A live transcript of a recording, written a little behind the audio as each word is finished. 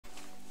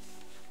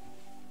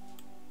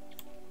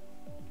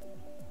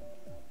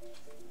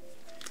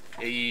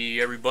Hey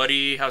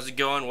everybody, how's it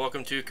going?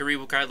 Welcome to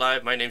Karibukai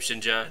Live. My name's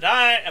Shinja. And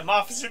I am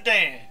Officer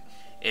Dan.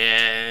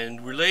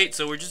 And we're late,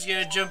 so we're just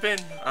gonna jump in.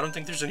 I don't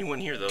think there's anyone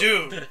here though.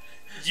 Dude,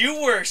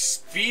 you were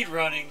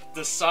speedrunning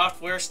the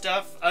software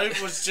stuff. I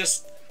was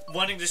just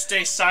wanting to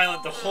stay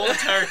silent the whole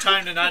entire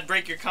time to not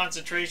break your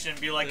concentration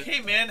and be like, hey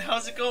man,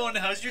 how's it going?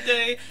 How's your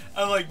day?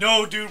 I'm like,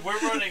 no dude, we're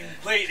running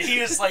late. He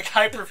is like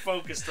hyper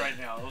focused right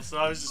now. So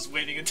I was just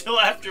waiting until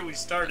after we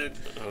started.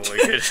 Oh my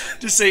goodness.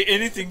 To say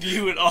anything to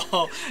you at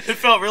all. It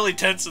felt really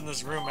tense in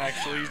this room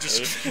actually. You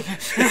just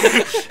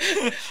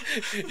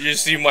You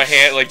just see my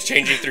hand like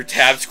changing through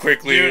tabs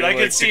quickly. Dude, I like,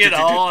 could see it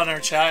all on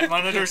our chat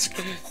monitors.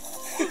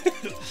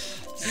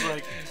 It's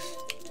like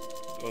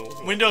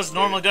Windows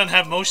normally doesn't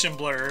have motion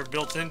blur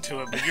built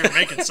into it, but you're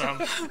making some.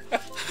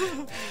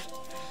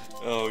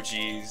 Oh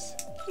jeez.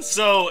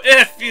 So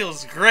it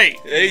feels great.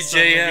 Hey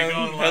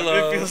JM,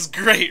 hello. It feels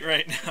great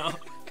right now.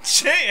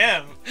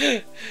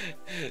 JM.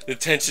 The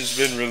tension's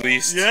been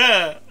released.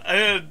 Yeah,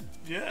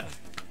 yeah.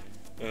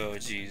 Oh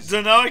jeez.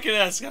 So now I can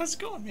ask, how's it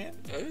going, man?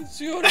 It's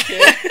going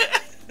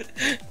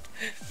okay.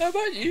 How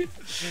about you?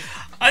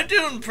 I'm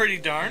doing pretty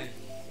darn.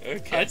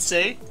 Okay. I'd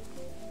say.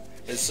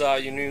 I saw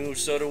your new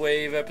Soda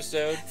Wave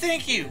episode.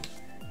 Thank you.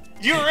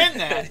 You were in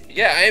that.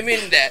 Yeah, I'm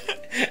in that.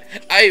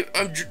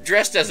 I'm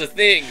dressed as a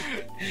thing.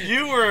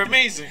 You were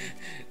amazing.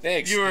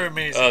 Thanks. You were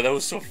amazing. Oh, that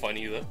was so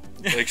funny though.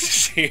 Like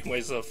seeing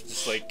myself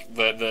just like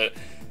the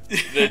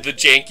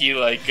janky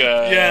like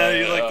yeah,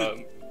 you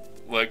like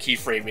what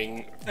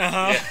keyframing.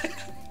 Yeah.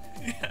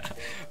 Yeah.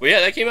 Well,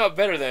 yeah, that came out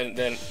better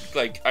than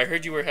like I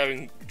heard you were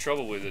having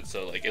trouble with it,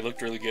 so like it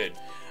looked really good.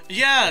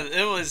 Yeah,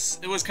 it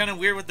was kind of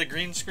weird with the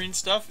green screen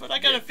stuff, but I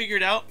got it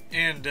figured out,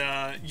 and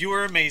you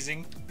were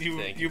amazing.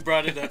 You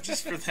brought it up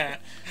just for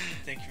that.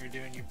 Thank you for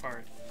doing your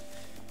part.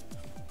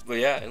 But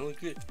yeah, it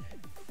looked good.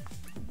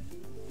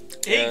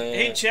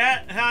 Hey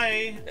chat,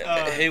 hi.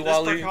 Hey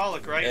Wally,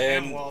 Perkaholic, right?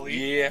 And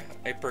Wally. Yeah,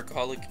 hey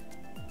Perkaholic,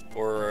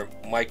 or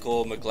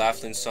Michael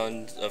McLaughlin's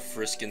son of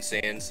Frisk and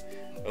Sands.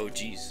 Oh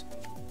geez,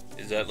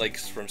 is that like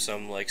from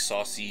some like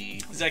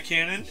saucy? Is that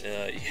canon?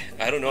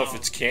 I don't know if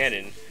it's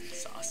canon.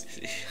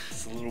 Saucy.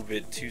 It's a little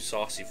bit too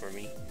saucy for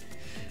me.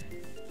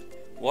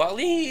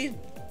 Wally,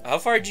 how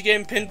far did you get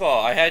in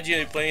pinball? I had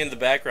you playing in the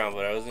background,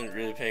 but I wasn't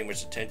really paying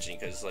much attention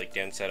because, like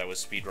Dan said, I was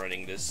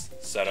speedrunning this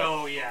setup.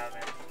 Oh yeah,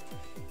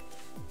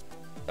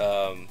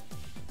 man.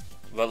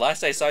 But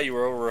last I saw you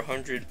were over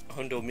 100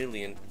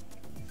 million.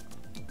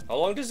 How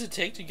long does it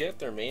take to get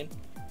there, man?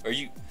 Are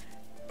you?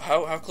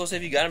 How close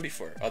have you gotten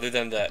before? Other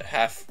than that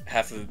half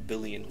of a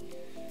billion.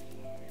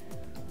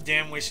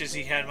 Dan wishes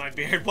he had my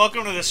beard.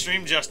 Welcome to the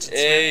stream, Justin.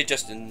 Hey,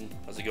 Justin,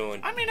 how's it going?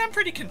 I mean, I'm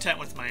pretty content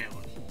with my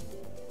own.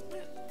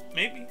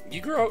 Maybe. You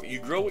grow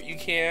what you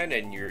can,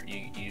 and you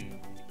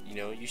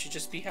know, you should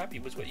just be happy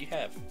with what you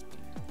have.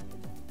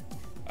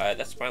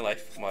 That's my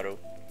life motto.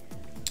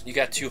 You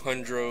got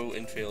 200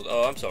 infield.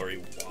 Oh, I'm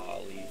sorry,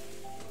 Wally.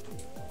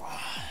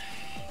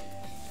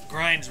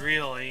 Grind's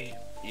real, eh?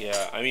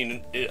 Yeah, I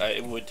mean,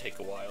 it would take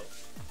a while.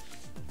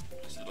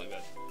 Just like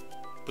that.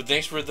 But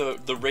thanks for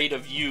the rate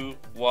of you,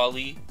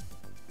 Wally.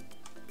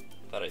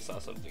 Thought I saw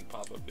something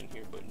pop up in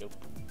here, but nope.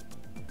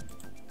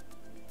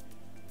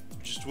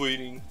 Just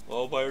waiting,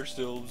 all by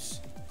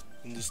ourselves,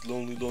 in this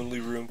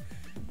lonely room.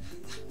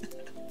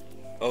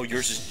 Oh,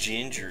 yours is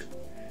ginger.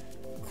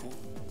 Cool.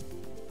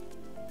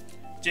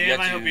 JM,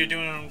 I hope you're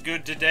doing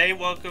good today.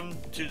 Welcome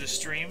to the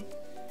stream.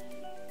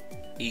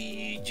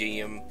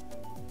 JM,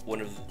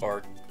 one of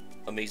our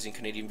amazing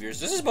Canadian viewers.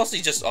 This is mostly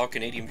just all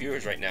Canadian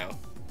viewers right now.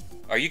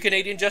 Are you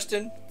Canadian,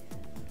 Justin?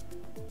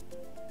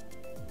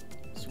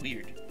 It's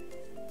weird.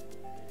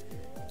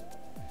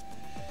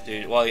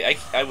 Dude, Wally,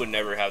 I would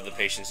never have the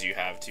patience you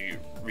have to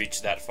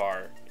reach that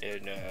far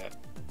in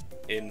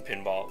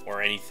pinball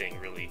or anything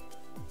really,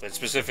 but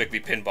specifically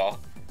pinball.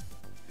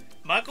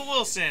 Michael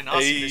Wilson,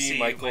 awesome to see you.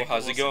 Michael,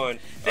 how's it going?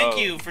 Thank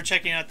you for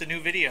checking out the new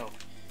video.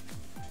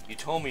 You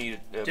told me.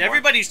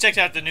 Everybody's checked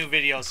out the new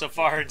video so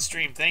far in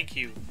stream. Thank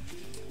you.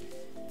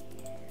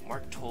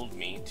 Mark told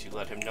me to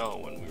let him know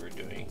when we were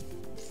doing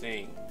the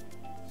thing,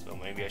 so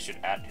maybe I should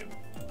add him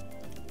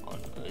on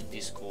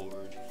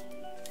Discord.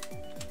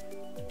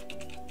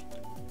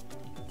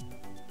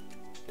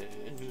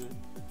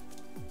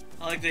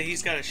 I like that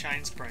he's got a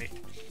shine sprite.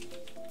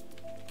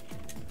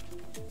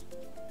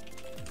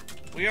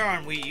 We are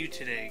on Wii U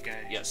today,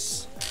 guys.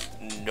 Yes.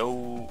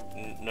 None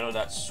of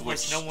that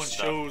Switch Unless no one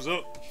stuff. shows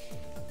up.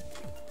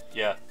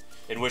 Yeah.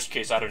 In which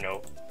case, I don't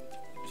know.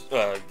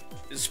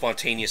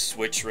 Spontaneous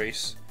Switch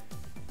race.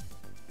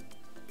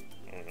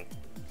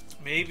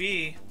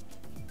 Maybe.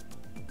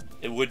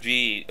 It would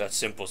be a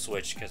simple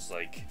Switch because,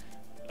 like,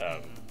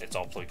 it's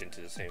all plugged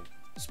into the same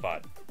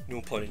spot.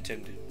 No pun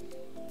intended.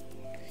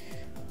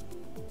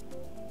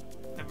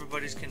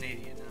 Everybody's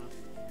Canadian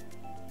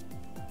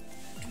now.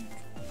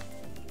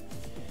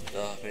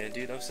 Oh man,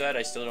 dude, I'm sad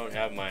I still don't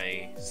have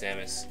my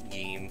Samus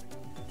game.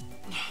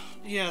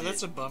 Yeah,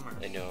 that's a bummer.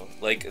 I know.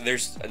 Like,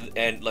 there's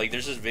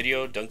this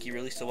video Donkey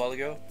released a while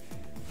ago,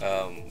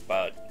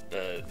 about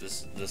the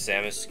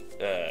Samus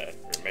or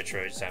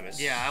Metroid Samus.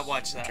 Yeah, I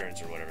watched that.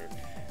 Returns or whatever.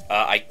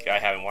 I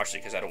haven't watched it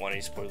because I don't want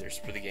any spoilers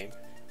for the game.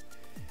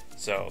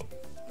 So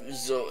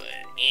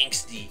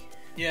angsty.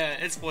 Yeah,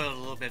 it spoiled a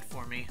little bit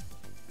for me,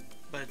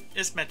 but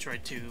it's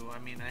Metroid 2. I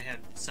mean, I had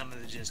some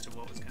of the gist of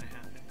what was gonna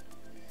happen.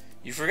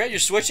 You forgot your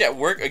Switch at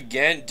work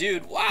again,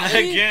 dude. Wow.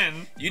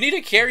 Again. You need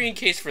a carrying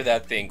case for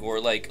that thing, or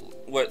like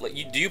what? Like,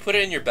 do you put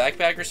it in your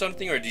backpack or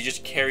something, or do you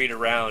just carry it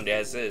around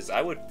as is?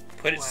 I would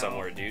put it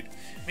somewhere, dude.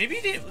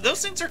 Maybe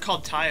those things are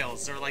called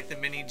tiles. They're like the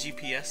mini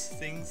GPS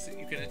things that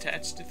you can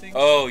attach to things.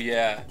 Oh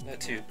yeah, that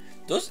too.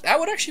 That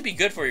would actually be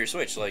good for your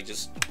Switch, like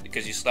just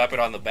because you slap it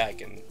on the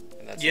back and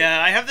that's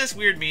yeah, I have this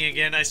weird Mii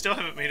again. I still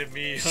haven't made a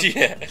Mii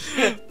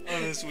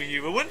on this Wii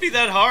U. It wouldn't be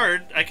that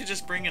hard. I could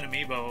just bring an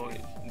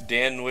amiibo.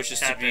 Dan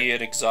wishes to be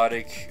an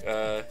exotic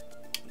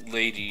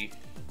lady.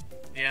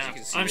 Yeah,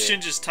 I'm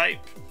Shinja's type.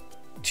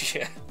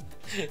 Yeah.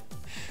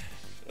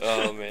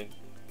 Oh man.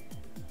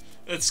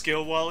 That's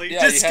skill, Wally.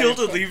 Yeah, just skill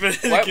to leave it.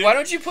 Why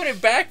don't you put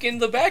it back in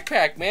the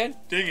backpack, man?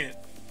 Dang it.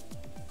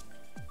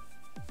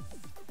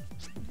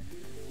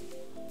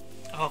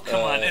 Oh,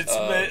 come on.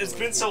 It's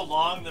been so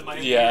long that my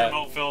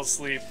remote fell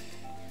asleep.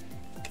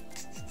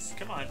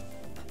 Come on.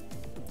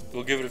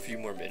 We'll give it a few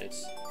more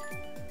minutes.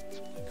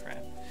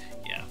 Crap.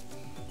 Yeah.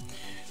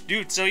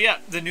 Dude, so yeah,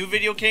 the new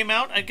video came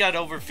out. I got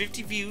over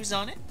 50 views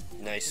on it.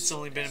 Nice. It's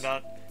only been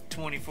about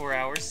 24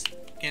 hours.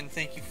 Again,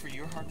 thank you for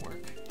your hard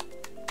work.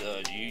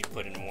 You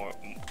put in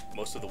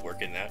most of the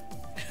work in that.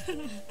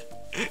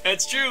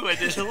 That's true. I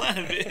did a lot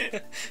of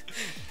it.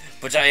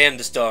 But I am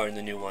the star in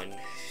the new one.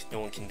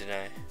 No one can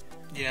deny.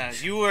 Yeah,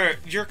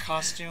 your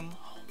costume.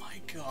 Oh my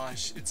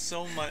gosh, it's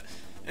so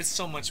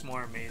much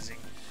more amazing.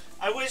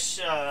 I wish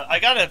I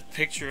got a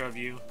picture of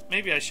you.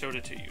 Maybe I showed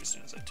it to you as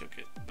soon as I took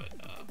it, but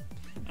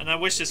and I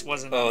wish this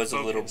wasn't. Oh, it's a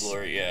little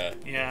blurry, yeah.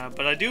 Yeah,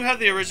 but I do have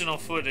the original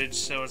footage,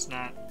 so it's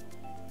not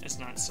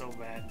so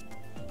bad.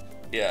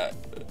 Yeah,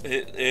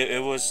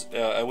 it was.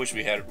 I wish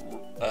we had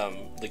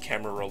the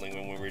camera rolling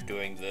when we were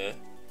doing the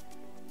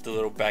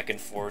little back and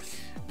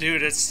forth.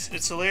 Dude,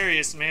 it's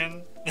hilarious,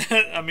 man.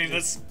 I mean,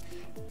 that's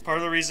part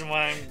of the reason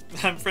why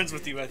I'm friends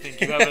with you. I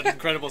think you have an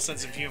incredible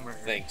sense of humor.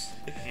 Thanks.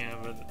 Yeah,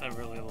 but I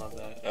really love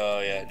that.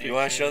 Oh yeah. Do you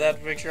want to show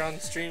that picture on the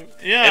stream?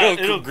 Yeah,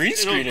 it'll green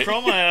screen it.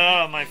 It'll chroma it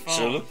out on my phone.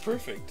 So look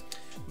perfect.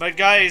 But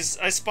guys,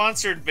 I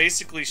sponsored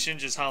basically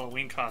Shinja's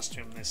Halloween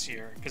costume this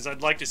year because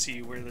I'd like to see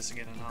you wear this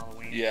again in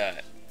Halloween.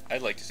 Yeah.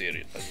 I'd like to see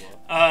it as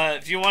well.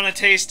 If you want a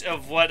taste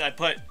of what I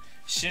put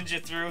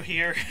Shinja through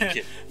here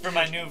for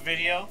my new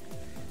video.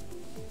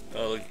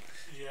 Oh, look.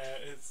 Yeah,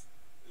 it's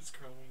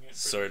chroming it.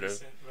 Sort of.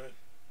 But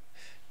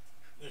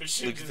there's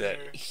Shinja look at that.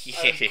 there.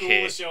 I'm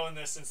cool with showing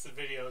this since the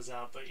video's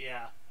out, but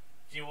yeah.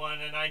 If you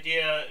want an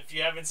idea, if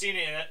you haven't seen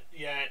it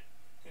yet,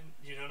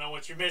 you don't know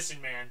what you're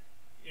missing, man.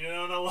 You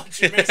don't know what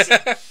you're missing.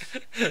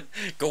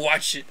 Go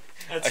watch it.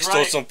 That's I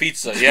stole some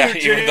pizza. Yeah,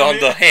 Dude, even on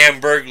the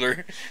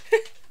Hamburglar.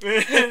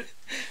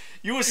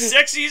 You was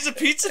sexy as a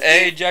pizza thief?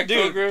 Hey, Jack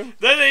Dude, Pilgrim.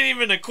 that ain't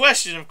even a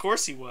question. Of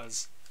course he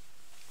was.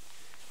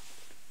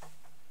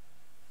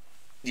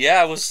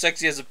 Yeah, I was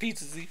sexy as a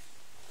pizza thief.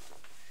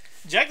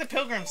 Jack the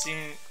Pilgrim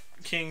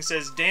King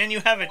says, Dan,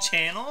 you have a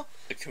channel?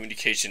 A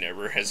communication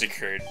error has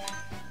occurred.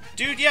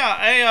 Dude, yeah,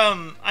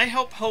 I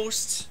help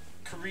host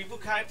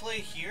Karibukai Play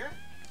here.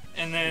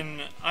 And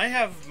then I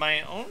have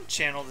my own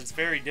channel that's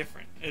very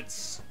different.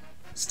 It's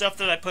stuff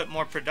that I put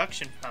more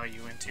production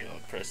value into. Oh,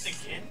 press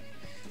again?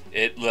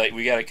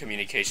 We got a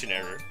communication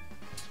error.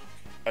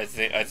 I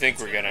think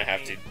we're gonna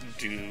have to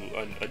do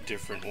a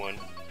different one.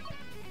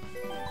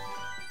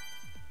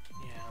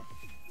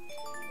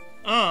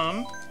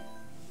 Yeah.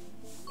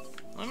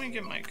 Let me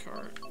get my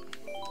card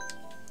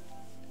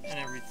and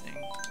everything.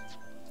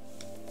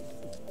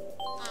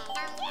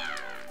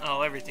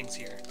 Oh, everything's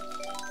here.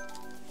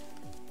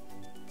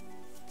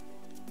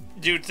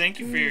 Dude, thank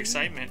you for your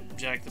excitement,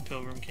 Jack the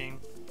Pilgrim King.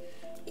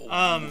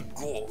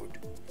 God.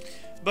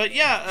 But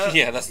yeah,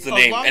 yeah, that's the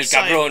name. El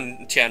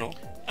Cabron channel.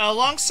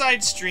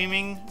 Alongside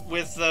streaming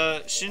with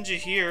Shinja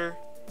here,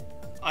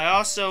 I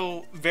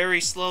also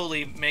very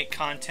slowly make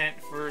content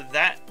for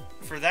that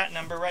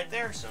number right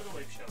there, Soda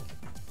Wave Show.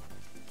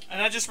 And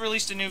I just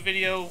released a new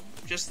video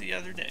just the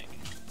other day.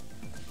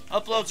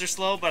 Uploads are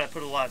slow, but I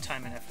put a lot of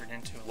time and effort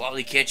into it.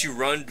 Wally, can't you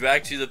run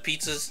back to the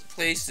pizza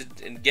place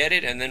and get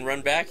it, and then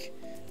run back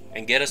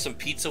and get us some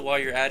pizza while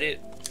you're at it?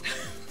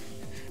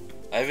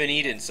 I haven't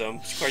eaten, so I'm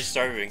quite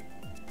starving.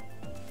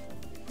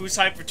 Who's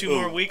hyped for 2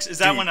 more weeks? Is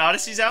that when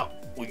Odyssey's out?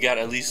 We got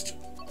at least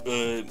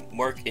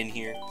Mark in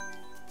here.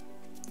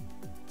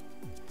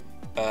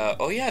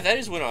 Oh yeah, that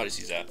is when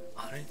Odyssey's out.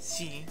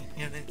 Odyssey.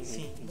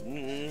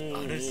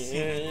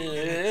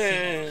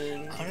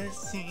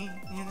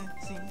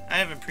 I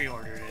haven't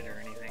pre-ordered it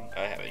or anything.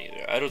 I haven't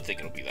either. I don't think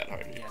it'll be that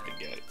hard to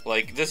get.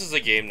 Like, this is a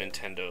game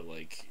Nintendo,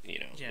 like, you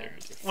know. Yeah.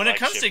 When it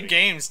comes to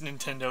games,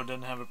 Nintendo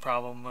doesn't have a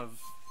problem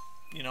of,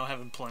 you know,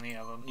 having plenty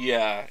of them.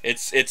 Yeah,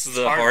 it's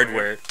the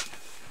hardware.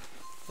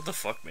 What the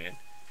fuck, man?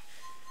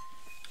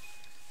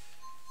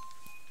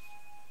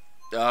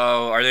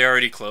 Oh, are they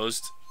already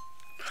closed?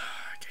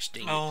 gosh,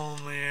 dang it. Oh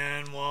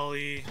man,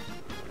 Wally.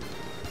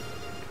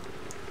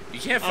 You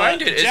can't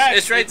find it. Jack,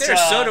 It's right there.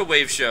 Soda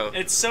Wave Show.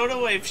 It's Soda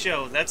Wave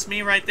Show. That's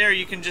me right there.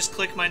 You can just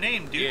click my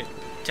name, dude. Yeah.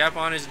 Tap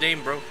on his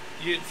name, bro.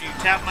 If you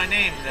tap my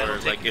name, that'll Or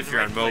take like you if to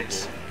you're the on right mobile,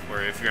 place.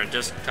 or if you're on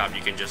desktop,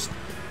 you can just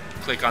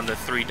click on the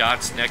 3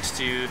 dots next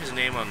to his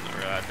name on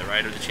the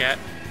right of the chat.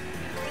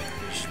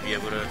 You should be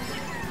able to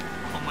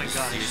Oh my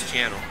gosh. see his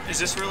channel. Is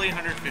this really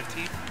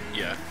 150?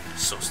 Yeah,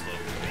 so slow.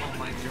 Oh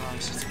my gosh,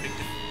 it's a big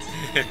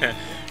difference.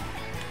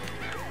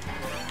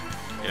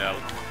 Yeah,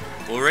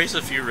 we'll race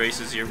a few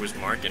races here with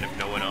Mark, and if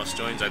no one else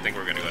joins, I think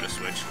we're gonna go to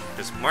Switch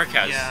because Mark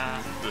has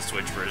the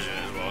Switch version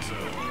as well. So,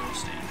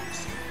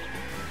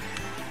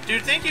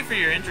 dude, thank you for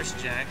your interest,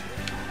 Jack.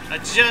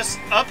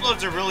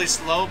 Uploads are really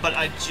slow, but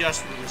I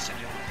just released a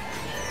new one.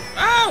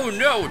 oh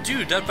no,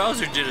 dude, that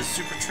Bowser did a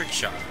super trick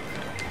shot.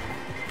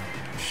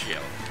 Shit.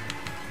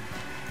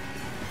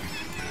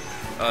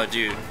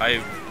 Dude,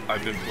 I've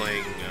been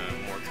playing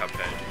more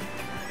Cuphead,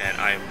 and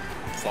I'm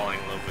falling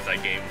in love with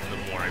that game the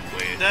more I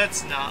play it.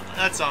 That's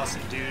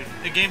awesome, dude.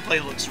 The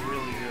gameplay looks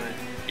really good.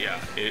 Yeah,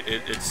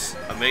 it's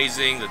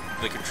amazing.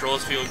 The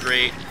controls feel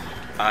great.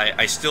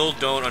 I still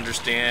don't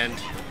understand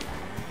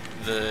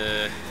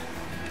the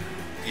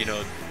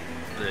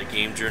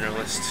game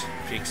journalist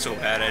being so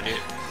bad at it.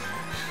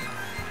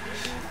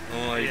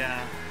 I'm like,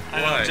 yeah,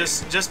 I know.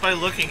 Just by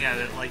looking at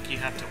it, like you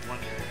have to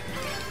wonder.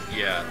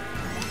 Yeah,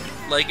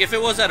 like if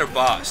it was at a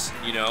boss,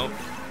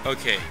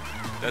 okay,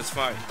 that's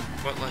fine.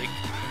 But like,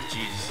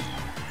 jeez,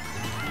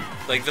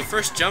 like the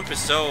first jump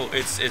is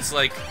it's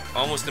like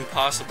almost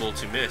impossible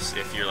to miss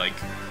if you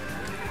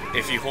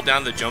hold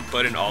down the jump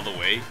button all the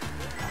way,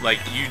 like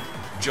you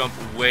jump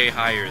way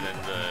higher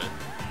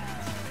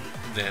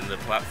than the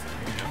platform,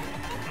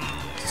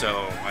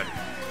 So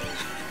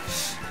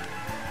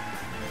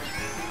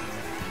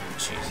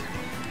jeez.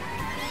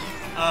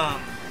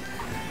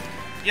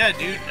 Yeah,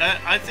 dude.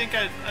 I think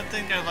I'd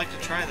like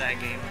to try that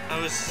game. I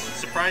was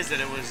surprised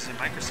that it was a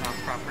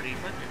Microsoft property,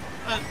 but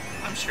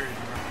I'm sure it'll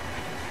run.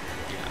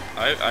 Yeah,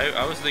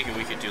 I was thinking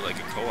we could do like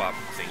a co-op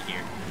thing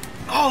here.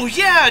 Oh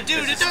yeah,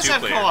 dude, it does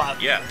have 2-player. co-op.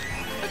 Yeah.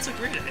 That's a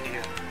great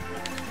idea.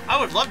 I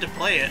would love to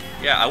play it.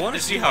 Yeah, I want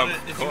to see how if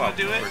you co-op want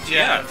to do it. works.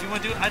 Yeah, if you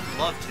want to do it, I'd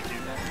love to do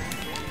that.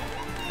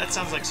 That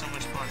sounds like so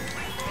much fun.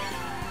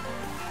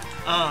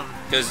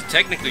 Because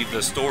technically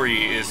the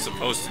story is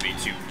supposed to be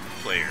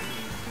 2-player.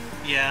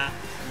 Yeah.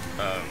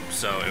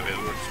 So it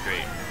works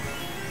great.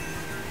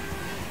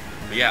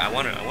 But yeah, I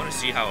want to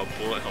see how a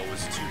bullet hell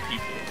with 2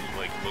 people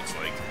looks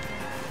like.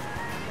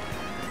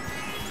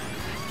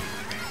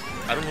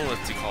 I don't know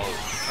what to call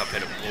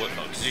Cuphead a bullet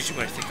hell, because usually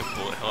when I think of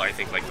bullet hell, I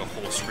think like the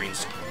whole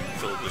screen's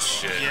filled with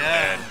shit.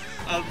 Yeah.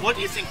 What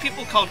do you think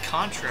people called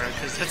Contra?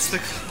 Because that's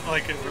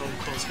like a really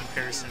close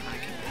comparison.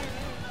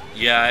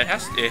 Yeah,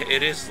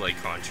 it is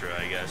like Contra,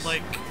 I guess.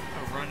 Like a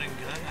run and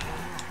gun.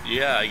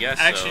 Yeah, I guess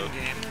action so.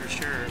 game for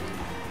sure.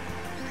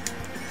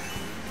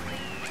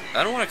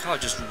 I don't want to call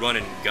it just run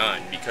and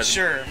gun because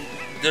sure.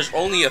 There's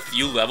only a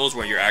few levels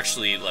where you're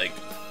actually like,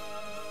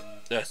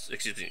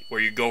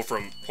 where you go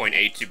from point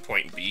A to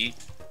point B.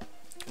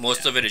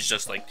 Most of it is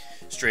just like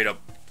straight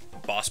up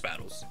boss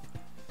battles.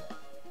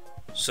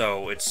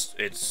 So it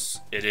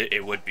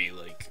would be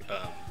like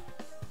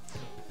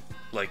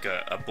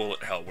a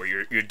bullet hell where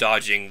you're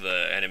dodging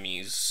the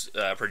enemies'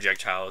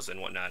 projectiles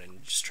and whatnot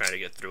and just trying to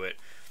get through it.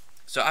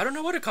 So I don't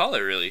know what to call it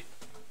really.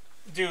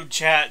 Dude,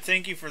 chat,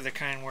 thank you for the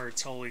kind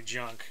words. Holy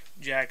junk.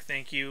 Jack,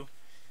 thank you.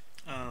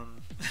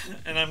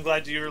 And I'm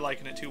glad you're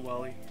liking it too,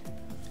 Wally.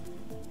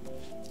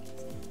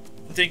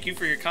 Thank you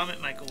for your comment,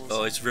 Michael.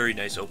 Oh, it's a very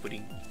nice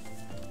opening.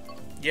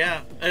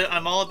 Yeah,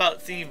 I'm all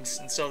about themes,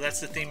 and so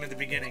that's the theme of the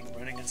beginning,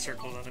 running in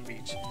circles on a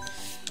beach.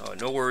 Oh,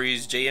 no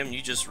worries, JM,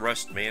 you just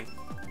rest, man.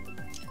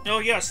 Oh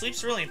yeah,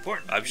 sleep's really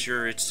important. I'm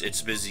sure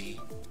it's busy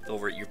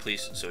over at your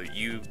place, so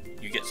you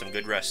get some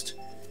good rest.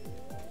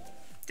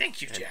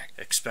 Thank you, Jack.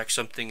 And expect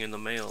something in the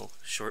mail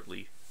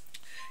shortly.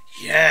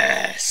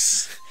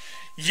 Yes!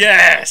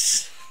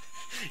 Yes!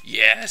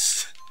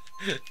 Yes!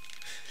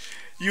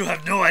 You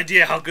have no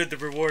idea how good the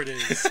reward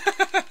is.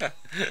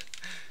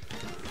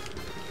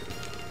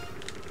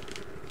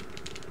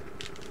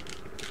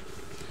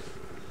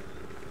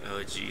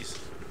 Oh, jeez.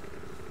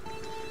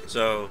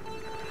 So,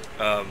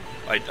 I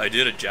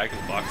did a Jack in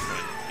the Box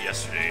run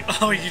yesterday.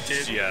 Oh, you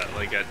did? Yeah,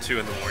 like at 2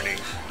 in the morning.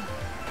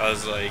 I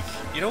was like,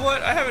 you know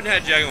what? I haven't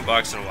had Jack in the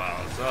Box in a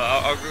while, so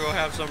I'll go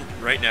have some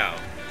right now.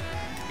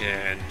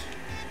 And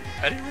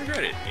I didn't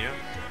regret it, you know?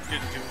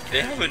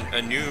 They have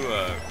a new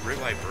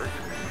ribeye burger.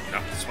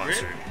 Not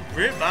sponsored.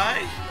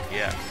 Ribeye?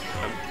 Yeah,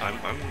 I'm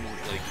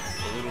like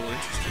a little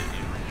interested.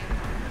 You know?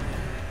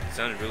 It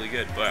sounded really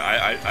good, but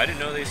I didn't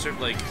know they served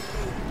like,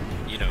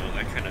 you know,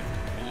 that kind of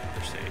meat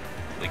per se,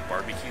 like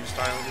barbecue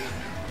style meat.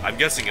 I'm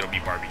guessing it'll be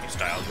barbecue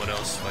style. What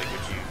else? Like,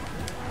 would you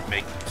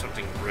make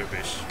something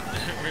ribbish?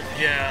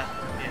 Yeah.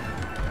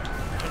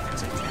 I think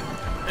so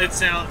too. It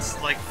sounds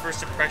like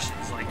first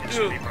impressions like it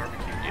should be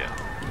barbecue. Yeah.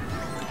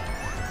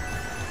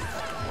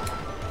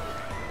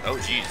 Oh,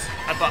 jeez.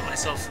 I bought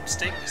myself some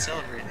steak to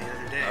celebrate the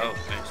other day. Oh,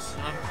 nice.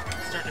 I'm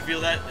starting to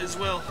feel that as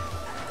well.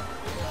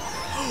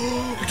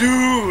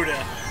 Dude!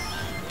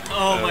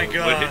 Oh my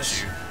gosh. What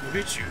hit you? Who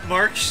hit you?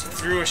 Mark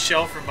threw a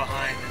shell from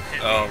behind and hit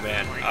me. Oh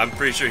man, Like, I'm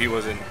pretty sure he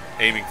wasn't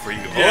aiming for you.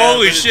 Yeah,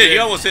 Holy but it shit, he did.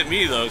 almost hit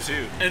me though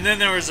too. and then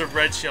there was a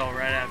red shell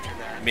right after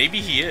that.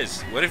 Maybe he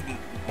is. What if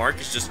Mark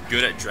is just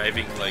good at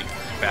driving like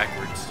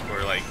backwards,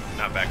 or like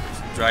not backwards,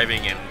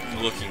 driving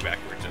and looking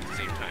backwards at the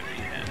same time?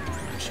 Yeah,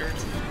 I'm sure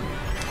it's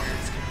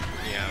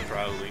Yeah,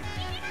 probably.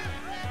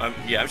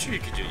 Yeah, I'm sure you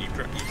could do. You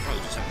probably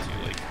just have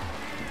to like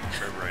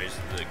memorize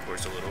the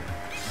course a little.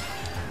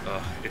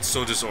 It's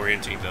so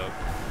disorienting though.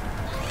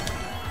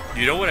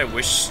 You know what I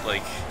wish?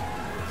 Like,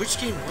 which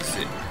game was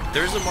it?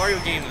 There's a Mario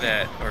game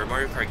or a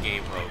Mario Kart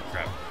game. Oh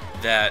crap!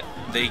 That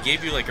they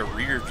gave you like a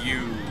rear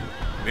view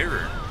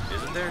mirror,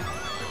 isn't there?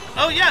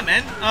 Oh yeah,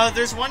 man.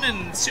 There's one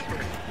in Super.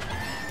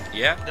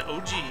 Yeah. The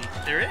OG.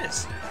 There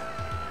is.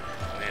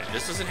 Man,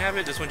 this doesn't have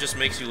it. This one just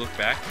makes you look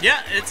back.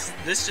 Yeah,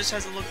 this just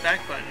has a look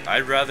back button.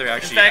 I'd rather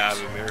actually fact-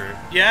 have a mirror.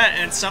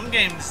 Yeah, in some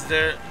games,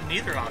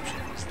 neither option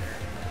was there.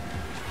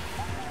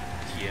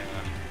 Yeah.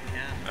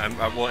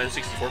 Yeah. Well,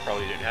 N64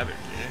 probably didn't have it,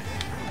 did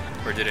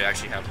it? Or did it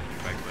actually have a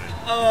look back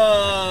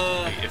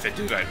button? If it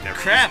did, I'd never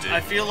Crap, used it.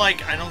 I feel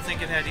like I don't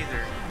think it had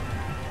either.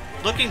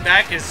 Looking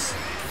back is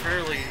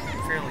fairly new.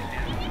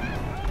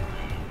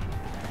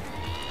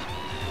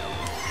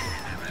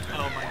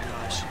 Oh my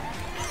gosh.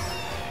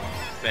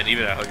 Man,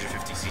 even at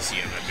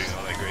 150cc, I'm not doing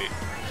all that great.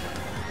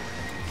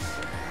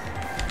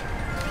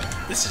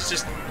 This is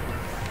just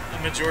a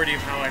majority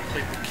of how I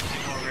played the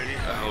game already.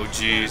 Oh,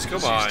 jeez, come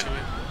Just on. used to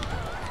it.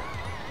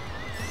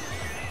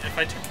 If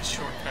I took a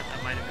shortcut,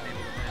 I might have been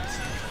able to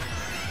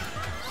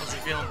pass. Was he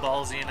feeling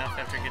ballsy enough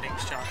after getting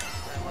shot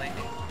by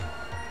lightning?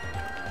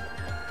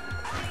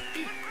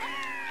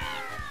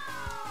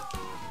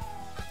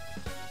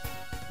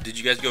 Did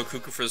you guys go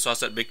cuckoo for the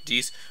sauce at Big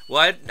D's?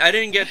 Well, I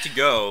didn't get to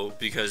go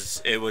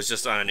because it was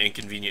just on an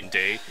inconvenient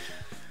day.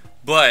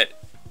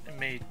 But It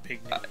made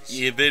big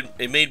news.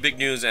 it made big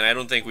news, and I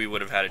don't think we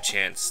would have had a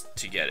chance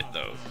to get it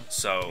though.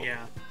 So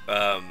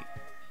Yeah.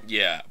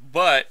 yeah.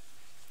 But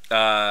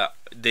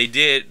they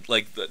did,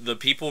 like the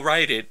people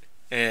write it,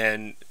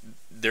 and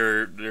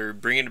they're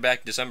bringing it back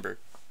in December.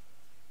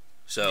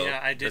 So Yeah,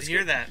 I did that's hear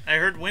good. that. I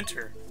heard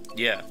winter.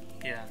 Yeah.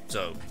 Yeah.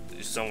 So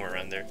somewhere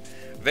around there.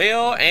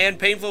 Vale and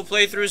Painful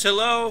Playthroughs,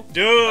 hello.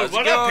 Dude, How's it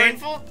what up, going?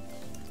 Painful?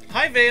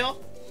 Hi,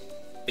 Vale.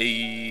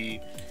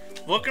 Hey,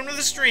 Welcome to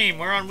the stream.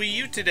 We're on Wii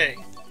U today.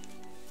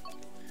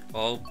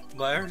 all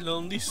by our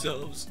lonely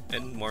selves.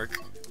 And Mark.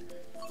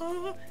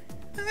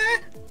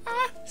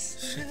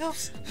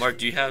 Mark,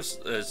 do you have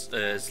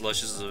as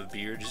luscious of a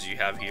beard as you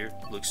have here?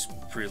 Looks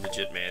pretty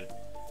legit, man.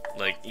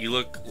 Like, you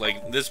look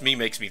like, this me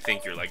makes me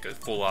think you're like a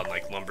full-on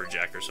like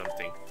lumberjack or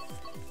something.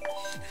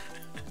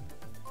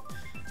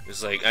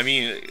 It's like, I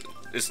mean,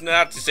 it's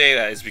not to say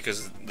that it's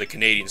because of the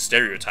Canadian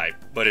stereotype,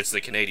 but it's the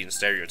Canadian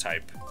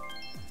stereotype.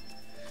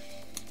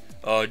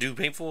 Oh, dude,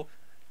 Painful.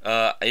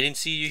 I didn't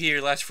see you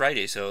here last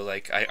Friday, so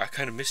like I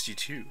kind of missed you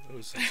too. I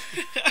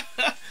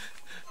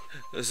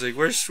was like,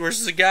 where's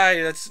the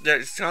guy that's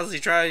constantly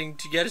trying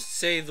to get us to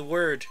say the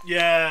word?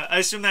 Yeah, I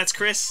assume that's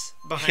Chris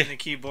behind the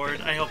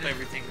keyboard. I hope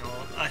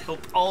I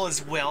hope all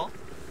is well.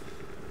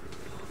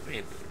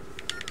 Man.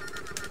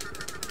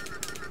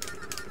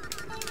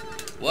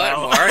 What,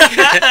 Wow. Mark?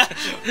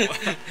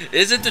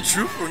 Is it the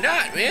truth or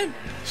not, man?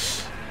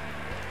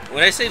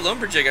 When I say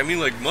lumberjack, I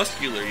mean like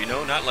muscular, you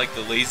know, not like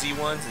the lazy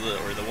ones,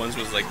 or the ones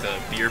with like the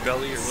beer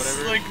belly or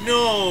whatever. Like,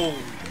 no.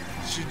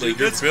 She Like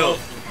you're built.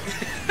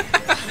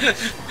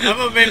 I'm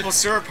a maple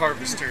syrup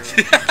harvester.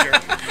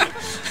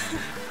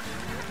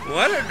 Well,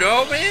 I don't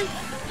know, man.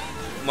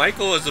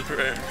 Michael is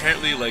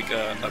apparently like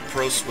a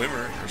pro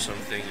swimmer or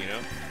something, you know.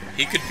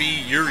 He could be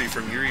Yuri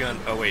from Yuri on.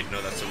 Oh wait,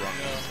 no, that's the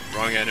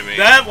wrong anime.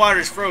 That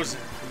water's frozen.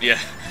 Yeah,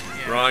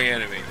 wrong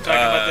anime. Talking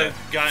about the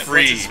guy.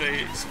 Free. What's his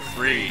face?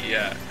 Free,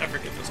 yeah. I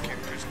forget those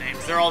characters'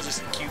 names. They're all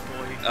just cute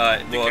boy.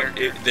 Well,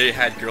 they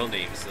had girl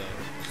names though.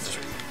 It's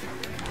true.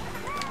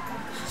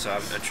 So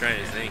I'm trying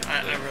to think.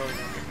 I really don't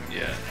remember.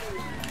 Yeah.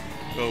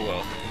 Oh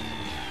well.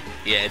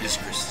 Yeah, it is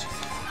Chris.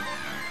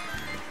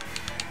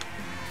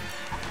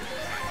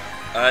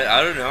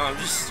 I don't know. I'm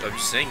just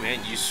saying, man.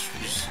 You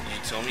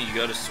tell me you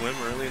go to swim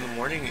early in the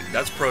morning.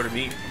 That's pro to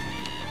me.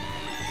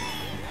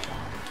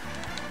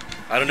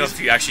 I don't know if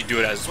you actually do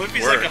it as What if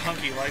he's work. like a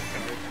hunky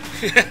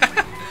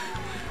lifeguard?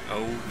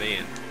 Oh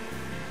man.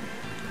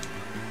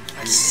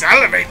 I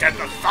salivate at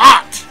the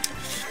thought.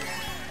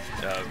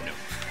 No.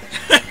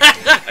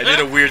 I did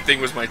a weird thing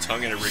with my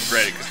tongue and I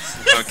regret it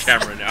because it's on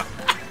camera now.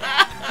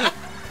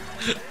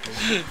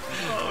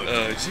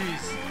 Oh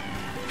jeez.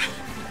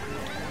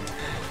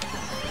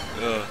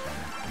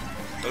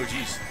 Oh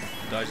jeez.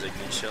 Dodged that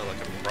green shell like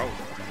a pro.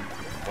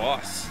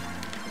 Boss.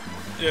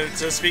 Dude,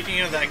 so speaking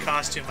of that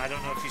costume, I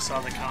don't know if you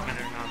saw the comment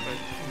or not, but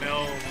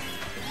Mel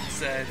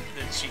said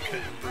that she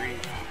couldn't breathe.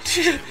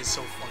 It was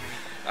so funny.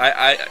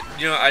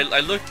 I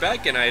looked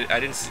back and I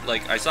didn't see,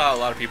 like, I saw a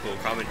lot of people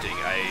commenting.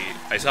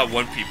 I saw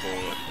one people,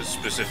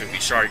 specifically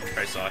Shark.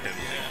 I saw him.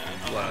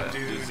 Yeah.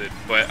 lose it,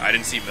 but I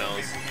didn't see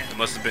Mel's. It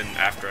must have been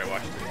after I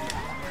watched it.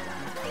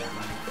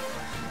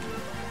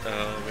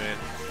 Oh man.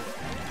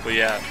 But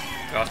yeah,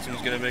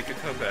 costume's gonna make a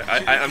comeback.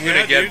 I'm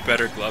gonna get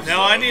better gloves. No,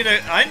 though. I need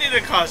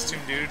a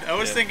costume, dude. I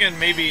was thinking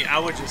maybe I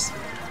would just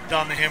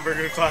don the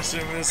hamburger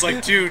costume, and it's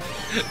like, dude,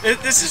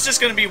 this is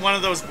just gonna be one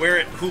of those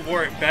who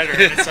wore it better,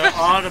 and it's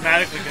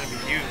automatically gonna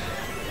be you.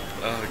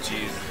 Oh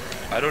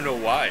jeez, I don't know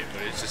why,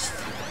 but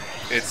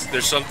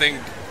there's something.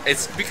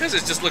 It's because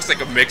it just looks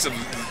like a mix of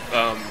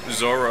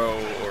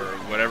Zorro or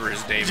whatever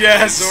his name is.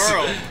 Yeah,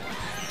 Zorro.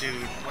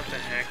 Dude, what the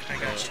heck? I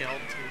got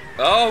shelled too.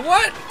 Oh,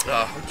 what?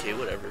 Oh, okay,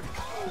 whatever.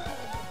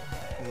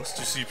 What's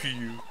the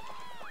CPU?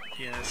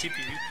 Yeah,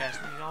 CPU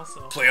passed me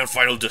also. Play on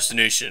Final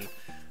Destination.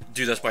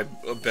 Dude, that's my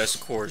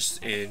best course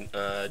in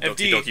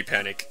Doki Doki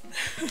Panic.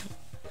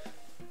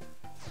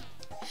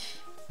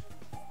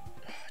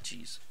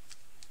 Jeez.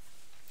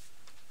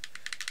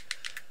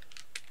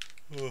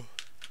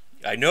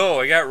 I know,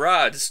 I got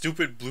Rod.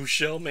 Stupid blue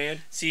shell,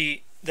 man.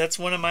 See, that's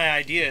one of my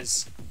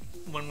ideas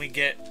when we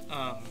get,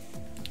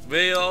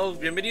 Vale,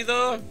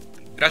 bienvenido.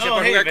 Gracias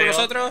por jugar con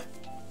nosotros.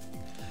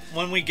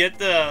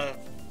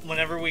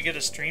 Whenever we get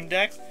a stream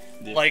deck,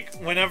 like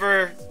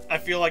whenever I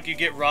feel like you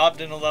get robbed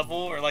in a level,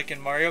 or like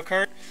in Mario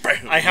Kart,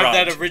 I have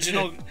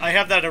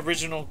that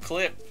original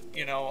clip.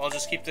 You know, I'll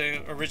just keep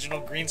the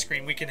original green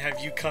screen. We can have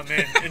you come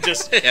in and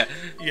just yeah.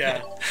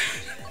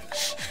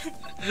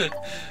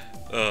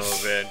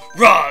 Oh man.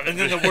 Rob, and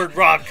then the word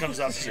Rob comes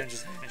up and then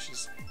just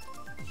vanishes.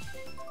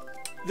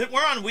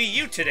 We're on Wii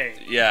U today.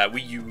 Yeah,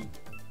 Wii U.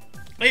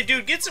 Hey,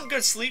 dude, get some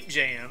good sleep,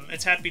 JM.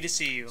 It's happy to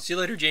see you. See you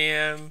later,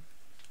 JM.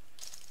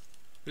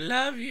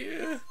 Love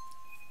you.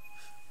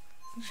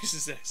 This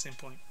is the same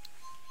point.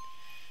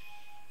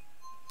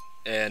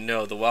 And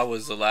no, the WoW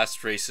was the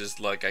last racist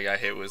luck I got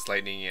hit with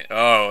lightning.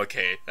 Oh,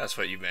 okay, that's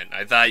what you meant.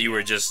 I thought you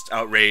were just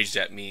outraged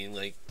at me,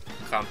 like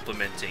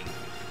complimenting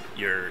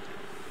your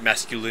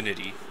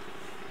masculinity.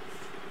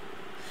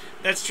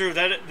 That's true.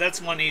 That's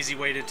one easy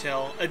way to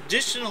tell.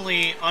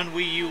 Additionally, on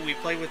Wii U, we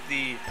play with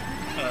the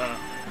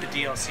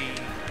DLC.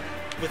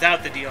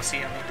 Without the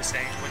DLC, I mean to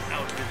say.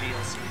 Without the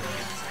DLC, I mean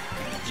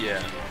to say.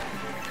 Yeah.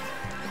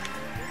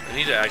 I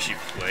need to actually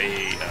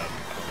play. Oh,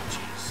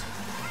 jeez.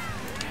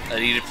 I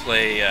need to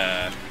play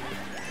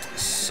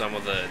some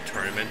of the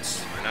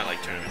tournaments. Or not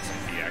like tournaments,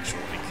 like the actual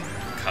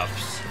like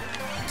cups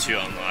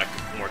to unlock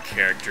more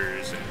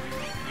characters and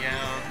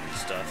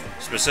stuff.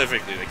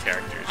 Specifically the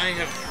characters. I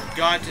have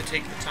got to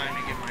take the time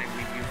to get my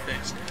Wii U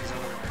fixed, because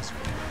otherwise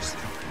we'll just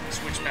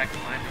switch back to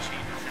my machine.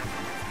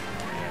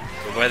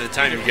 But by the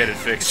time you get it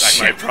fixed,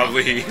 I might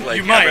probably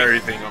like have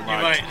everything unlocked.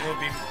 You might. It'll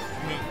be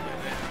moot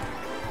with it.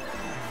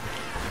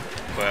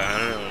 But I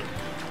don't know.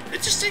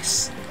 It just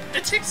takes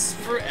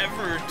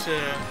forever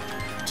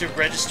to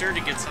register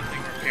to get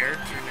something repaired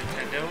through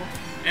Nintendo,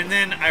 and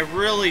then I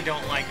really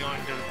don't like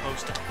going to the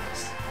post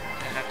office.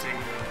 I have to.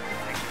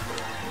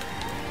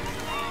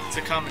 It's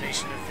a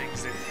combination of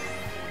things that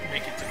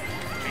make it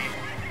difficult for me.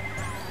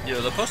 Yeah,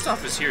 the post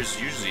office here is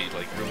usually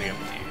like really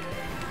empty.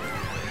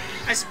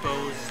 I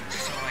suppose it's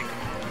just not like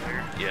going over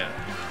there. Yeah.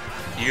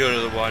 You go to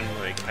the one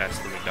like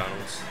past the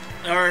McDonald's.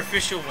 Our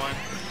official one.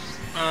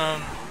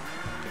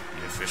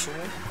 The official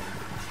one?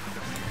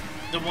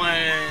 The one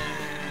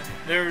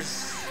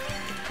there's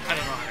I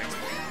don't know how to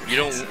explain it. You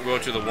don't go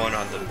to the one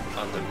on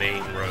the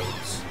main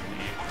roads.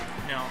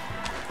 No.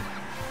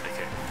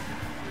 Okay.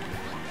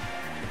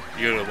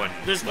 You go to the one.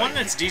 There's one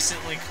that's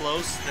decently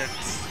close that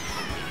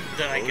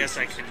I guess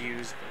I could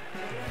use.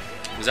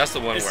 Because that's the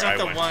one it's where I not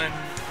the went. one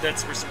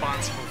that's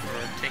responsible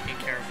for taking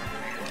care of our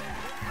mail.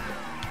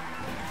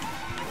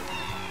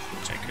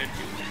 Which I could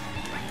do.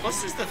 Plus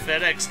there's the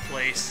FedEx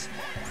place.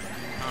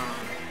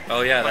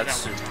 Oh yeah, that's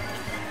super.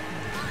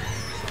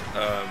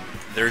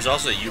 There's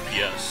also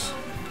UPS.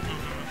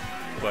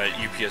 But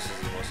UPS is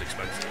the most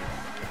expensive.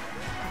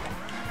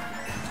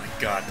 Oh my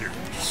god, their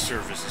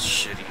service is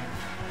shitty.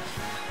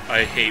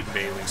 I hate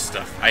mailing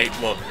stuff. I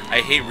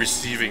hate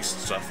receiving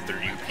stuff through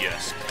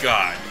UPS.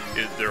 God,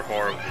 they're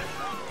horrible.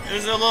 It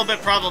was a little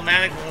bit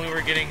problematic when we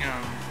were getting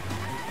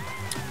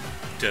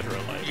Dead or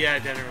Alive. Yeah,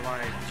 Dead or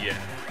Alive. Yeah.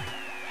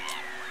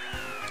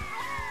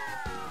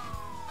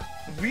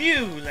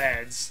 Whew,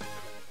 lads.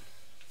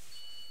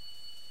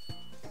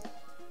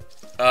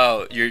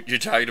 Oh, you're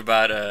talking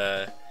about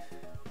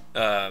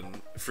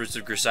Fruits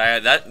of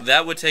Grisaya.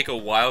 That would take a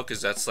while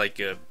because that's like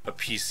a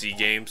PC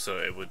game, so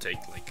it would take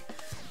like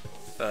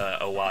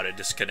a while to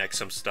disconnect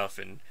some stuff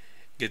and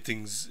get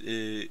things.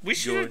 We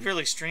should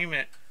really stream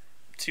it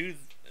too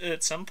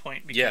at some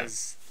point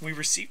because we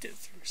received it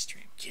through a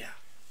stream. Yeah.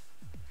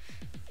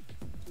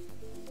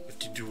 Have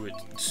to do it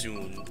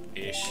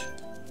soon-ish.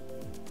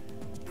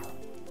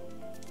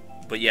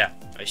 But yeah,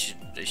 you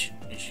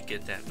should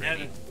get that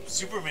ready. And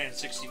Superman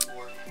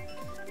 64.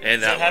 And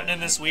Is that happening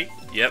this week?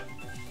 Yep.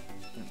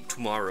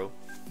 Tomorrow.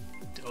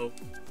 Dope.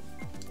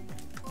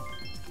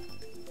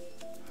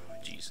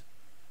 Jeez.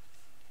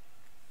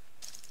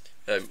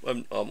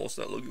 I'm almost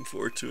not looking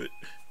forward to it.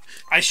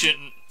 I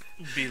shouldn't.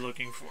 be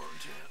looking forward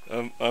to.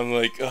 I'm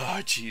like,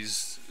 oh,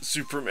 jeez,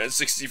 Superman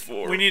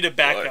 64. We need a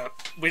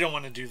backup. We don't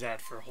want to do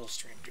that for a whole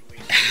stream, do we?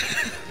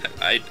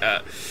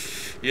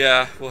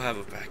 Yeah, we'll have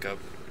a backup.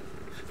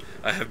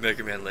 I have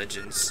Mega Man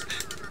Legends.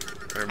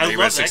 Or I Mega Man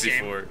love that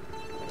 64. game.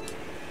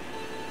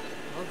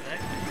 Love that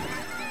game.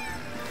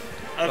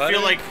 I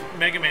feel like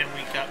Mega Man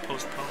Week got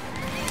postponed.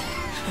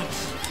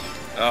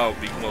 Oh,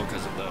 well,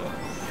 because of the,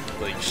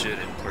 like, shit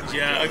in Puerto Rico.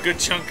 Yeah, a good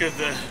chunk of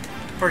the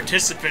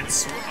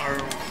participants are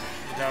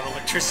without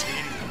electricity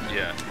anymore.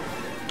 Yeah.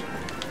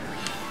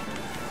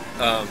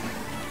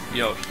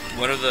 You know,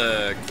 one of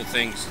the cool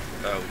things,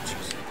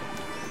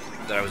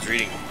 that I was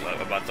reading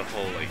about the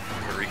whole, like,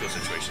 Puerto Rico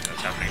situation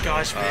that's happening.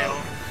 Gosh,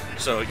 man.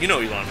 So, you know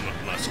Elon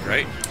Musk,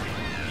 right?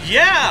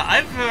 Yeah,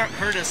 I've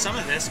heard of some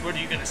of this. What are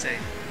you gonna say?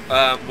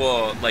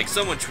 Well, like,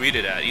 someone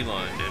tweeted at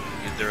Elon,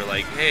 and they're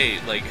like, hey,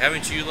 like,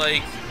 haven't you,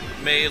 like,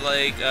 made,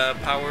 like,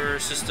 power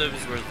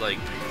systems with, like,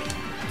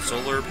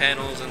 solar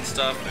panels and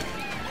stuff?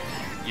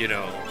 And, you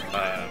know,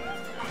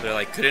 they're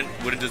like,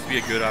 wouldn't this be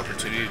a good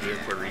opportunity to do in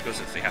Puerto Rico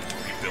since they have to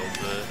rebuild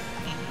the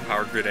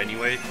power grid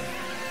anyway?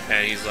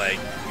 And he's like,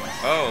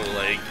 oh,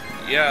 like,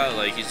 yeah,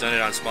 like, he's done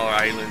it on smaller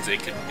islands.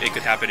 It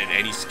could happen in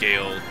any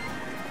scale.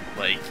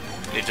 Like,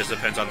 it just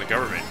depends on the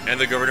government. And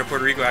the government of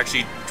Puerto Rico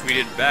actually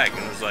tweeted back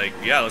and was like,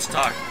 yeah, let's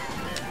talk.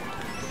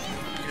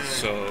 Good.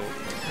 So,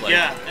 like,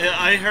 yeah,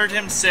 I heard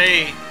him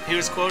say, he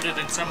was quoted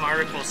in some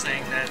article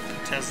saying that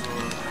Tesla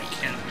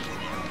can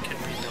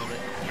rebuild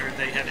it, or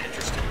they had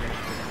interest in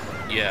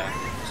it. Yeah.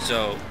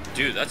 So,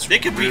 dude, that's They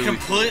could really be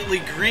completely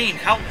green.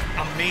 How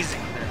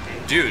amazing would that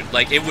be? Dude,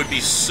 like, it would be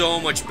so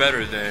much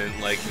better than,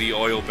 like, the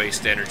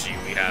oil-based energy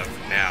we have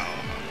now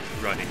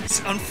running.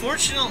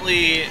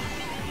 Unfortunately,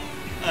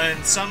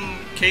 in some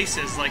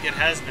cases, like it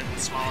has been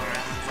with smaller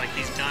islands, like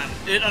he's done,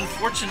 it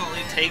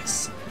unfortunately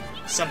takes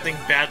something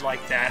bad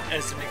like that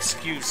as an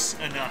excuse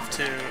enough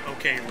to,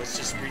 okay, let's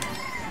just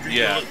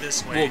rebuild it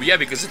this way. Well, yeah,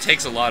 because it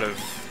takes a lot of,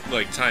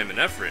 like, time and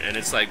effort, and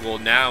it's like, well,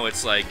 now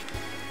it's like,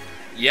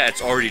 yeah,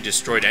 it's already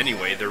destroyed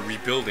anyway, they're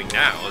rebuilding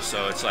now,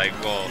 so it's like,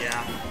 well,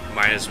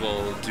 might as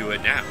well do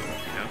it now,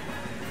 you know?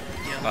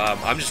 Yeah.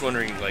 I'm just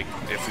wondering, like,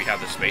 if we have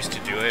the space to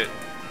do it,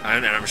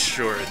 and I'm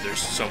sure there's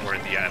somewhere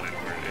in the island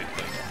where it,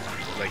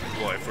 like,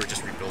 well, if we're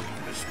just rebuilding,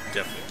 there's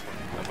definitely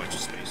a bunch of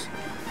space.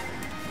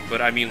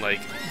 But I mean,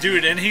 like,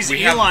 dude, and he's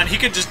Elon. He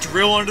could just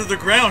drill under the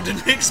ground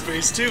and make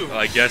space too.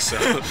 I guess so.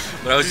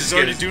 But I was he's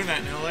already doing that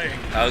in LA.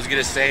 I was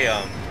gonna say,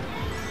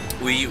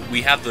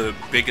 we have the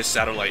biggest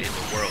satellite in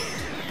the world,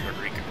 in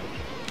Puerto Rico.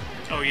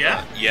 Oh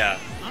yeah. Yeah.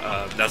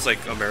 That's like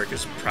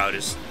America's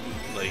proudest,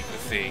 like,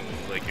 thing,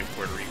 like, in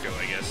Puerto Rico.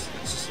 I guess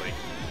it's just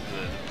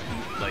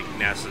like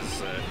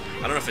NASA's.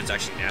 I don't know if it's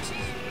actually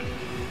NASA's.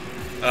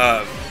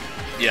 But,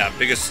 yeah,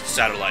 biggest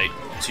satellite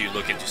to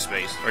look into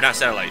space, or not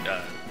satellite,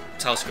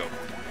 telescope.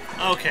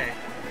 Okay.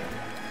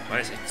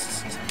 Why did I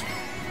say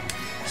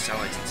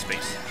satellites in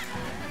space?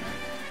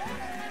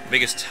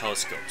 Biggest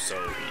telescope,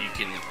 so you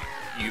can,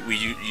 we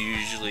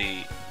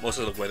usually, most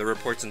of the weather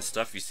reports and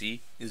stuff you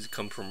see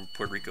come from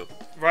Puerto Rico.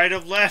 Right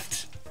of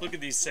left. Look at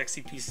these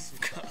sexy pieces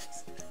of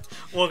gums.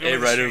 Welcome Hey, to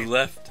the right stream. of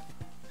left.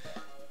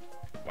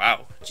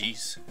 Wow,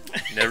 jeez.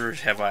 Never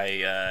have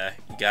I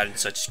gotten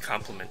such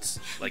compliments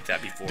like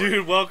that before.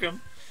 Dude,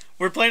 welcome.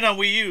 We're playing on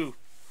Wii U.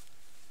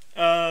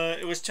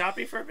 It was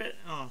choppy for a bit.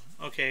 Oh,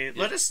 okay.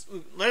 Yeah.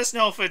 Let us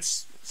know if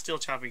it's still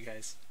choppy,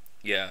 guys.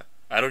 Yeah,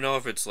 I don't know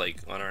if it's like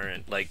on our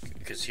end, like,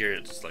 because here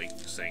it's like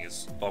saying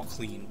it's all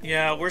clean.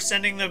 Yeah, we're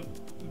sending the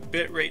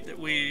bit rate that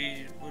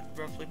we would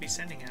roughly be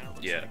sending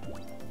out. Yeah.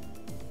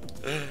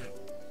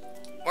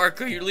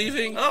 Mark, are you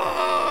leaving?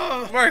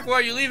 Oh! Mark, why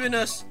are you leaving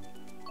us?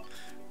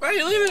 Why are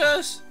you leaving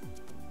us?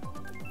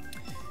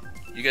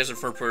 You guys are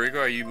from Puerto Rico.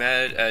 Are you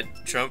mad at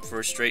Trump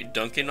for straight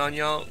dunking on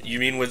y'all? You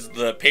mean with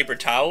the paper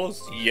towels?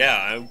 Yeah,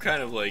 I'm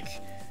kind of like,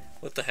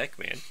 what the heck,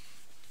 man?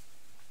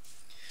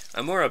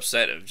 I'm more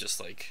upset of just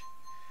like,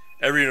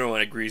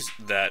 everyone agrees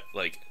that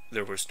like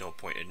there was no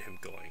point in him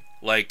going.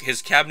 Like,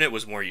 his cabinet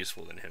was more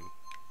useful than him.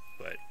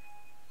 But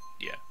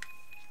yeah.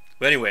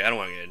 But anyway, I don't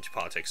want to get into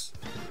politics.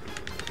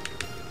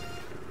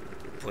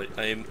 But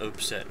I am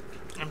upset.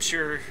 I'm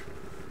sure.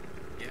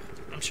 Yeah,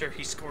 I'm sure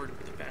he scored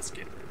the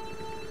basket.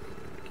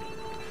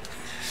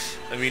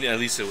 I mean, at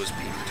least it was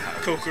paper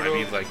towels. Kokoro.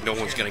 I mean, like, no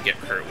one's gonna get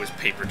hurt with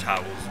paper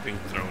towels being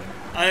thrown.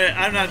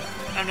 I'm not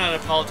a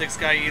politics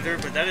guy either,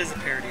 but that is a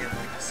parody of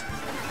this.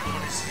 I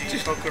want to see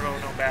Kokoro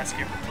no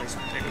basket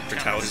replacement paper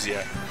towels.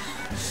 Yeah.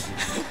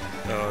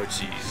 Oh,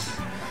 jeez.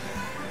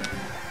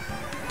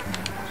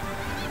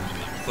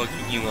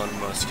 Fucking Elon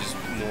Musk is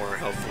more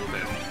helpful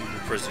than the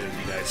President of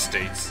the United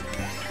States.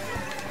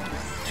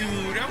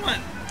 Dude,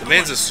 The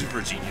man's a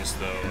super genius,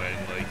 though,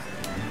 and, like,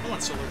 I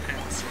want solar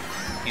panels.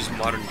 he's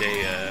modern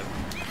day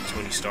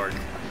Tony Stark.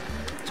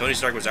 Tony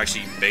Stark was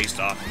actually based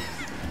off,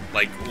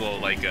 like, well,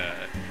 like,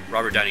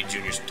 Robert Downey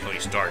Jr.'s Tony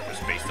Stark was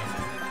based off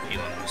of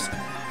Elon Musk.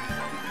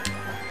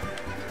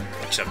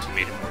 Except he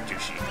made him more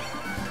douchey.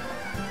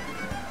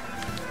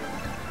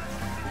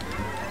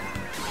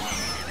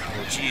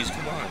 Oh, jeez,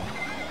 come on.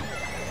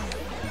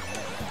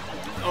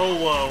 Oh,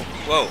 whoa.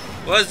 Whoa,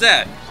 what was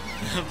that?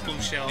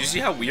 Blue shell. Did you see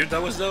how weird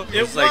that was, though?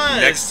 It was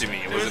like next to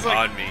me. It wasn't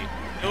like, on me.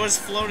 It was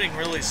floating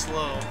really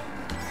slow.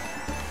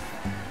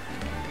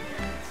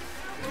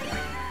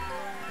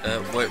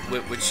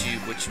 Which you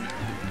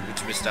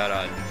missed out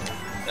on,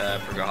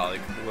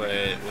 Pergaholic?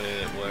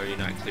 What are you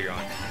not clear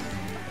on?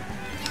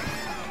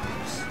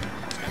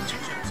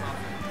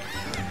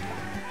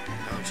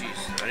 Oh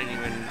jeez,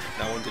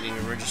 that one didn't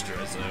even register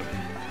as a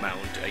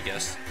mount, I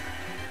guess.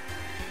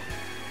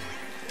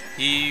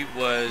 He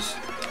was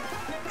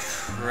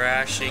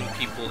trashing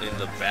people in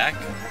the back,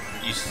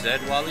 you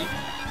said, Wally?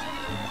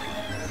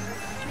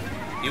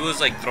 He was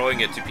like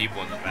throwing it to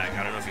people in the back.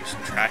 I don't know if he was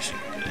trashing it.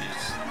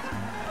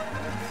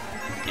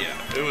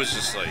 Yeah, it was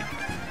just like,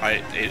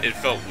 it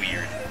felt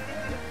weird.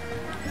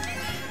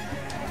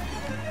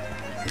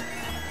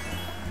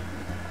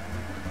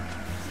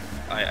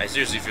 I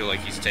seriously feel like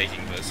he's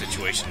taking the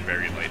situation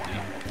very lightly.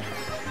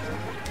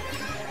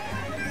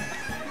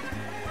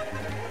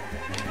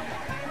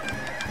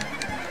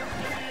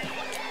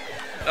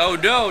 Oh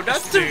no,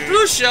 that's the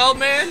blue shell,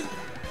 man!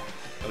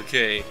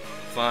 Okay,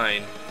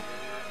 fine.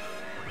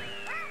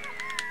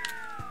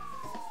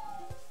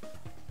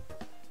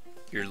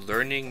 You're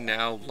learning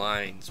now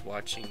lines,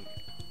 watching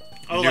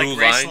Oh, new like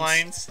race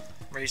lines?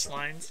 Race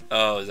lines?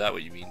 Oh, is that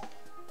what you mean?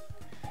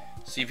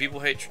 See, people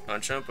hate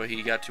on Trump, but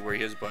he got to where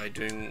he is by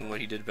doing what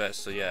he did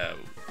best. So yeah,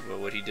 well,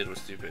 what he did was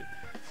stupid.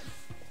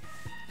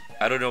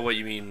 I don't know what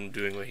you mean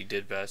doing what he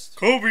did best.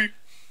 Kobe!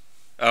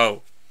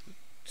 Oh.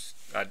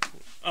 I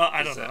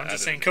don't know. I'm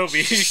just saying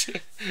Kobe.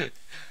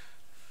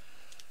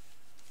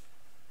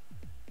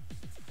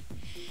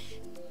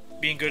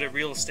 Being good at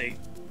real estate.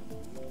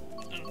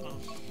 I don't know.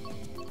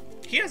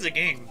 He has a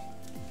game.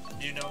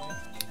 Do you know?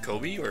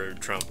 Kobe or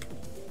Trump?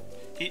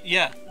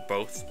 Yeah.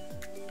 Both.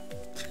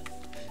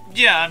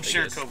 Yeah, I'm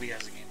sure Kobe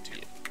has a game too.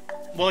 Yeah.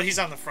 Well, he's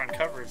on the front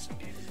cover of some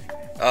game.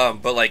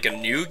 But like a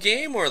new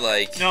game or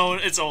like? No,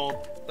 it's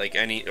old. Like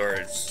any or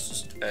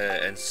it's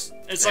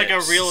like a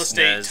real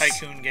estate SNES.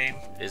 tycoon game.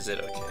 Is it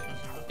okay?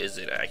 Mm-hmm. Is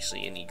it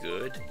actually any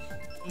good?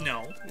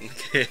 No.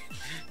 Okay.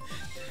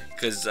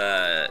 Because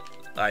I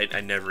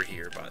never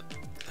hear about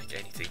like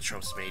anything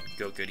Trump's made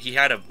go good. He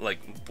had a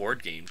like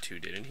board game too,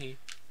 didn't he?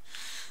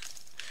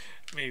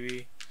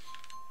 Maybe.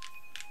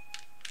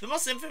 The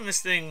most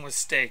infamous thing was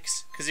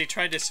steaks, because he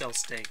tried to sell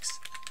steaks.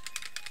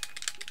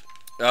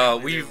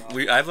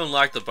 I've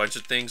unlocked a bunch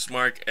of things,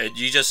 Mark.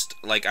 You just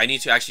like I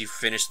need to actually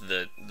finish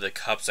the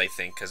cups, I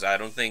think, because I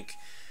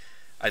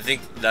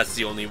think that's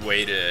the only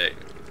way to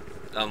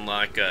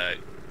unlock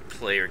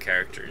player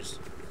characters.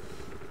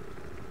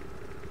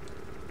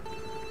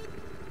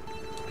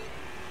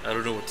 I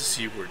don't know what the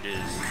C word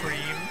is.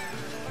 Cream.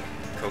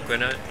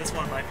 Coconut. That's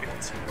one of my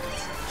favorite C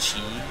words.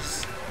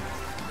 Cheese.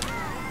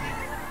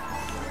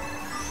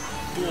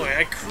 Boy,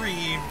 I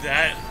creamed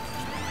that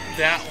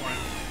one.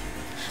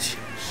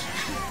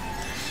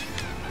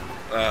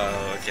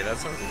 Okay, that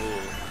sounds a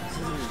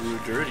little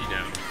dirty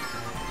now.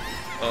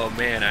 Oh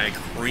man, I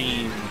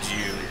creamed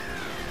you.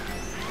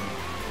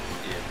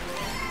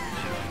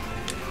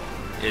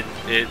 Yeah.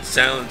 It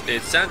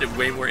sounded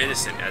way more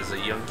innocent as a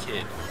young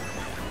kid.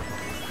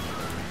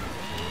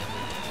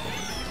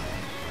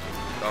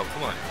 Oh,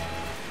 come on.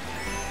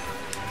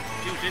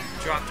 Dude, it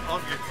dropped all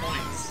of your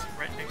coins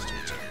right next to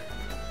each other.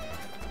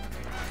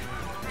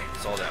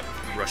 It's all that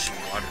rushing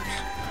waters.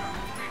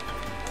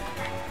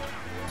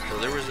 So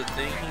there was a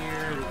thing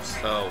here. Oops.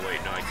 Oh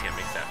wait, no, I can't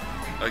make that.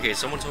 Okay,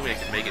 someone told me I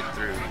could make it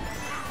through.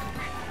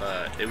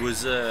 It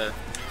was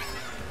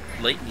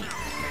Lightning.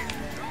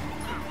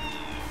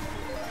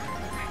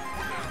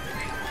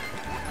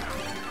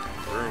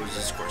 Where was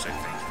this course? I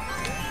think.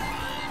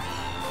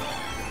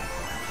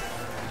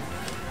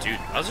 Dude,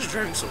 I was just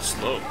driving so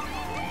slow.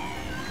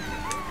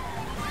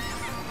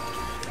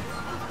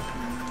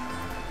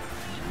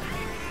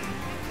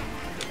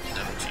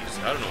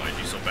 I don't know why I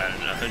do so bad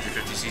in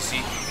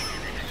 150cc.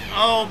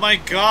 Oh my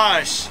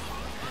gosh!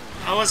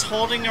 I was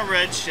holding a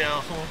red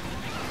shell,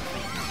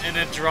 and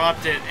it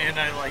dropped it, and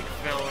I like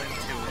fell into it.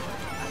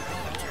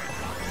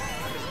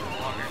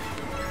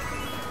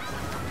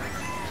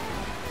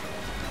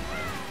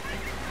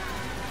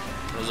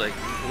 I was like,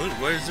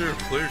 why is there a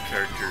player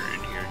character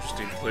in here? Just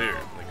in player.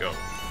 I'm like, oh.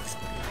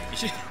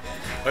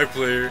 Hi,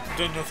 player. I've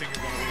done nothing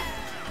about it.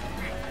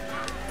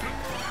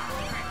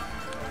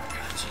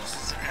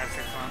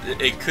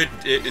 It could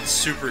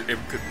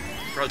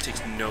probably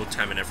takes no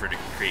time and effort to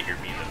create your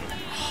meat though.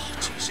 Oh,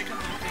 jeez, you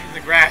got in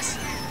the grass.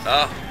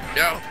 Oh,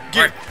 no.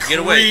 Get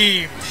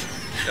away.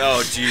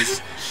 Oh,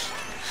 jeez.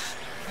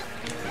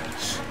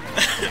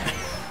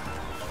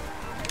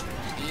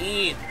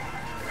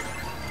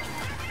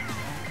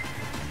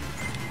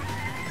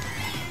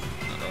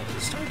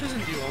 The star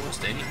doesn't do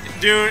almost anything.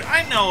 Dude,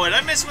 I know it.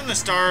 I miss when the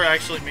star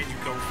actually made you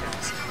go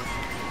fast.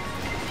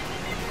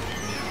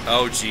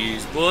 Oh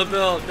jeez, bullet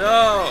bill,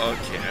 no!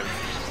 Okay, I'm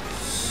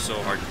so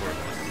hardcore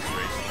about this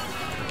race.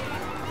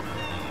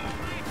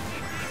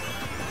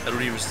 I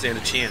don't even stand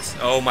a chance.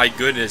 Oh my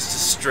goodness,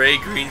 just stray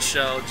green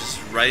shell, just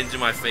right into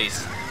my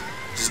face.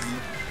 Just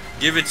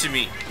give it to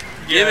me.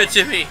 Give it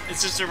to me.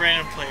 It's just a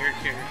random player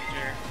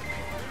character.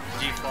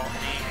 Default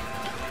name.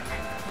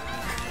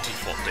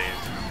 Default Dan.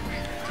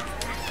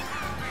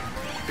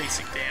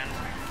 Basic Dan.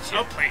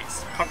 Oh,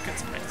 please. Pumpkin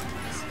spice,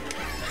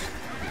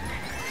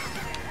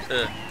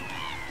 please.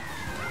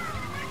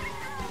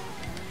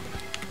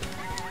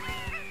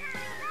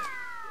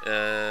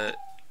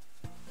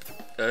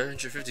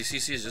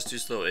 150cc is just too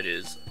slow. It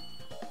is.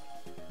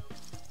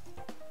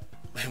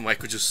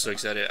 Michael just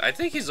sucks at it. I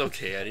think he's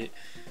okay at it.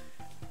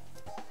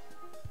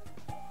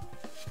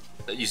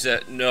 You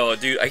said no,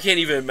 dude. I can't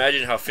even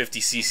imagine how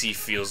 50cc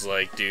feels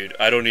like, dude.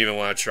 I don't even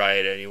want to try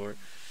it anymore.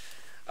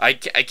 I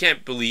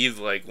can't believe,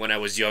 like, when I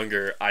was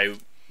younger, I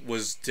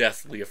was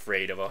deathly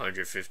afraid of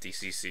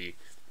 150cc.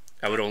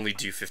 I would only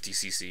do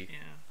 50cc. Yeah.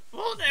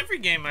 Well, in every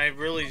game, I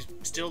really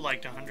still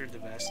liked 100 the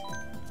best.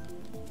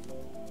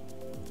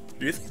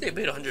 Do you think they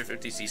made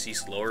 150cc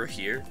slower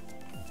here?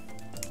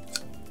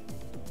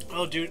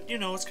 Oh, dude, you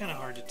know, it's kind of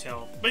hard to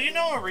tell. But you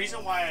know a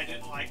reason why I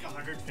didn't like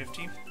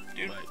 150,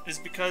 dude? What? Is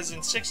because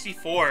in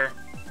 64,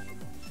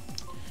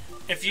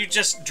 if you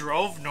just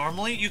drove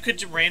normally, you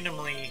could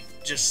randomly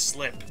just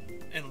slip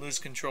and lose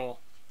control.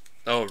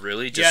 Oh,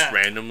 really? Just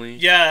randomly?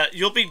 Yeah,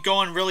 you'll be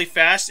going really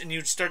fast, and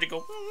you'd start to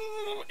go,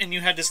 and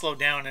you had to slow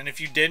down. And if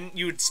you didn't,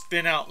 you would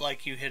spin out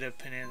like you hit a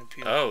banana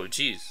peel. Oh,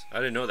 jeez. I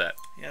didn't know that.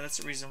 Yeah, that's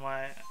the reason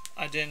why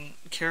I didn't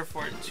care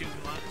for it too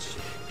much.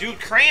 Dude,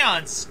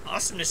 Crayons!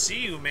 Awesome to see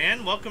you,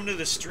 man. Welcome to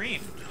the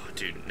stream. Oh,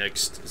 dude,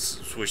 next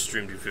switch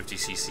stream to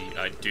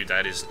 50cc. Dude,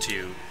 that is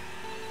too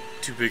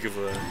big of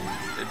a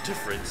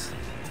difference.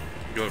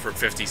 Going from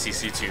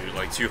 50cc to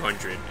like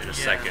 200 in a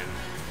second.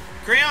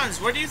 Crayons,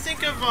 what do you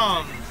think of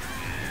the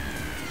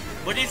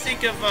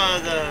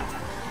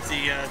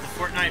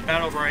Fortnite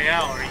Battle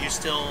Royale? Are you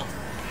still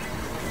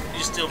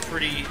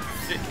pretty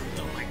fit?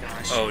 Oh my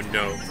gosh. Oh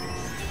no.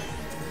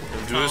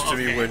 Don't do this to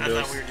me, Windows.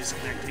 I thought we were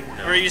disconnecting.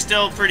 No. Or are you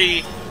still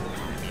pretty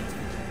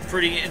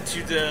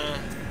into the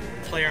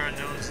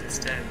PlayerUnknown's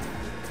instead?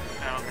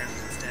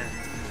 Battlegrounds instead.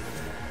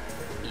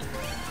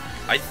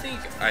 I think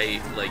I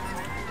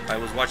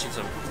was watching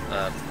some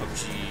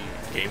PUBG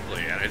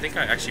gameplay, and I think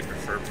I actually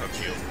prefer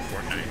PUBG over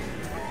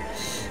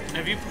Fortnite.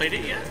 Have you played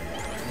it yet?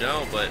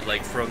 No, but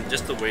like from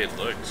just the way it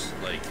looks,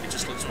 like it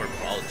just looks more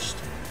polished.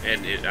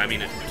 And I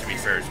mean, to be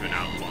fair, it's been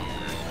out longer.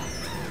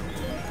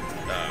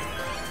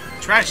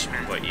 Trash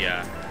man. But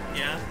yeah.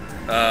 Yeah.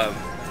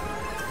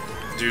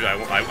 Dude, I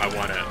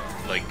want to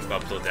like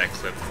upload that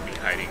clip of me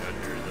hiding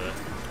under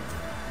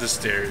the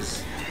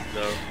stairs,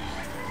 though.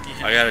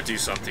 Yeah. I gotta do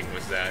something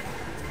with that.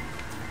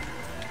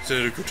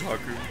 Senator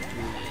Kotaku.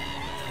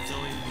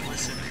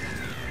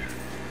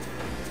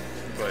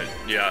 But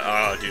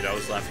yeah, oh dude, I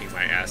was laughing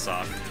my ass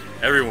off.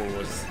 Everyone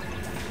was.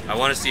 I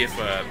want to see if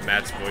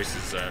Matt's voice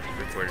is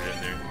recorded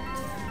in there.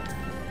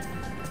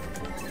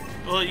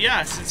 Well,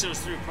 yeah, since it was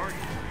through a party.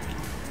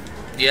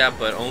 Yeah,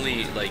 but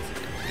only like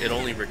it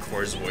only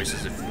records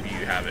voices if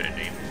you have it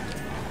enabled.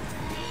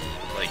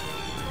 Like,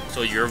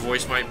 so your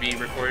voice might be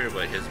recorded,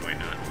 but his might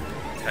not.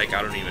 Heck,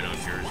 I don't even know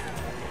if yours.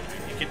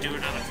 You could do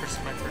it on a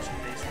person-by-person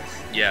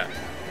basis. Yeah.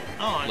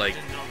 Oh, I like,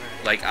 didn't know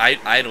that. Like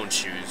I don't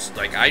choose.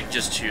 Like I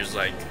just choose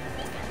like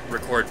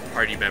record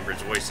party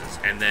members' voices,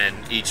 and then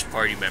each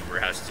party member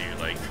has to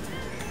like,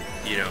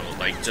 you know,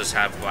 like just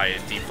have by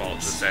default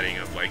the setting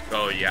of like,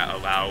 oh yeah,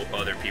 allow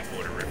other people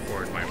to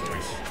record my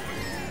voice.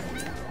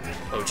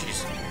 Oh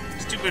jeez.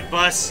 Stupid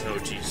bus. Oh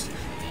jeez.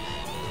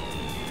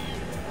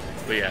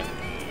 But yeah.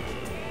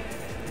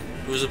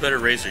 Who's a better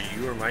racer,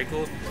 you or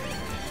Michael?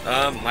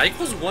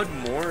 Michael's won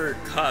more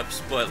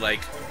cups, but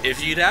like,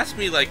 if you'd asked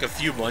me like a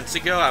few months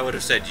ago, I would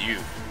have said you.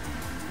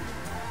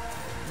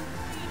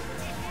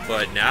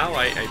 But now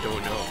I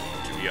don't know,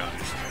 to be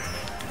honest.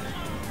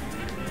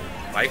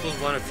 Michael's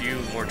won a few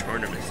more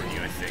tournaments than you,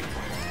 I think.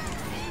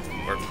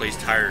 Or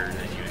placed higher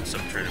than you in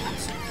some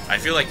tournaments. I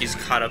feel like he's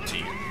caught up to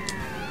you.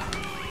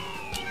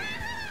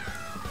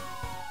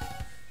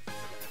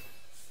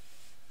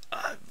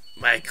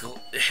 Michael,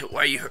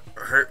 why you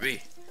hurt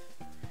me?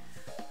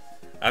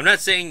 I'm not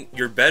saying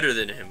you're better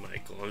than him,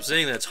 Michael. I'm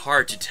saying that's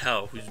hard to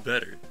tell who's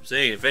better. I'm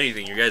saying, if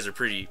anything, you guys are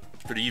pretty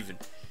even.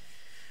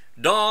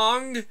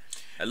 Dong!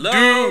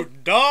 Hello!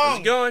 Dude, Dong! How's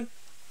it going?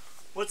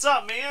 What's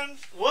up, man?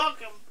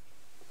 Welcome!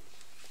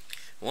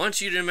 I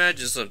want you to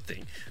imagine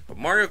something. A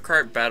Mario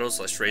Kart battle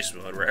 / race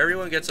mode where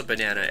everyone gets a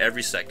banana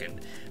every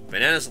second.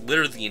 Bananas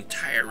litter the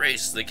entire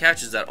race. The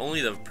catch is that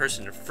only the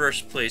person in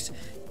first place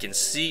can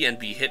see and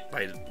be hit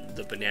by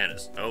the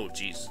bananas. Oh,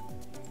 jeez.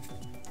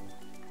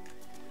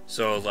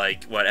 So,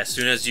 like, what, as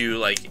soon as you,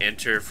 like,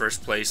 enter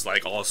first place,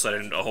 like, all of a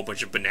sudden a whole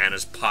bunch of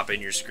bananas pop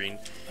in your screen?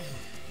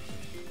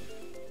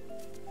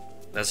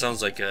 That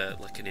sounds like an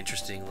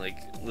interesting, like,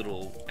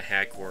 little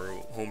hack or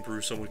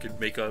homebrew someone could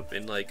make up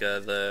in, like,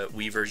 the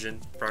Wii version,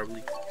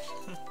 probably.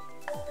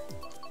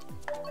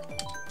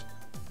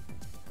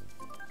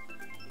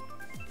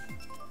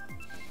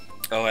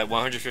 Oh, at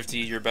 150,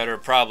 you're better?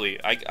 Probably.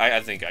 I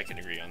think I can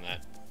agree on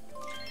that.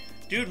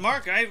 Dude,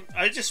 Mark,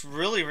 I just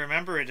really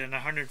remember it in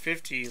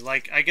 150.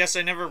 Like, I guess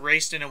I never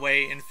raced in a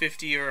way in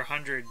 50 or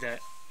 100 that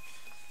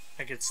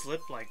I could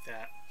slip like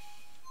that.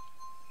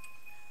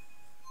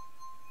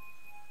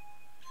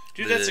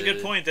 Dude, that's a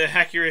good point. The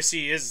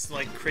accuracy is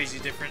like crazy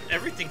different.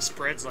 Everything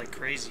spreads like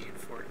crazy in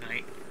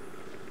Fortnite.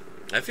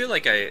 I feel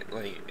like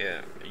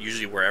yeah,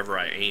 usually wherever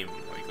I aim,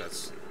 like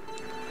that's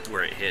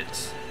where it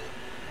hits.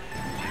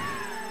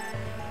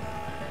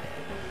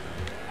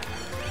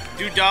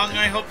 Dude, Dong,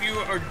 I hope you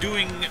are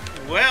doing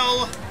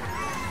well.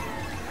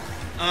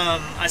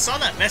 I saw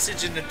that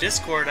message in the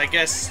Discord. I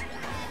guess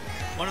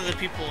one of the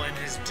people in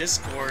his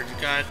Discord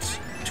got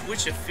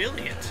Twitch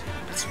affiliate.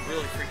 That's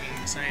really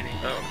freaking exciting.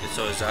 Oh,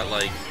 so is that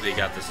like they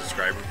got the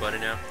subscriber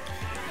button now?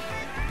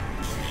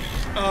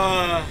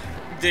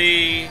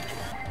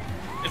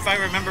 If I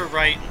remember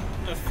right,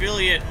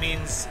 affiliate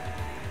means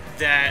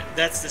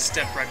that's the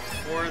step right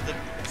before the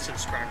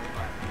subscriber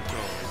button.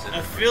 Oh, is it?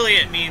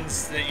 Affiliate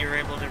means that you're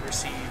able to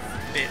receive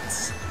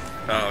bits.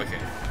 Oh, okay.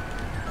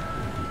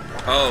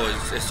 Oh,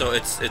 so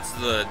it's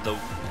the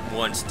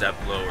one step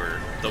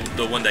lower,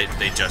 the one that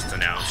they just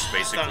announced,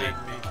 basically. I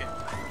thought I'd make it.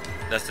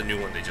 That's the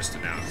new one they just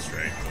announced,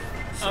 right?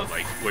 So Oh.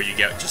 like where you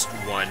get just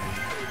one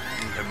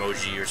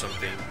emoji or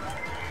something.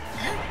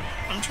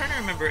 I'm trying to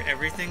remember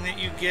everything that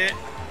you get.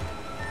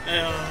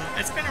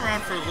 It's been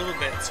around for a little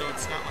bit, so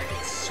it's not like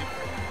it's super.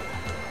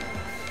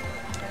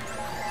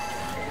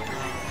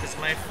 Because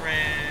my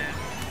friend,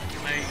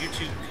 my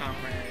YouTube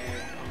comrade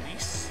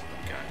Elise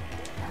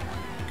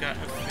got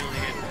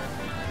affiliate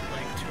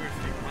like 2 or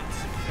 3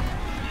 months ago.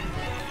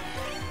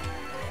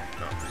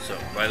 Oh, so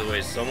by the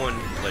way, someone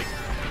like.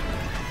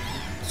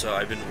 So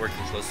I've been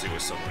working closely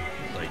with someone,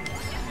 like,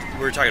 we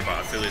were talking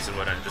about affiliates and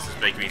whatnot. This is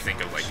making me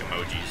think of, like,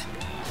 emojis.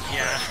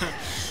 Yeah.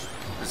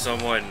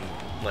 Someone,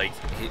 like,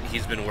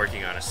 he's been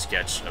working on a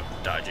sketch of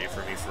Dodge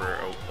for me for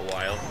a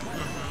while.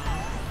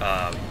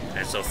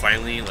 And so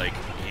finally, like,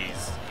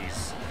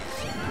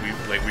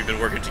 we've been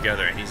working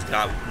together, and he's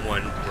got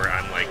one where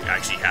I'm, like,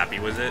 actually happy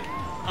with it.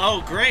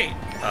 Oh, great.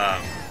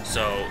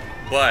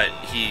 But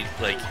he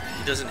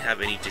doesn't have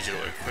any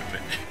digital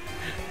equipment.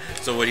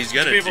 So what he's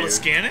gonna do... Be able to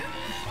scan it?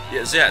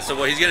 Yes, yeah. So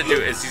what he's gonna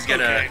do is he's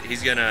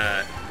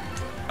gonna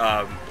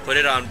put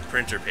it on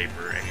printer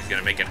paper, and he's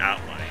gonna make an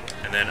outline,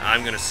 and then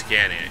I'm gonna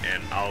scan it,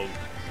 and I'll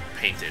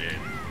paint it in,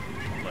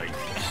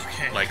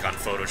 like on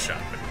Photoshop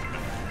and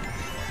whatnot.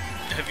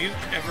 Have you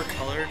ever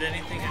colored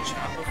anything in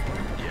shop before?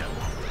 Yeah.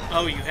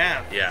 Oh, you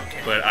have. Yeah, okay.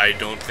 but I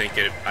don't think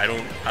it. I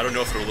don't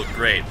know if it'll look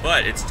great,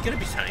 but it's gonna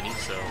be tiny,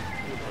 so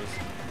who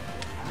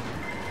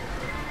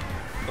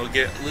knows?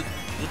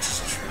 We'll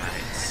just try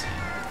it. See.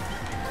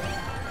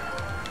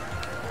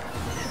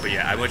 But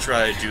yeah, I'd much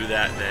rather do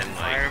that than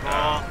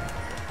Fireball.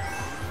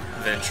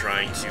 Than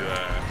trying to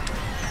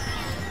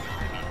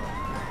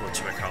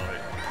whatchamacallit,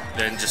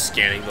 than just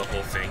scanning the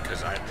whole thing, because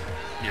then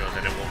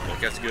it won't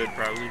look as good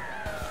probably.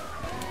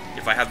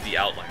 If I have the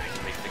outline, I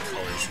can make the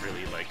colors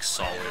really like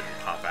solid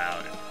and pop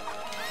out and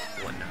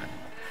whatnot.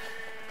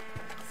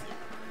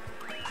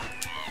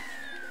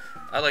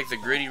 I like the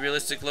gritty,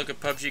 realistic look of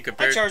PUBG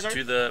compared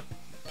to the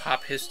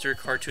pop hister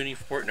cartoony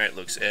Fortnite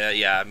looks.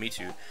 Yeah, me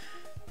too.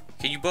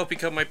 Can you both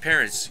become my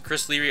parents?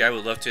 Chris Leary, I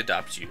would love to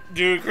adopt you.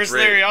 Dude, Chris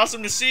Leary,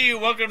 awesome to see you.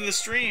 Welcome to the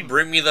stream.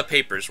 Bring me the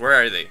papers. Where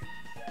are they?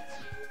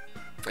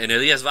 And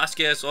Elias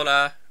Vasquez,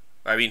 hola.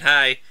 I mean,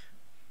 hi.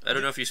 I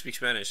don't know if you speak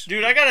Spanish.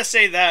 Dude, I gotta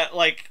say that,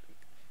 like,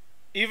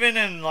 even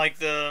in, like,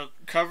 the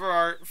cover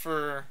art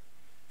for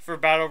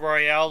Battle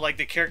Royale, like,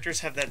 the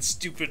characters have that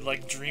stupid,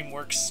 like,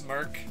 DreamWorks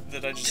smirk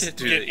that I just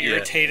get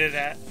irritated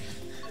at.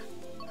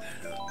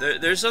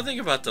 There's something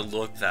about the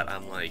look that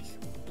I'm like...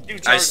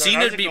 Dude, I've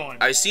seen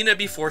it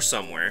before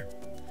somewhere,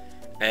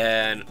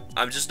 and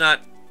I'm just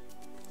not.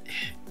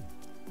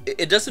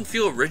 It doesn't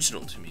feel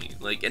original to me,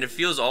 like, and it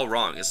feels all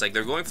wrong. It's like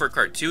they're going for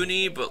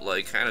cartoony, but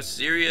like kind of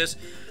serious.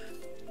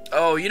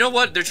 Oh, you know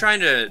what? They're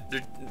trying to.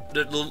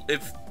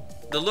 If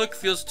the look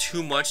feels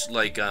too much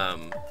like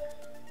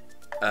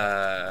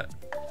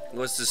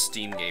what's this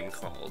Steam game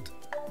called?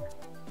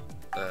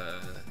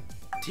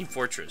 Team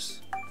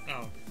Fortress.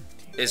 Oh.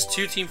 It's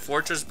Team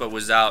Fortress, but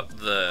without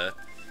the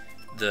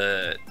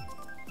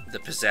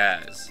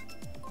pizzazz,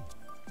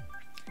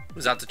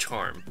 without the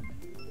charm.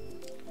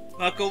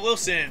 Michael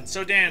Wilson.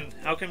 So Dan,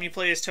 how come you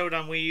play as Toad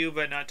on Wii U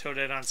but not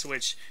Toadette on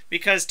Switch?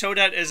 Because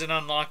Toadette isn't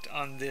unlocked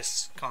on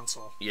this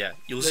console. Yeah,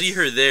 you'll see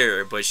her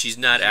there, but she's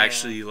not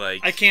actually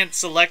like. I can't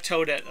select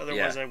Toadette,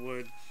 otherwise I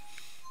would.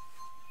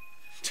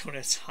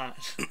 Toadette's hot.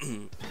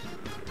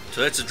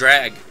 So that's a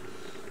drag.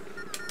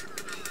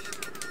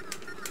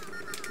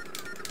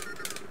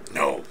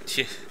 No.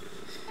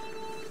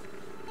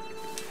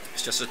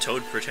 It's just a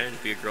Toad pretending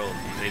to be a girl.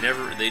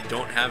 They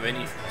don't have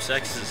any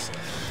sexes.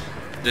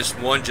 This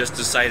one just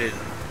decided,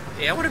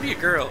 hey, I want to be a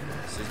girl.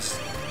 So it's,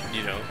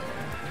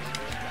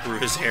 grew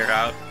his hair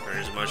out, or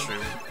his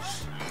mushroom.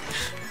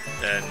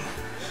 Then,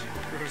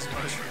 Grew his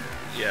mushroom.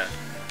 Yeah.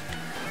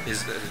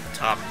 His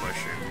top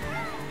mushroom,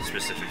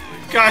 specifically.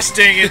 Gosh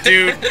dang it,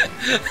 dude.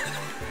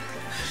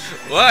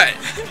 What?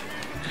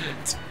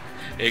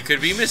 It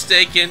could be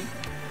mistaken.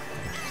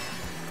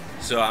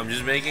 So I'm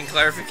just making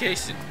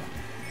clarification.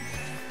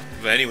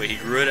 But anyway, he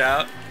grew it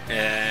out,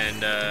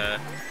 and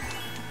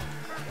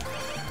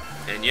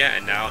And yeah,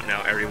 and now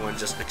everyone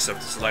just picks up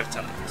this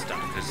lifestyle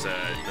because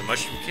the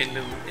Mushroom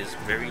Kingdom is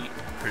very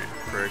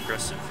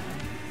progressive,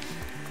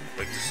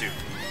 like the soup.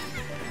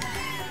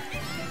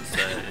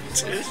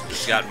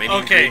 It's got many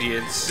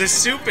ingredients. The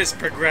soup is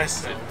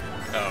progressive.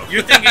 Oh.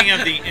 You're thinking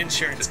of the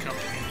insurance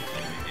company.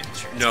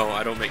 No,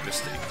 I don't make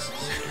mistakes.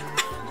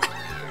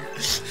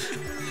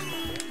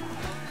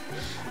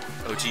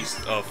 Oh jeez.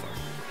 Oh fuck.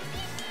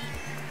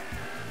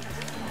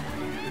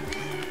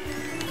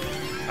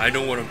 I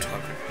know what I'm talking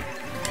about.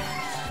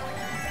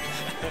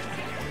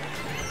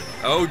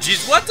 Oh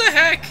jeez, what the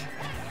heck?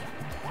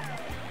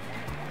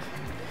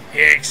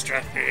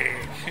 Extra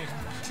thing.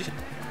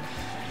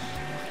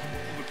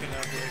 Whipping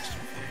out the extra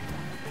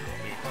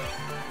thing.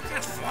 What kind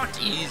of font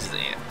is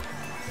that?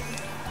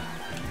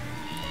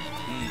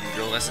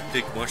 Girl, that's a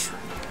big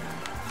mushroom.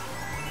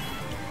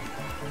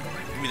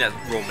 Give me that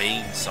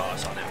romaine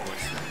sauce on that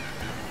mushroom.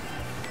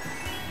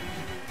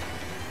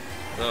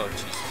 Oh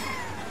jeez.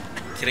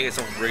 Can I get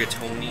some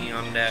rigatoni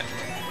on that?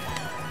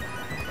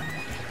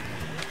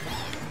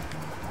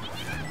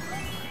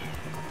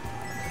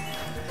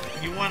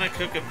 You want to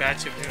cook a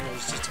batch of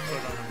noodles just to put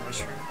on a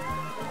mushroom?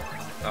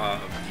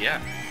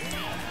 Yeah.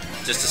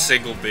 Just a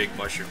single big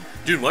mushroom.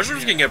 Dude,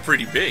 mushrooms can get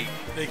pretty big.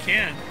 They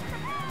can.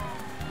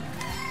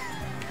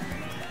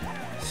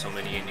 So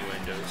many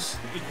innuendos.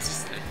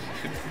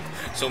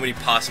 So many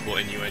possible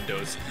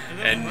innuendos.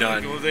 And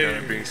none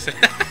are being said.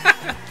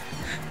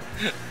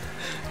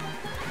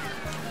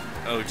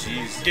 Oh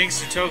jeez.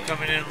 Gangster Toe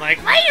coming in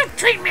like, why you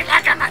treat me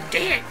like I'm a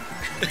dick?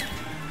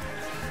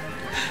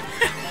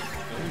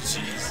 Oh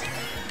jeez.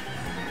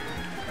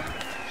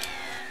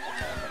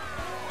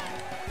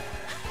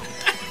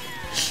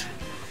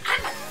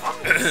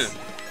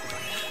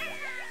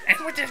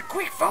 And with a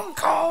quick phone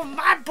call,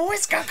 my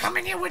boy's gonna come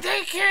in here with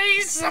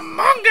AKs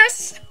Among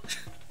Us.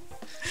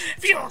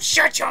 If you don't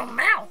shut your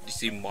mouth. You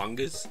see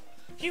mongus?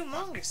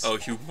 Humongous. Oh,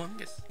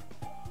 humongous.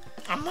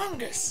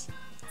 Among Us.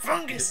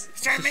 Fungus.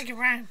 Trying to make it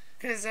rhyme.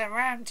 Because I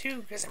rhyme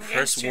too. Because I'm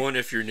Press gangster. 1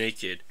 if you're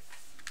naked.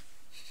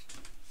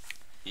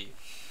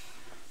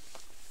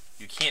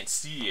 You can't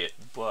see it,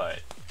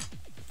 but...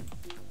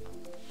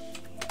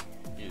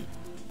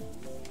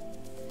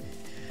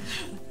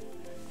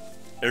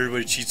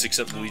 Everybody cheats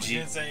except Luigi.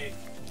 I was gonna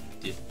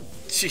Yeah.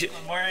 say,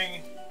 I'm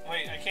wearing...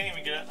 Wait, I can't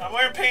even get it. I'm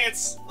wearing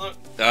pants. Look.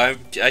 I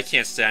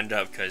can't stand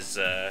up because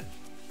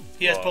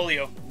He has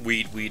polio.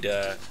 We'd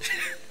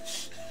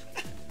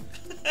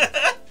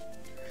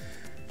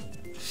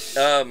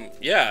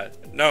yeah,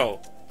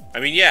 no. I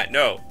mean, yeah,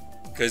 no.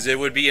 Because it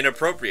would be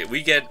inappropriate.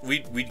 We'd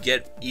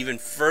get even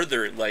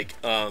further, like,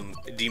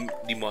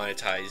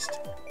 demonetized.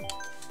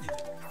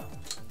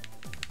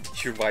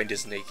 Your mind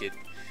is naked.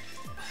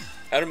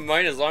 I don't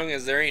mind as long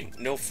as there ain't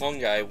no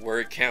fungi where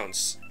it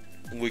counts.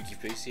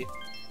 Wikipedia.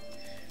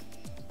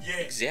 Yeah.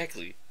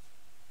 Exactly.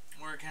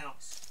 Where it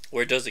counts.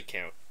 Where does it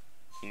count?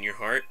 In your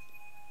heart?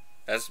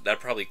 That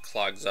probably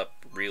clogs up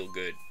real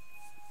good.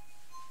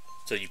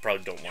 So you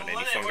probably don't want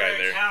any fungi where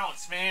there. It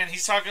counts, man.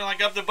 He's talking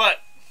like up the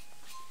butt.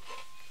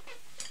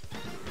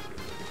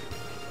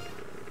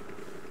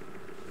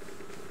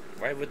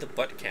 Why would the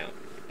butt count?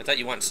 I thought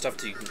you want stuff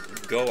to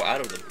go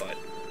out of the butt.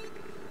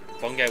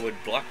 Fungi would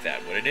block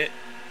that, wouldn't it?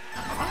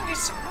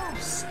 Fungus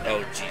mouse.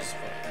 Oh, jeez.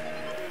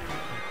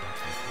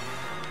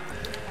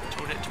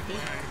 Told it to be.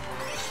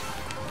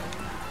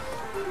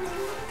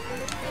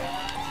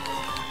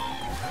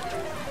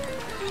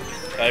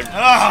 I'm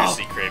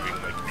seriously craving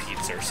like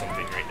pizza or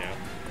something right now.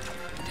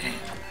 Damn.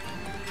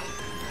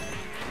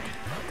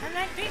 I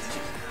like pizza.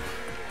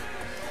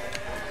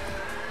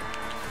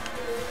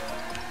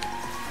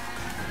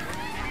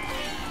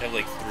 I have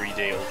like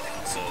 3-day-old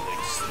pizza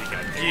like sitting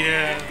out there.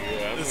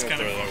 Yeah, I'm that's gonna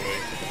kind of throw that away.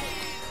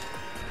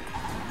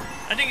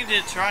 I didn't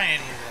get to try any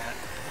of that.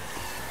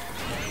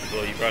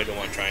 Well, you probably don't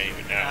want to try any of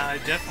it now. I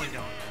definitely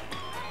don't.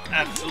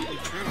 Absolutely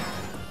true.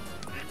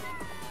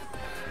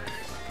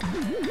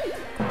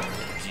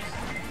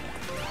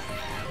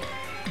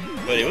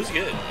 But it was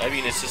good. I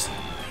mean, it's just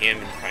ham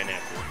and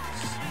pineapple.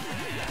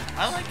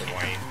 I like it.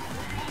 Hawaiian.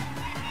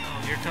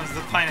 Oh, here comes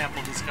the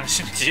pineapple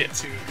discussion Yeah.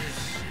 too.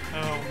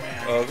 Oh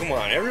man. Oh, come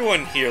on.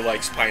 Everyone here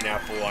likes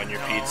pineapple on your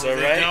No, pizza, they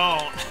right?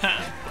 don't.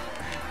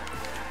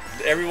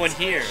 Everyone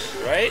here,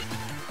 right?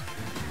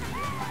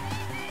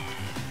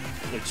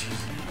 Oh, jeez.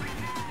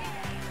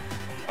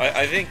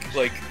 I think,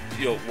 like,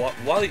 you know,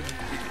 Wally...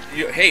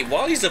 hey,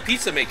 Wally's a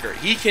pizza maker.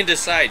 He can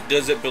decide,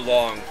 does it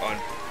belong on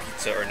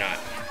pizza or not.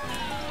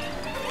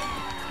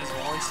 Is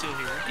Wally still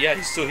here? Yeah,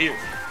 he's still here.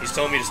 He's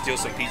telling me to steal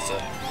some pizza.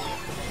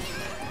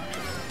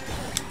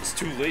 It's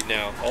too late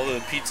now. All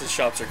the pizza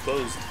shops are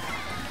closed.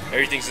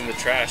 Everything's in the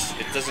trash.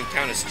 It doesn't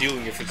count as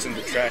stealing if it's in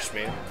the trash,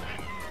 man.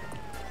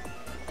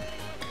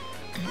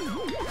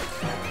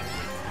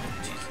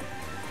 Jeez.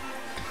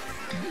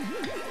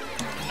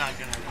 I'm not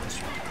gonna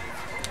answer.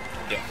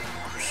 Yeah.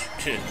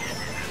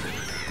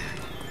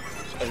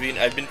 I mean,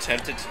 I've been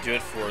tempted to do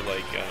it for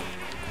like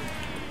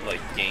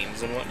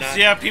games and whatnot.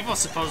 Yeah, people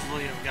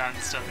supposedly have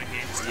gotten stuff in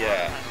games.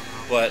 Yeah,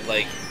 but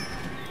like,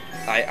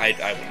 I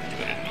wouldn't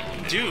do it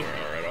in Dude.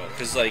 or at all,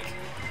 because like,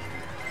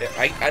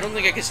 I don't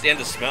think I can stand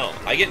the smell.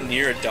 I get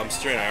near a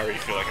dumpster and I already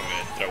feel like I'm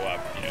gonna throw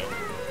up, you know?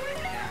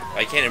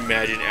 I can't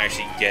imagine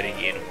actually getting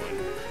in one.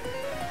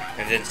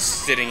 And then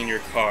sitting in your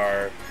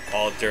car,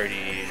 all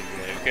dirty, and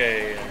like,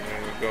 okay, I'm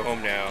gonna go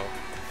home now.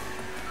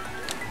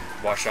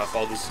 Wash off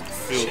all this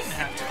filth. Shouldn't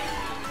have to.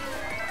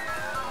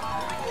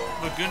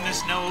 But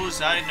goodness knows,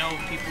 I know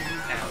people who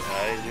have.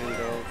 I do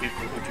know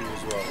people who do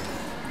as well.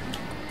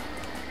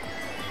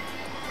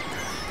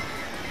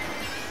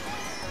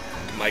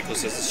 Michael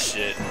says this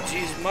shit.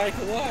 Jeez,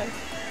 Michael, why?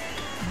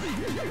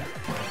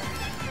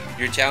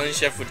 Your Italian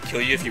chef would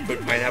kill you if you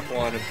put pineapple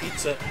on a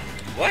pizza.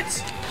 What?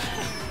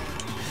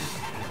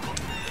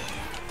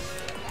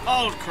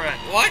 Oh crap!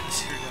 What?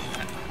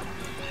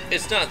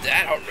 It's not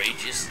that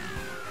outrageous.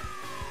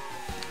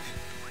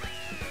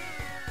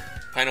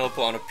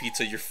 Pineapple on a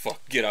pizza, you're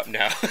fucked. Get up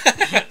now.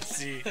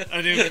 See,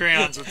 I knew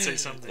crayons would say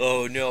something.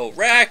 Oh no,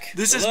 Rack.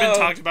 This hello. has been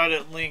talked about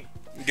at length.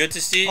 Good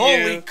to see you.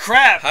 Holy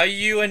crap! How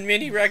you and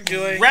Mini Rack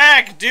doing?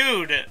 Rack,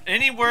 dude.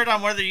 Any word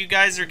on whether you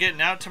guys are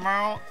getting out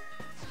tomorrow?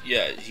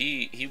 Yeah,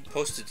 he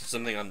posted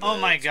something on the Oh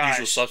my gosh!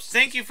 usual substance.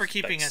 Thank you for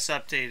keeping us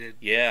updated.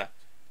 Yeah.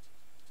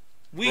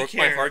 We Broke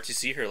care. my heart to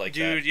see her like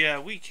dude, that. yeah,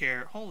 we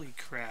care. Holy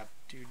crap,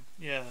 dude.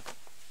 Yeah.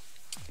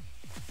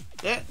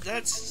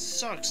 That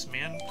sucks,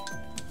 man.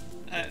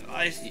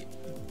 I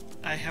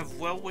have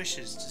well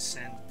wishes to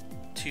send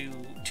to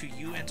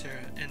you and to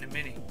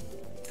Minnie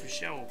for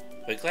sure.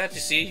 But glad to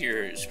see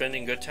you're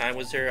spending good time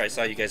with her. I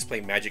saw you guys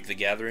play Magic the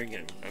Gathering,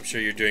 and I'm sure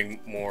you're doing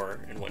more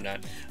and whatnot.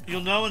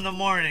 You'll know in the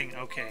morning.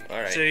 Okay.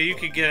 All right. So you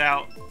could get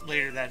out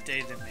later that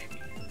day, then maybe.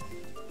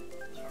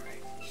 All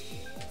right.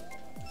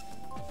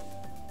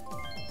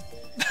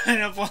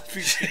 Pineapple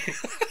RPG.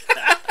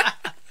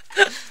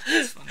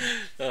 That's funny.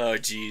 Oh,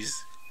 jeez.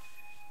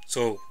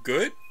 So,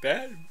 good?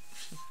 Bad?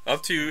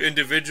 Up to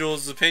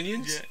individuals'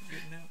 opinions? Yeah,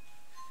 good now.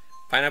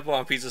 Pineapple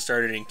on pizza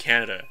started in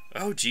Canada.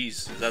 Oh,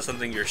 jeez. Is that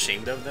something you're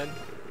ashamed of, then?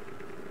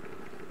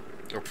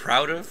 Or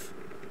proud of?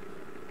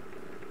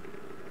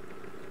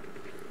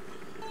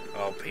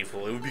 Oh,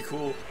 painful. It would be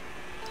cool.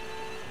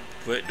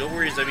 But no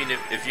worries. I mean,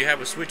 if you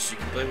have a Switch, you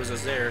can play with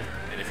us there.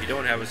 And if you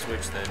don't have a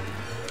Switch, then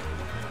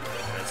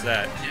that's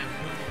that. Yeah.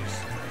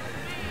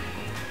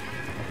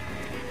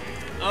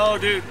 Oh,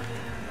 dude.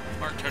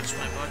 Mark touched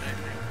my butt, I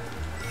think.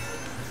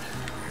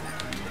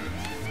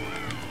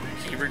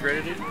 He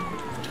regretted it?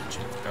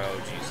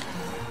 Oh, jeez.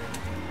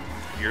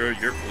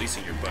 You're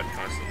policing your butt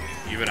constantly.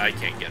 Even I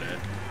can't get a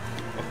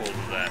hold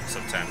of that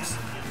sometimes.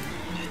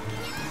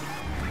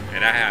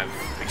 And I have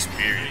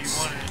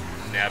experience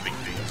nabbing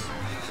things.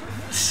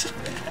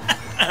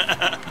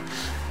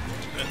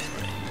 That's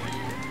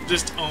right.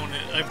 Just own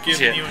it. I've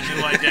given you a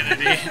new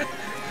identity.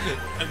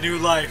 A new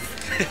life.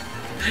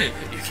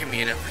 You give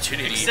me an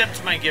opportunity.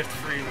 Accept my gift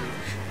freely.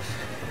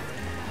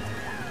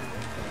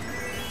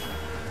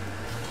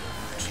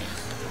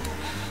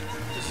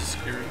 This is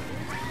scary.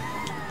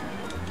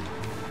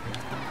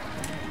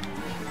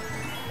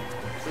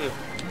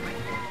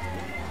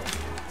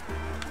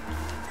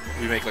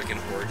 We make like an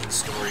origin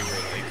story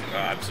where like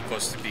I'm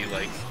supposed to be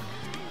like,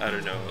 I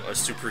don't know, a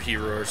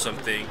superhero or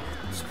something.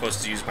 I'm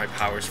supposed to use my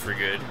powers for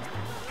good.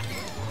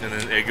 And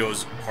then it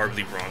goes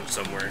horribly wrong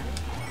somewhere.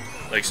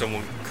 Like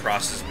someone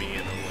crosses me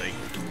and I'm like,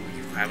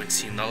 you haven't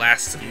seen the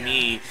last of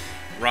me,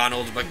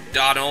 Ronald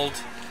McDonald.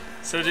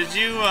 So did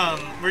you,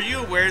 were you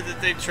aware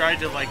that they tried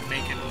to like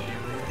make a new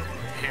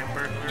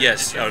hamburger?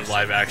 Yes,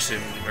 live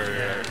action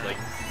or like,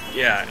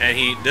 yeah.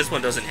 And this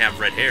one doesn't have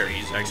red hair.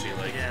 He's actually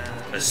like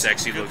a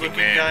sexy looking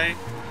man. Guy.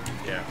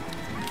 Yeah.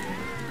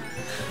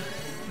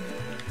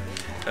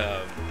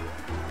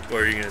 What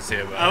were you gonna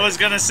say about? I was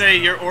gonna say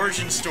your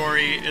origin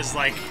story is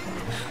like.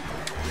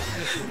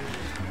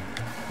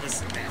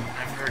 Listen, man,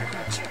 I've heard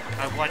about you.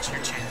 I've watched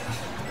your channel.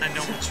 I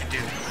know what you do.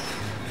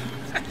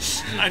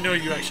 I know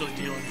you actually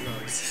deal in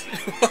drugs.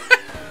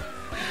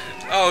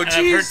 Oh, jeez.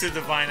 I've heard through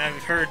the vine.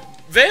 I've heard.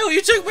 Vale,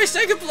 you took my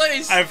second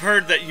place. I've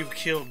heard that you've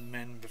killed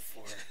men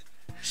before,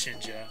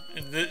 Shinja.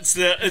 And it's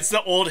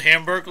the old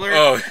Hamburglar.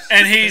 Oh.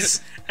 And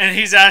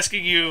he's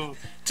asking you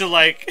to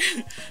like.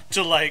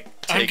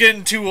 I'm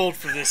getting too old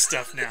for this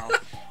stuff now.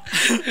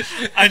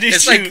 I need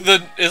it's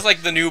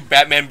like the new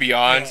Batman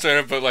Beyond sort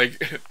of, but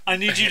like I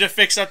need you to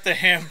fix up the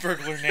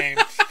Hamburglar name.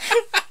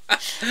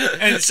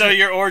 And so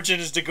your origin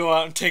is to go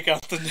out and take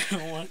out the new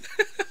one.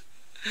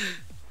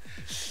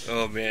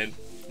 Oh man,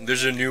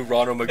 there's a new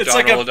Ronald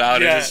McDonald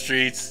out in the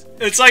streets.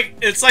 It's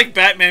like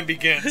Batman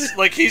Begins.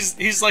 Like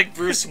he's like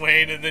Bruce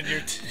Wayne, and then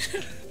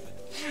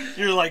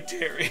you're like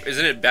Terry.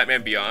 Isn't it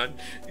Batman Beyond?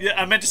 Yeah,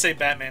 I meant to say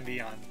Batman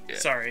Beyond. Yeah.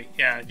 Sorry.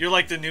 Yeah, you're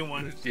like the new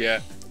one. Yeah.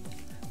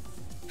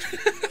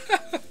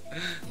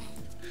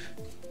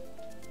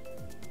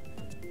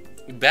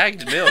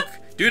 Bagged milk,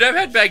 dude. I've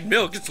had bagged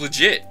milk. It's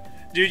legit.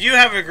 Dude, you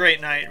have a great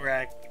night,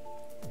 Rack.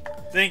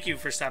 Thank you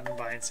for stopping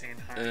by and saying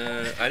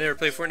hi. I never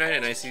play Fortnite,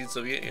 and I see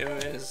so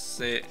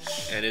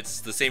and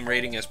it's the same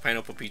rating as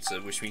Pineapple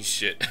Pizza, which means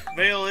shit.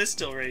 Vale is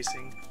still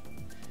racing.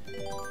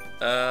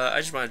 I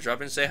just want to drop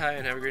in and say hi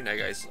and have a great night,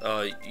 guys.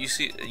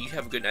 You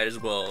have a good night as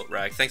well,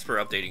 Rack. Thanks for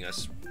updating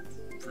us.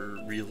 For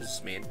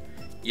reals, man.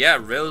 Yeah,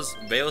 Vale's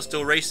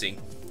still racing.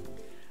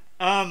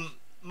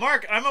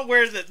 Mark, I'm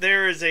aware that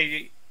there is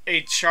a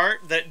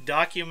chart that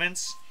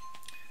documents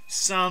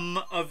some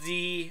of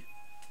the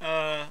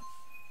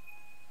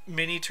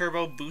mini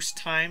turbo boost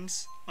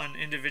times on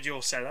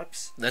individual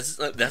setups.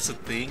 That's a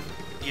thing.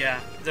 Yeah,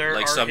 there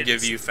like are some hidden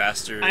give you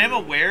faster. I am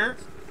aware,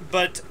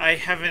 but I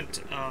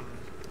haven't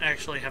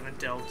actually haven't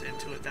delved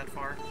into it that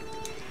far.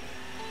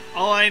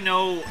 All I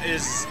know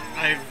is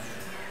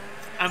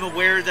I'm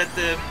aware that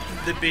the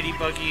bitty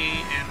buggy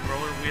and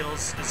roller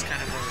wheels is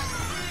kind of a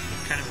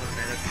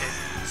meta pick,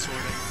 sort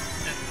of,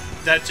 and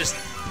that just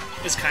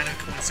is kind of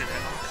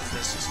coincidental because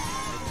that's just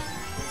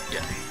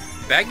yeah.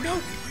 Bag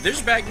milk.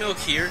 There's bag milk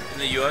here in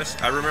the U.S.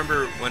 I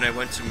remember when I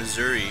went to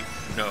Missouri.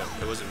 No,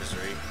 it wasn't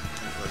Missouri.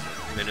 It was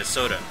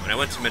Minnesota. When I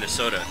went to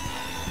Minnesota,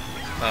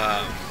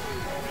 I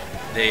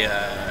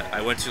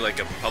went to like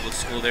a public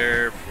school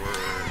there for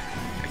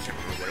I can't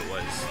remember what it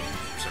was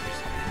for some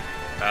reason.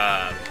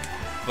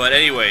 But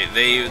anyway,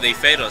 they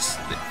fed us,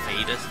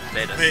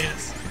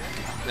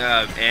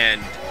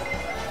 and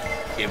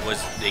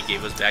they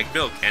gave us bagged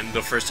milk. And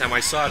the first time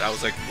I saw it, I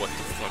was like, "What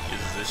the fuck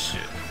is this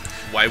shit?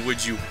 Why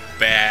would you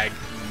bag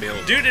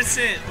milk?" Dude, it's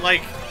it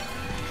like,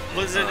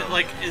 was it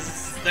like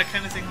is that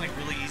kind of thing like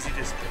really easy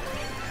to spill?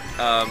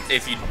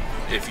 If you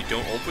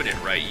don't open it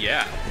right,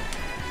 yeah.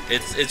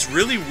 It's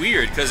really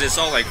weird because it's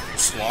all like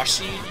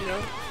sloshy, you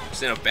know.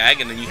 It's in a bag,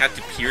 and then you have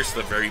to pierce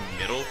the very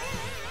middle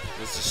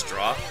with the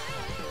straw.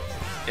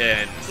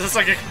 And so it's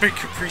like a big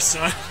Capri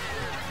Sun.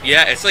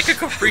 Yeah, it's like a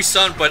Capri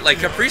Sun, but like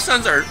Capri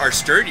Suns are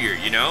sturdier,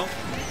 you know.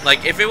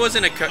 Like if it was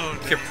in a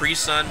Capri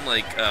Sun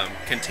like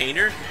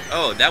container,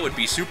 oh, that would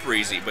be super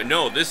easy. But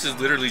no, this is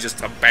literally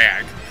just a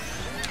bag,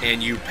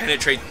 and you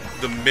penetrate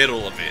the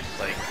middle of it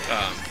like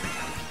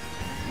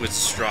with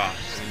straw,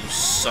 and you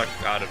suck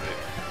out of it.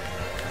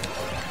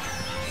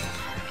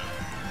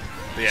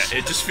 But yeah,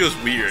 it just feels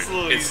weird.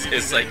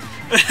 It's like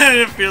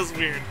it feels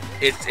weird.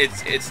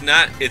 It's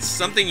not. It's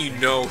something you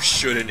know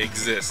shouldn't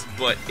exist,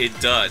 but it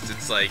does.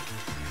 It's like,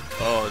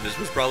 oh, this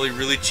was probably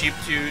really cheap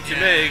to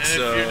make. And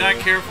so if you're not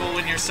careful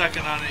when you're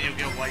sucking on it, you'll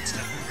get white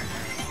stuff.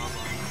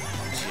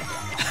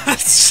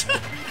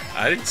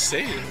 I didn't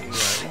say it.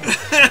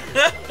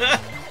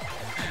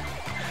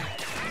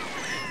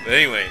 But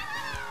anyway,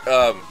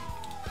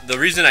 the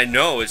reason I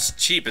know it's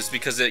cheap is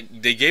because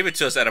they gave it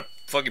to us at a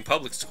fucking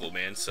public school,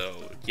 man.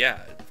 So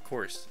yeah, of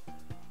course.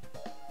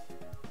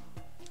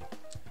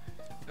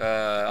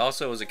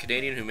 Also, it was a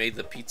Canadian who made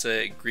the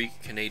pizza.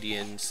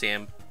 Greek-Canadian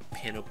Sam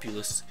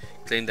Panopoulos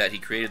claimed that he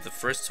created the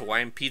first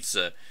Hawaiian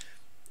pizza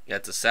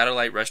at the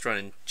Satellite Restaurant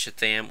in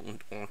Chatham,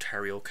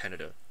 Ontario,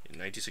 Canada, in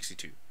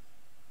 1962.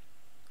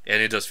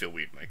 And it does feel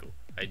weird, Michael.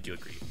 I do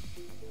agree.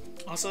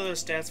 Also,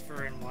 there's stats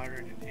for in water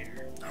and in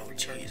air. Oh,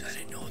 jeez, I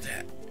didn't know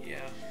that.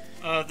 Yeah.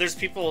 There's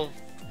people...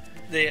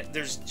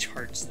 There's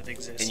charts that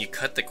exist. And you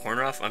cut the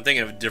corner off? I'm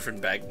thinking of a different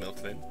bagged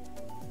milk then.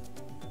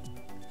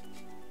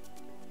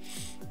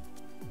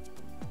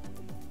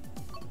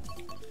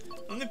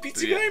 I'm the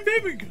pizza guy and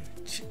baby guy.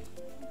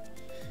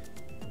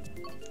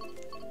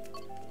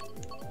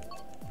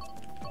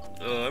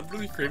 I'm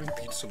really craving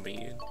pizza,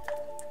 man.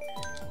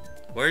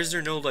 Why is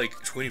there no like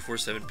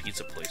 24/7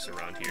 pizza place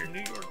around here?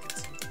 New York.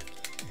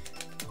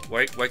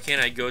 Why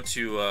can't I go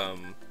to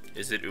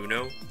is it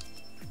Uno?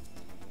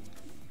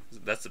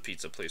 That's the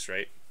pizza place,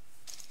 right?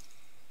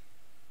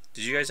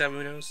 Did you guys have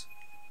Uno's?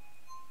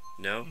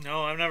 No?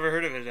 No, I've never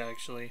heard of it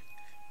actually.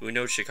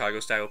 Uno Chicago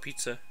style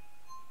pizza.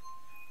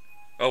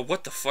 Oh,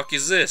 what the fuck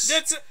is this?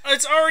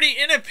 It's already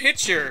in a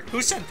picture.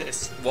 Who sent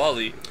this?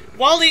 Wally.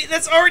 Wally,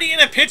 that's already in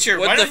a picture.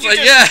 What why the don't you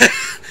just, yeah.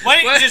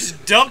 Why don't you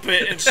just dump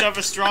it and shove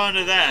a straw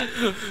into that?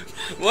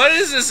 What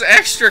is this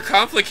extra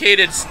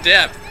complicated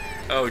step?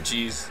 Oh,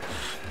 jeez.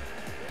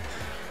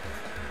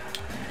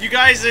 You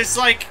guys, it's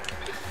like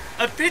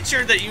a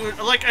picture that you would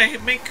like. I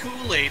make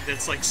Kool-Aid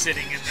that's like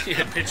sitting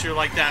in a picture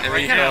like that and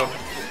right now.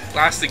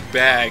 Plastic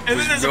bag. And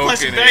then there's a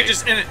plastic bag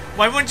just in it.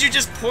 Why wouldn't you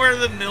just pour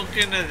the milk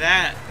into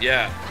that?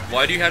 Yeah.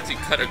 Why do you have to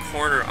cut a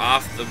corner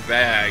off the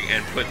bag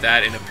and put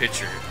that in a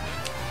pitcher?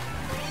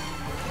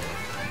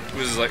 It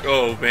was like,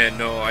 oh man,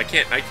 no, I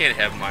can't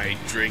have my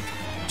drink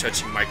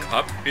touching my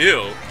cup.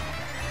 Ew.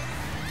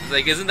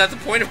 Like, isn't that the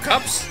point of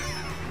cups?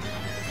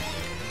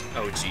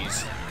 Oh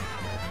jeez.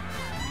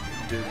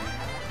 Dude.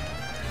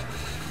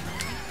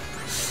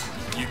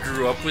 You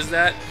grew up with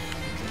that?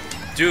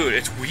 Dude,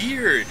 it's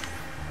weird.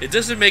 It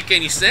doesn't make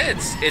any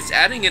sense. It's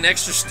adding an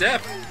extra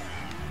step.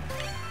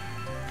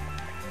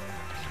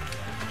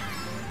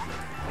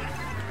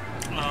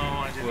 Oh,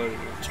 I didn't.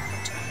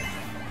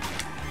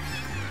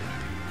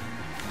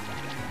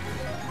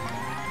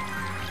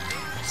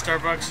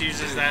 Starbucks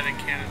uses that in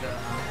Canada.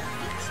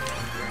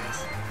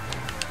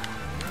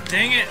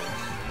 Dang it!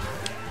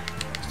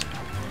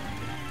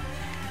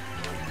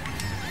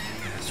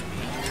 That's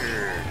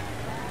weird.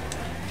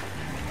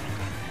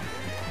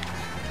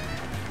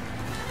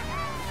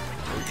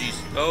 Oh jeez.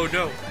 Oh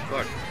no!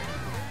 Fuck.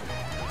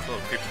 Oh,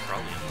 creepy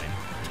crawly on me.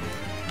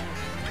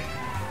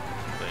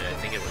 But I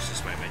think it was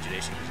just my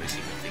imagination because I see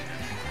nothing.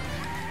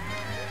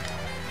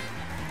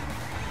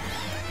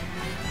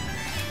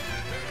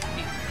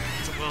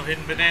 Well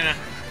hidden banana.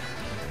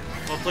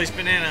 Well placed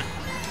banana.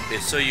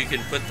 It's so you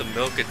can put the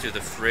milk into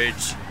the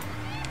fridge.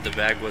 The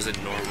bag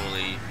wasn't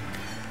normally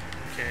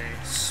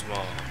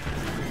small.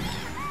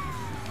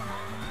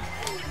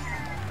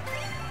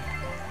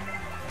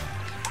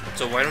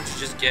 So why don't you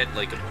just get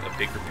like a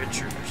bigger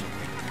pitcher or something?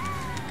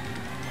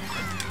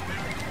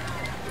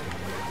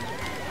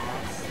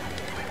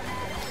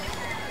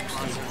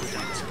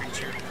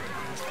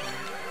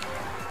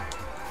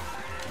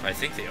 I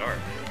think they are.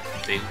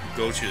 They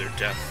go to their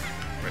death.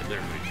 Right,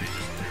 literally,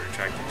 they're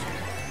attracted to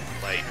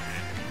light.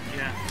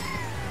 Yeah.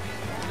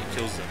 It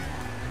kills them.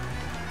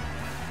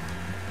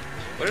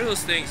 What are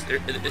those things?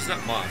 It's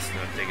not moths that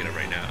I'm thinking of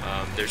right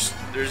now. There's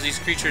these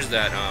creatures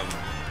that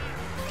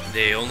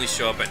they only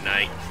show up at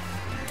night.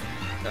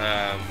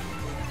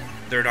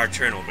 They're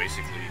nocturnal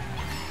basically,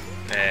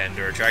 and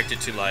they're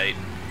attracted to light,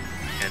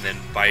 and then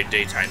by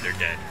daytime they're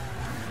dead.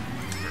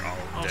 They're all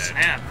dead.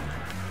 Snap!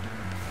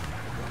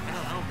 I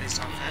don't know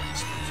based on that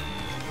description.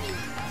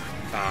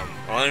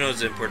 All I know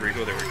is in Puerto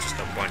Rico there were just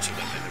a bunch of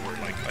them, and they were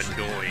like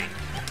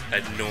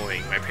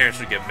annoying. My parents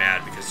would get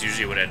mad because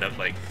usually it would end up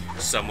like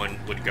someone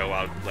would go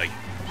out like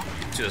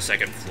to the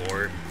second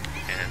floor,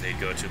 and they'd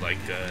go to like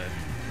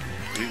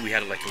we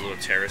had like a little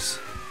terrace,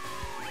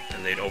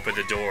 and they'd open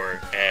the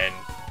door and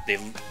they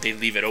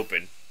leave it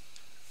open,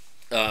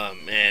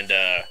 and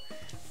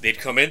they'd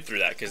come in through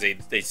that because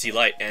they'd see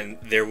light, and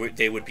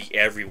they would be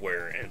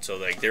everywhere, and so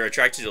like they're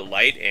attracted to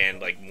light and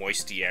like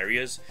moisty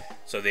areas,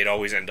 so they'd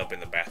always end up in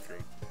the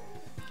bathroom.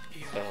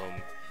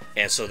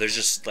 And so there's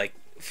just like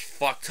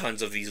fuck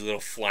tons of these little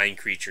flying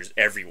creatures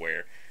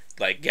everywhere,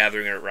 like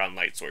gathering around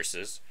light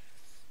sources,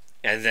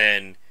 and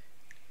then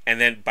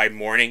by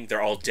morning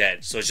they're all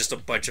dead. So it's just a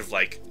bunch of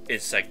like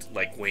insect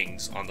like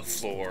wings on the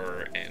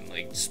floor, and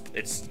like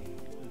it's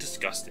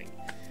disgusting.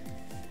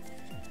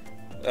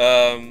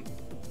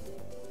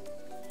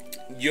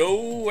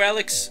 Yo,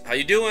 Alex, how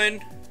you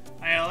doing?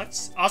 Hi,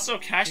 Alex. Also,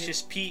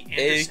 Cassius P. Anderson.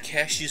 Hey,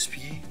 Cassius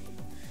P.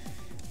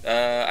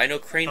 I know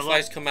crane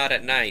flies come out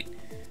at night.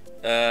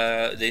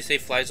 They say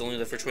flies only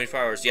live for 24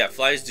 hours. Yeah,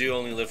 flies do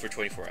only live for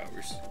 24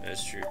 hours.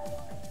 That's true.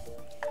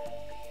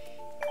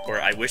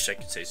 Or I wish I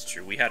could say it's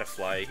true. We had a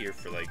fly here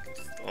for like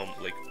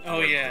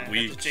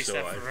weeks.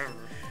 So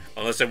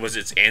unless it was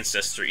its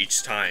ancestor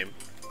each time.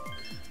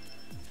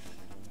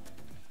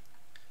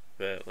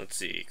 But let's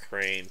see,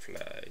 crane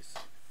flies.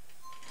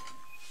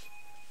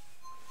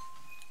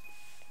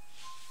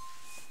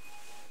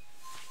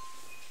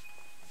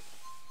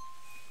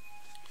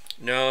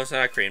 No, it's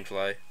not a crane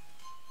fly.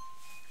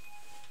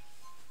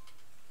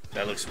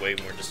 That looks way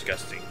more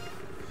disgusting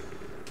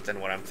than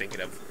what I'm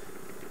thinking of.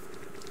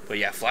 But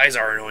yeah, flies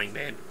are annoying,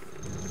 man.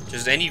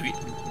 Just any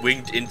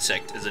winged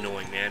insect is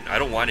annoying, man. I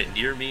don't want it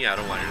near me. I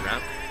don't want it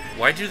around.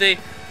 Why do they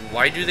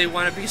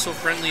want to be so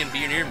friendly and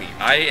be near me?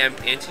 I am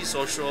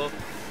antisocial.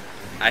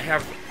 I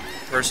have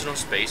personal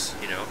space,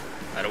 you know.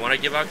 I don't want to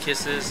give out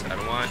kisses. I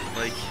don't want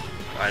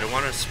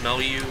to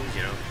smell you,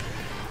 you know.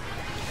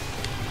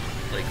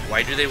 Like,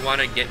 why do they want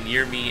to get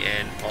near me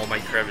and all my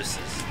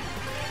crevices?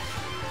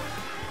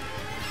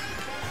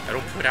 I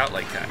don't put out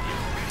like that, you know.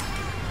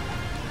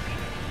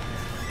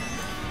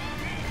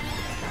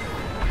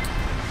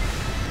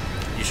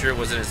 You sure it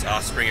wasn't his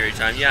offspring every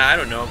time? Yeah, I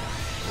don't know.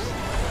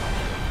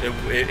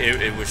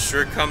 It was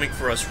sure coming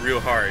for us real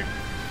hard,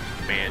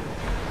 man.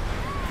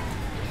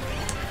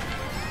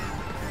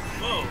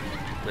 Whoa.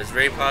 But it's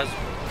very possible.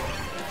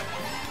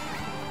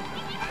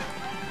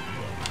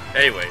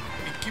 Anyway,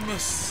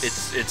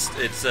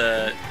 it's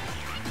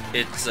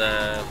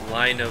a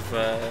line of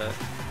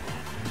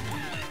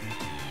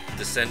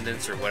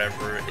descendants or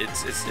whatever.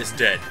 It's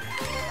dead.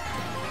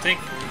 I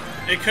think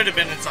it could have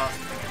been its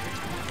offspring.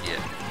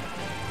 Yeah.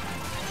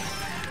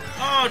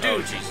 Oh, dude!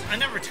 Oh, jeez. I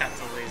never tapped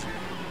the laser.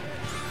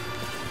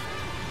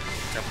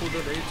 Tap the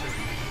laser.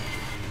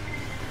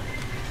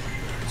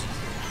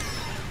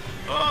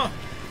 Oh!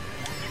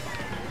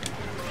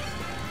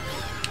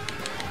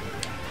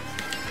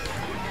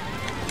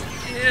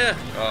 Yeah.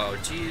 Oh,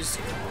 jeez.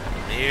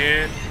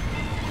 Man.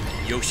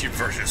 Yoshi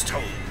versus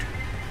Toad.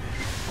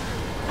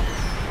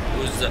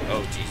 Who's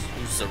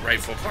the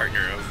rightful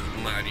partner of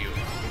Mario?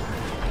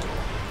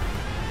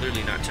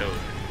 Clearly not Toad,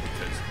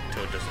 because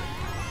Toad doesn't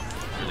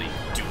really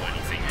do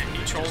anything. And he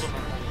Controlled him.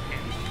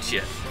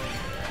 Yeah.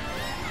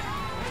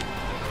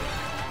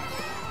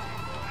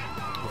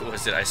 What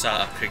was it? I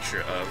saw a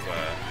picture of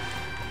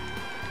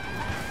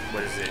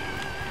what is it?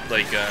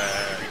 Like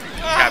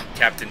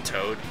Captain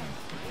Toad.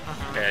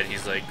 And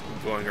he's like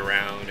going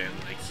around, and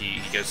like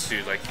he gets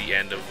to like the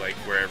end of like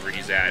wherever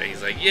he's at, and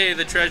he's like, "Yay,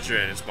 the treasure!"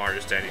 And it's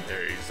Mario standing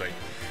there. He's like,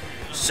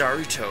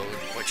 "Sorry, Toad,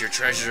 but your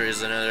treasure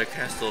is another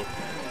castle."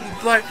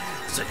 But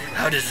it's like,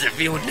 how does it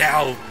feel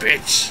now,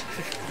 bitch?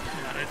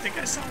 I think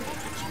I saw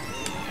that picture.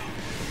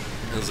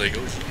 I was like,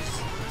 oh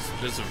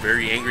jeez, that's a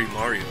very angry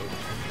Mario.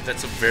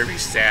 That's a very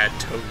sad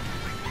Toad.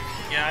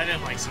 Yeah, I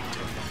didn't like seeing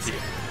Toad.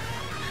 Yeah.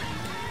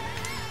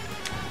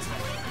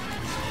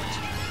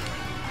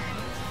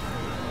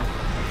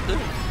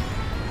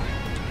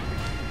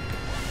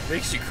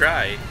 Makes you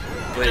cry,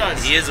 but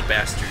he is a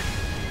bastard.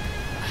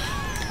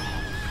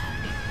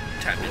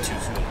 tapped it too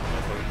soon.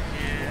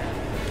 Yeah.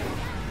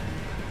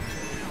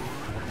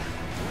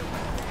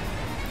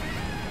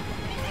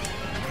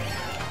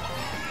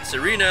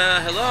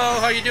 Serena, hello,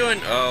 how you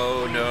doing?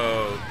 Oh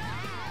no.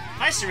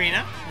 Hi,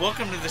 Serena.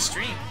 Welcome to the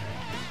stream.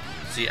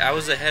 See, I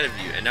was ahead of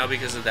you, and now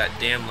because of that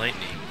damn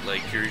lightning,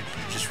 like, you're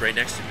just right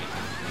next to me.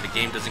 The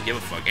game doesn't give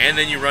a fuck. And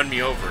then you run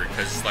me over,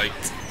 because, like,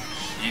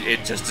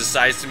 it just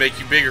decides to make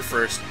you bigger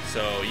first.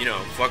 So, you know,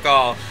 fuck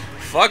all.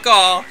 Fuck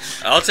all.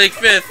 I'll take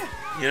 5th,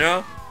 you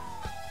know?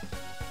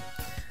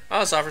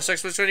 I'll offer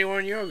sex with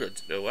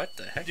 21-year-old. What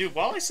the heck? Dude,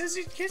 Wally says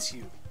he'd kiss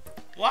you.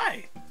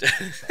 Why?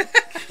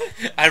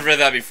 I've read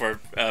that before,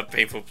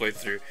 painful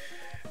playthrough.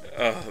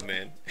 Oh,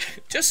 man.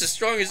 Just as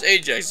strong as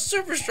Ajax.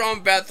 Super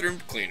strong bathroom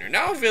cleaner.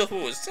 Now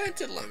available with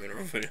scented lemon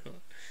or vanilla.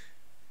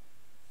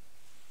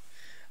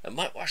 I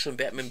might watch some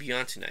Batman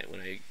Beyond tonight when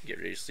I get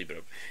ready to sleep it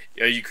up.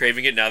 Are you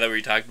craving it now that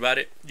we talked about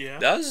it? Yeah.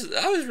 That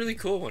was really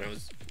cool when I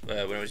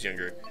was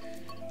younger.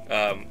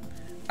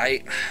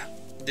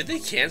 Did they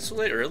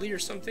cancel it early or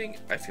something?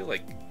 I feel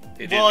like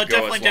it didn't. Well, it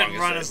go definitely as long didn't as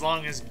run as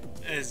long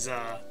as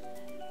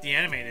the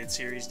animated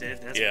series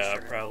did. That's yeah,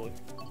 for sure. probably.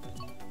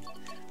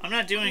 I'm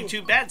not doing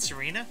too bad,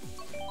 Serena.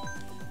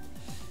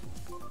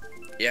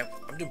 Yeah,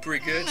 I'm doing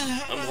pretty good.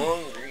 I'm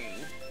hungry.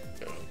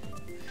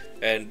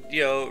 And,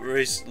 you know,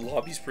 Ray's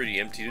lobby's pretty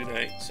empty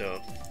tonight,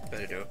 so I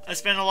don't know. I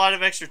spent a lot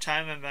of extra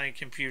time on my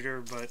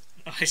computer, but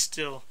I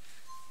still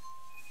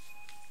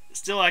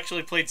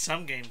actually played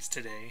some games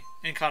today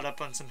and caught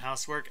up on some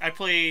housework. I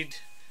played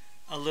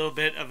a little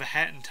bit of A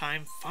Hat in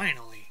Time,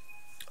 finally.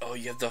 Oh,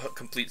 you have the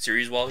complete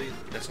series, Wally?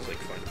 That sounds like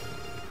fun.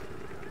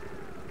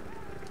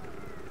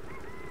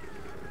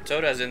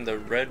 Toad, as in the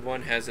red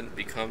one, hasn't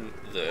become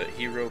the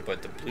hero,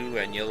 but the blue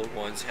and yellow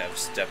ones have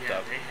stepped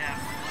up. They have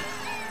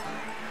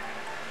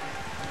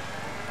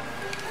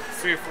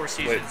 3 or 4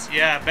 seasons. Wait.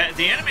 Yeah, but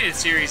the animated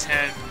series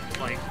had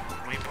like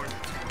way more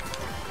than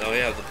 2. Oh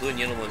yeah, the blue and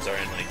yellow ones are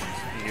in like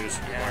new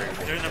Super Mario.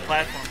 They're in the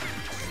platform.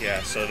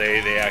 Yeah, so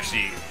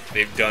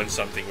they've done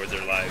something with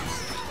their lives.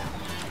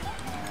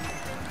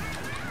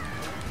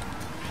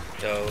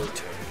 Oh,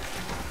 Toad.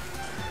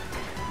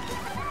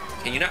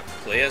 Can you not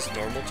play as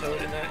normal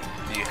Toad in that?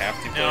 Do you have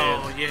to play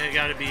No, as... you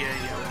gotta be a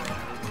yellow.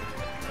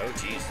 Oh,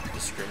 jeez.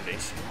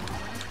 Discrimination.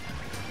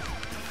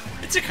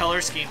 It's a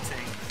color scheme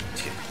thing.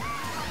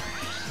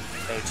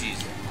 Oh,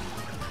 jeez.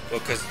 Well,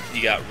 because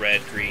you got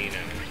red, green,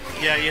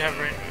 and... Yeah, you have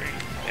red and green.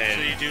 And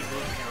so you do blue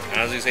and yellow.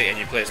 I was gonna say, and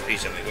you play as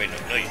Peach. I'm like, wait,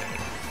 no, you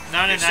don't.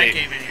 Not in that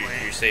game,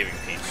 anyway. You're saving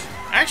Peach.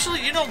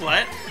 Actually, you know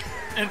what?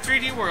 In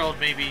 3D World,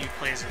 maybe you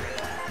play as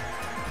red.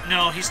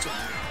 No, he's still...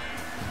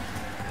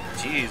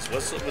 Jeez,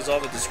 what's up with all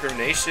the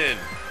discrimination?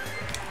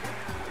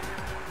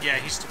 Yeah,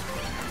 he's still...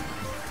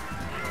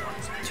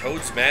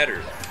 Toads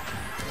matter.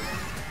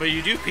 But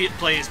you do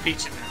play as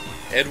Peach in that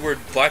one. Edward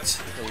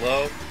Butt,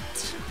 hello?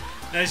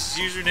 Nice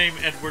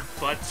username, Edward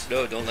Butt.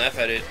 No, don't laugh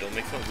at it. Don't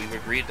make fun. We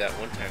agreed that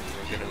one time we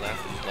were gonna laugh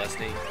at his last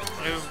name.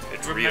 I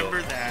remember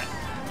real. that.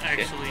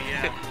 Actually,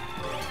 yeah.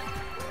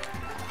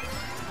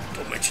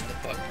 Don't mention the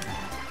butt.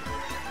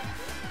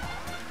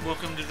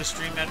 Welcome to the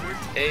stream, Edward.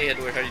 Hey,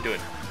 Edward, how you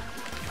doing?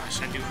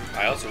 Gosh, I do.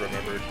 I also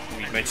remembered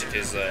we mentioned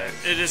his It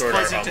is Sword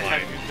Art pleasant to Online.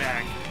 have you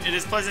back. It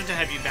is pleasant to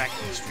have you back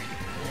in the stream.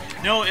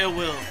 No ill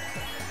will.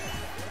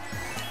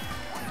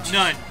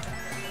 None.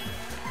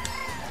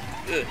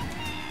 Ugh.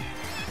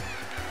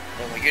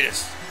 Oh my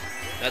goodness.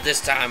 Not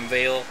this time,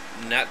 Vale.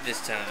 Not this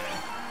time.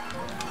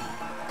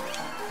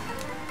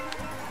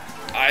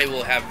 I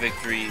will have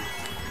victory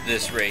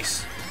this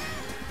race.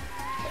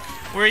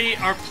 We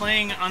are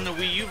playing on the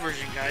Wii U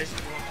version, guys. If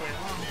you want to play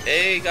along.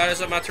 Hey,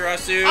 Goddess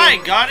Amaterasu. Hi,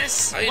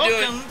 Goddess. How you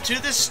Welcome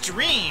to the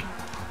stream.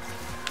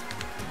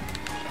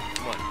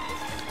 Come on.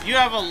 You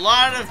have a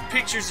lot of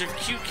pictures of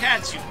cute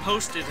cats you've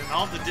posted in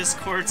all the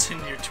Discords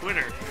and your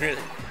Twitter.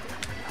 Really?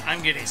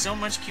 I'm getting so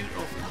much cute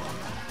overlord.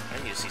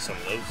 I need to see some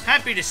of those.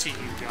 Happy to see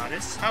you,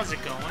 Goddess. How's it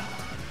going?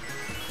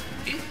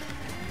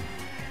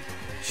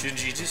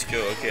 Shouldn't you just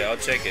go? Okay, I'll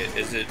check it.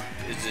 Is it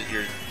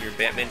your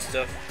Batman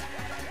stuff?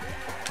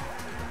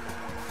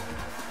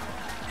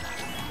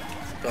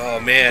 Oh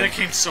man. That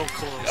came so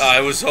close. I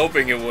was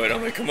hoping it would.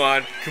 I'm like, come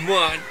on, come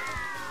on.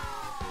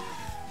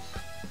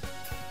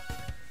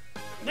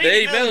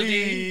 Lady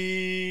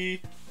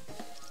Melody.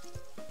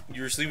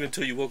 You were sleeping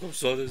until you woke up,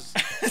 saw this.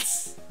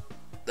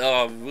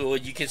 Oh, well,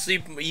 you can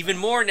sleep even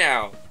more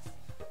now.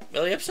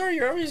 Melody, I'm sorry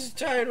you're always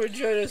tired when you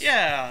join us.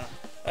 Yeah.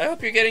 I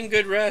hope you're getting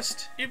good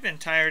rest. You've been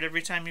tired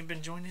every time you've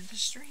been joining the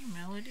stream,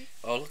 Melody.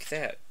 Oh, look at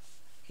that.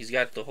 He's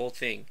got the whole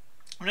thing.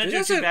 I'm not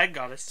doing too bad,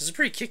 Goddess. This is a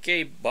pretty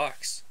kick-A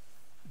box.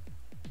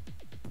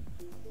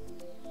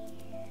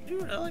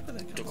 Dude, I like what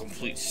that The comes.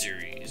 complete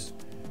series.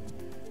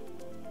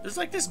 There's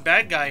like this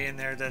bad guy in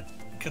there that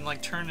can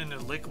like turn into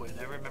liquid.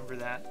 I remember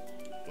that.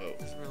 Whoa.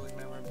 It's really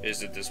memorable.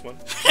 Is it this one?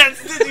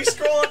 Did you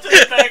scroll up to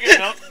the bag of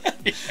milk?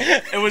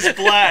 It was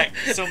black,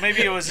 so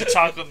maybe it was a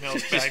chocolate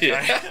milk bad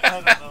guy. I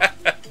don't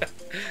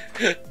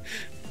know.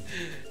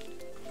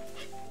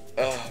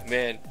 Oh,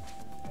 man.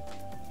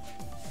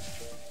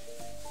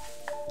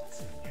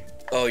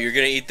 Oh, you're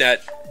gonna eat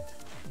that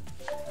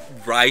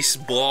rice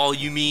ball,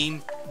 you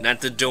mean?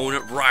 Not the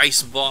donut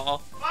rice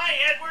ball. Bye,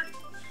 Edward.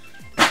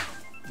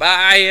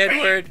 Bye,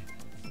 Edward.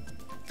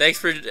 Thanks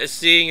for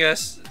seeing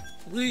us,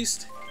 at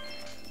least.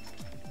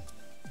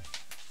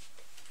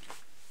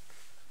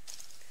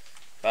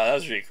 Wow, that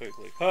was really quick.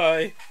 Like,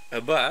 hi,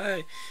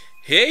 bye.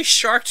 Hey,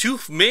 Shark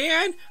Tooth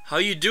Man, how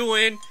you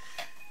doing?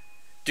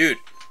 Dude,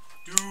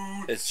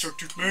 Shark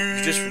Tooth you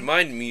Man. just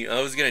reminded me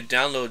I was gonna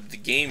download the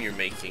game you're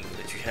making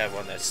that you have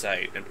on that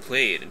site and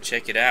play it and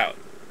check it out.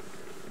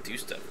 Do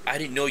stuff. I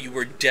didn't know you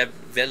were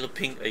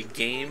developing a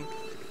game.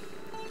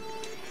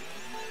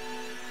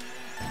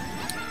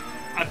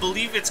 I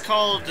believe it's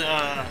called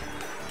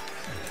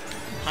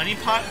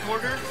Honeypot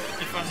Hoarder,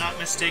 if I'm not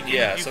mistaken.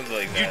 Yeah, something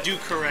like that. You do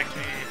correct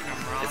me if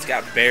I'm wrong. It's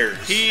got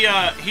bears. He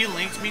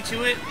linked me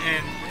to it,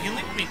 and he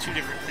linked me two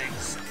different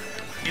things.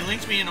 He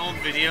linked me an old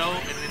video,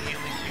 and then he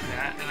linked me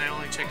that, and I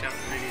only checked out the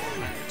video.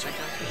 I haven't checked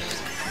out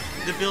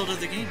the build of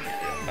the game yet.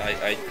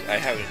 I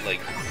haven't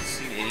like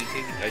seen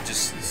anything. I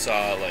just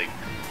saw like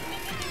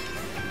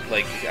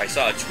I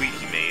saw a tweet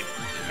he made,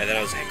 and then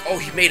I was like, oh,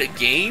 he made a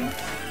game.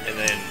 And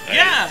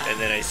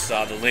then I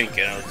saw the link,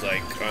 and I was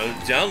like, I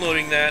was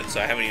downloading that, so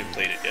I haven't even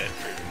played it yet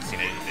or seen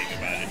anything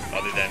about it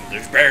other than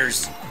there's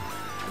bears.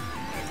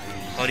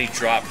 Honey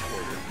drop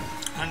order.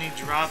 Honey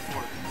drop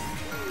order.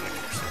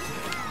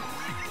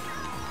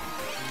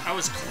 I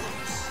was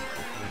close.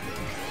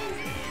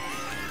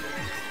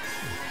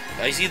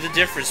 I see the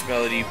difference,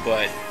 Melody,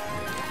 but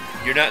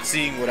you're not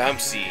seeing what I'm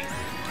seeing.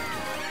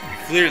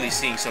 You're clearly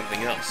seeing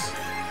something else.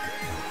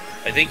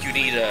 I think you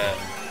need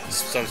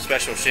some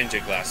special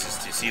Shinja glasses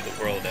to see the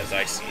world as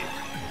I see it.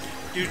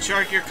 Dude,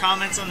 Shark, your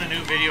comments on the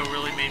new video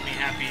really made me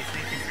happy.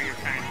 Thank you for your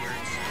kind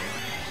words.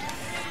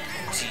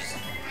 Jeez.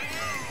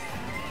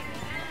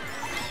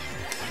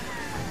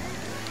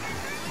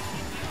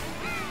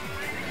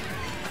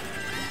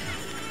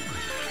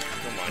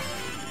 Come on.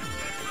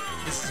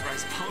 This is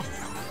Rice Ball.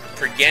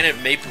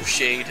 Organic Maple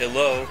Shade,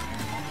 hello.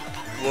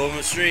 Hello,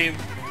 my stream.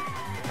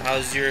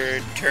 How's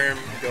your term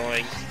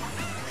going?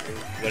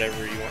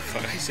 Whatever you want.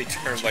 I say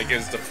term like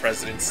it's the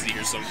presidency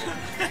or something.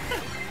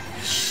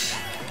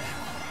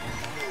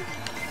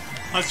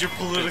 How's your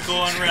political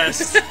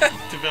unrest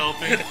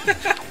developing?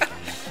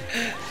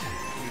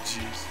 Oh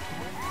jeez.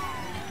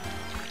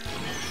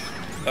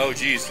 Oh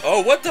jeez.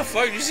 Oh, what the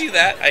fuck? Did you see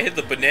that? I hit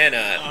the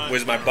banana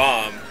with my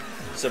bomb,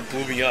 so it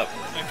blew me up.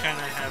 I kind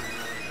of have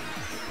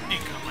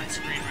ink on my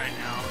screen right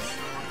now, so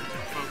I wanted to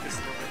focus a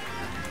little bit.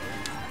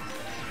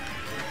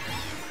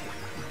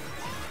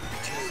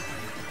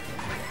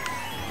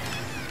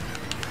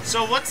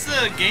 So what's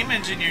the game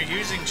engine you're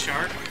using,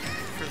 Shark,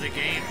 for the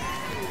game?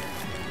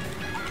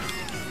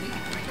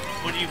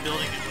 What are you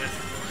building it with?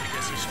 I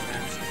guess you should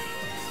ask.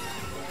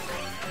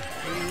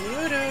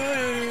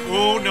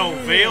 Oh no,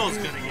 Vale's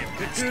gonna get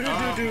messed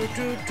up.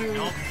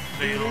 Nope,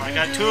 Vale, I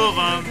got two of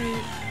them.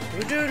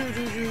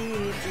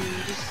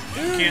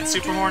 Can't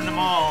superhorn them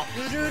all.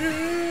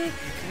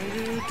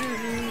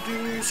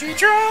 She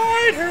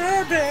tried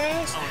her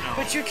best, Oh no.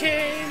 but you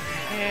came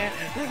and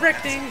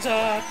wrecked things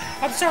up.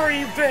 I'm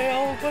sorry,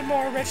 Vale, but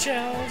more red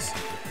shells.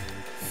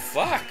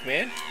 Fuck,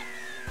 man.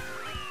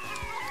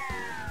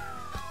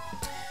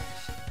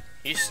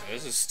 This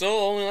is still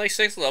only like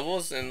 6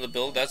 levels in the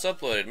build that's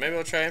uploaded. Maybe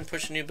I'll try and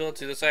push a new build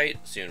to the site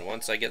soon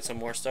once I get some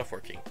more stuff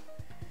working.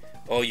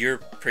 Oh, you're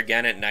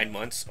pregnant at 9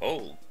 months?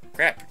 Oh,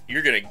 crap.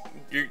 You're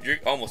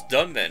almost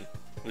done then,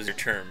 was your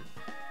term.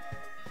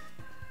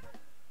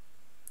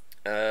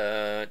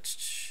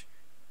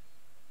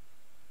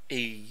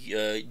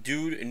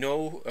 Dude,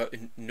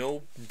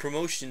 no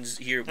promotions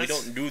here. We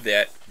don't do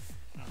that.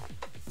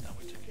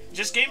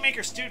 Just Game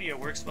Maker Studio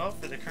works well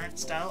for the current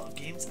style of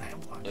games I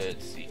want.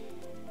 Let's see.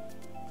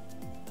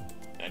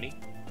 Nani?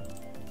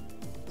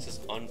 This is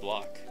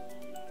unblock.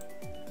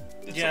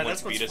 Did Yeah, someone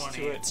that's what's beat us funny.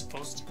 to it? It's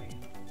supposed to be.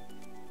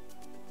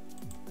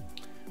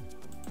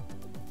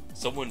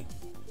 Someone.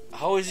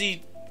 How is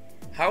he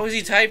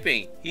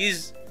typing?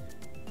 He's.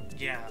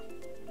 Yeah.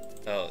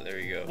 Oh, there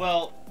you go.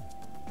 Well,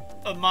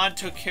 a mod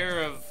took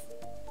care of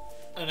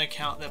an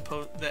account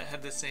that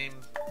had the same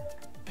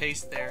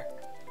paste there.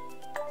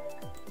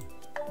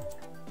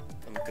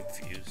 I'm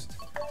confused.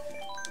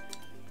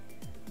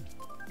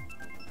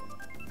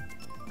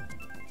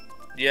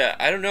 Yeah,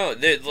 I don't know.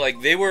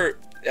 They were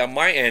on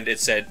my end. It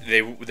said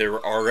they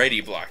were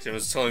already blocked. It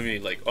was telling me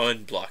like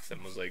unblock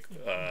them. I was like,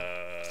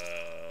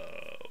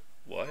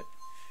 what?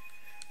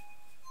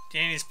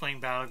 Danny's playing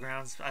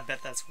Battlegrounds. I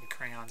bet that's what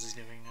Crayons is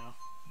doing now.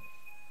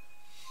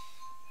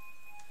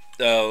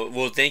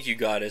 Well, thank you,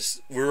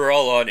 Goddess. We were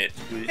all on it.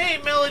 Hey,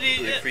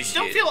 Melody,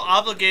 don't feel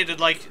obligated.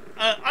 Like,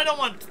 I don't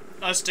want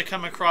us to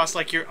come across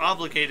like you're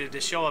obligated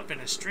to show up in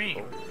a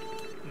stream,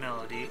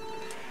 Melody.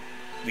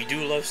 We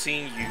do love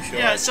seeing you show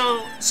Yeah, up.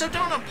 so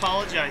don't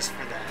apologize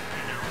for that,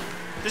 you know.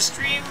 The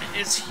stream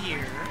is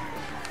here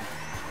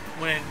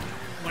when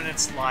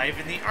it's live,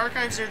 and the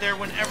archives are there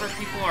whenever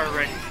people are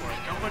ready for it.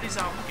 Nobody's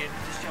obligated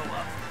to show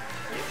up.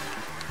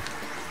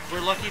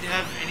 We're lucky to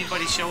have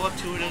anybody show up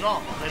to it at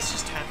all. That's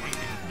just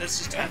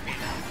happy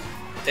now.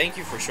 Thank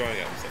you for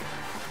showing up.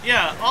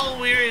 Yeah, all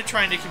we're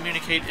trying to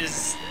communicate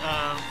is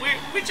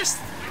we just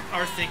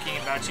are thinking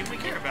about you. We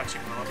care about you,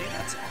 Melody.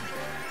 That's all.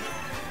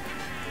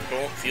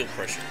 Don't feel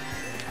pressure.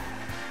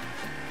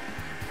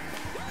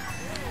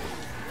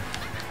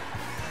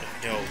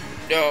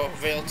 No,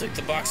 Vale took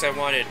the box I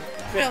wanted.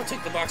 Vale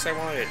took the box I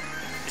wanted.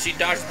 She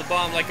dodged the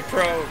bomb like a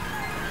pro.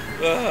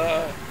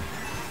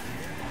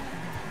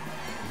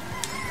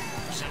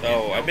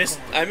 Oh, I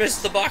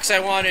missed the box I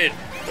wanted.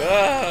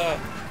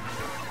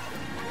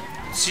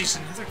 Jeez,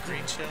 another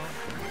green shell.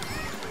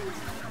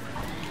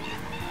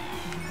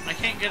 I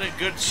can't get a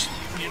good,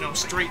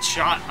 straight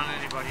shot on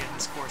anybody in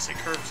this course. It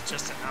curves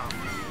just enough.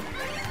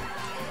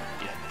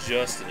 Yeah,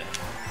 just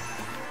enough.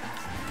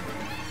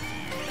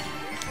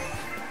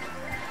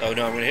 Oh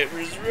no, I'm gonna hit for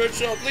his red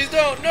shell. Please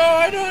don't. No,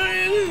 I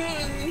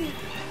don't.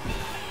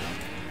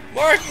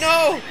 Mark,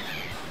 no!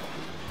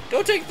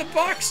 Don't take the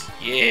box.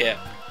 Yeah,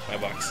 my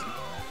box.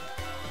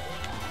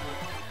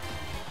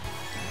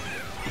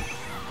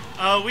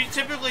 We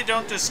typically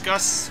don't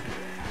discuss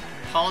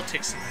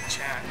politics in the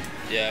chat.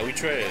 Yeah, we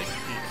try to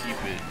keep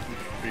it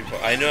pretty.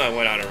 I know I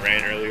went on a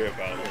rant earlier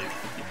about like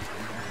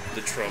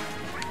the Trump,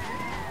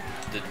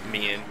 the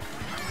man,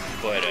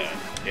 but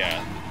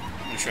yeah,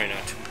 we try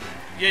not to.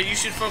 Yeah, you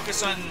should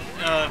focus on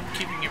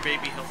keeping your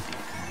baby healthy.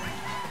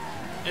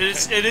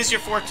 It is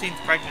your 14th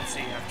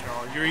pregnancy after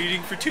all. You're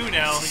eating for 2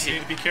 now. You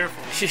need to be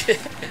careful.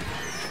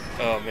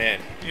 Oh man.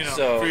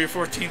 So, for your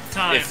 14th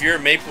time. If you're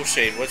maple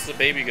shade, what's the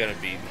baby gonna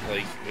be?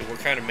 Like, what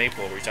kind of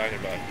maple are we talking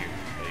about here?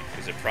 Like,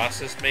 is it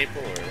processed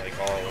maple or like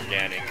all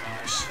organic?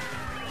 Gosh.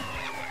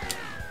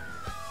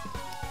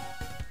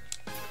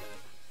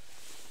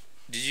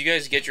 Did you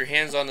guys get your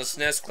hands on the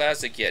SNES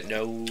Classic yet?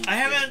 No. I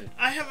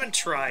haven't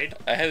tried.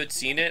 I haven't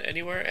seen it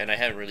anywhere, and I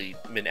haven't really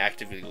been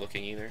actively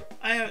looking either.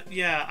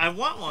 Yeah, I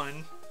want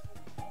one,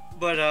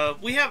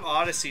 but we have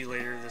Odyssey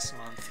later this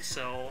month,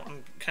 so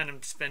I'm kind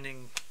of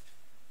spending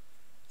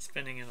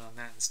it on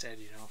that instead,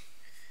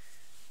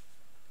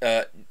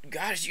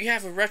 Guys, you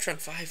have a Retron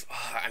 5.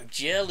 Oh, I'm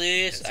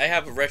jealous. I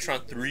have a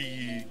Retron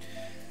 3.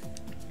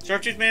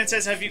 Sharktooth Man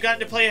says, have you gotten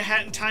to play A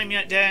Hat in Time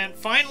yet, Dan?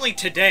 Finally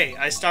today,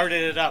 I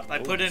started it up. I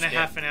put in a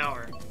half an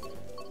hour.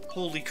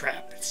 Holy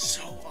crap, it's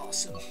so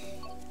awesome.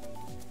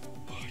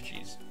 Oh,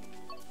 jeez.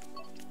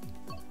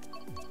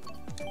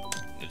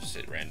 Let's just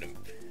hit random.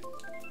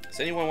 Has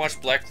anyone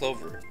watched Black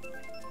Clover?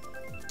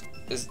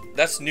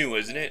 That's new,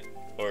 isn't it?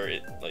 Or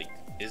is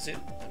it?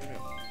 I don't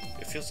know.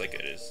 It feels like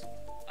it is.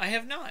 I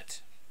have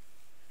not.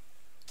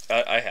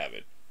 I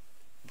haven't.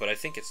 But I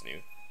think it's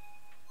new.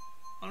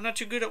 I'm not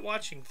too good at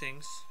watching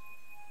things.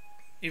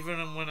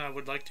 Even when I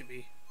would like to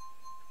be.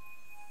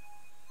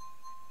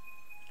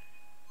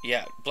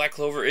 Yeah, Black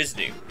Clover is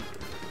new.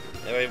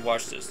 Have I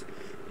watched this?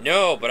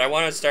 No, but I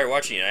want to start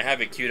watching it. I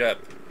have it queued up.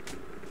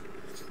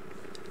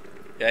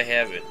 Yeah, I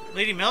have it.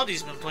 Lady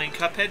Melody's been playing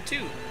Cuphead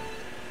too.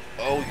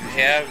 Oh, you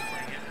have?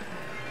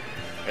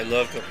 I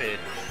love Cuphead.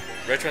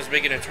 Retron's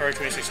making an Atari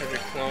 2600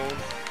 clone.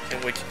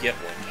 Can't wait to get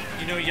one.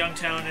 You know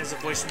Youngtown is a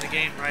voice in the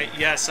game, right?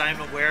 Yes, I'm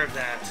aware of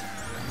that.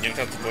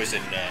 Youngtown's the voice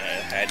in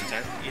Hat in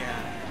Time?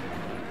 Yeah.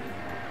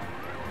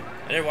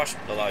 I never watched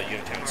a lot of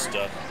Youngtown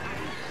stuff.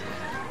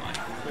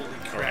 Holy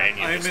crap.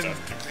 I'm in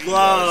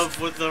love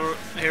with the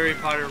Harry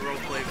Potter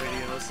roleplay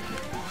videos.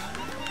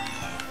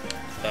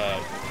 What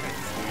kind of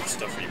food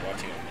stuff are you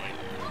watching online?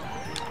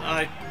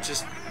 I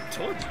just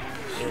told you.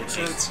 It's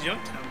a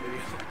Youngtown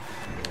video.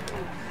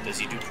 Does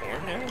he do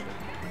porn now?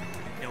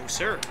 No,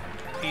 sir.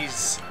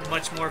 He's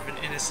much more of an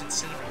innocent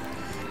sinner.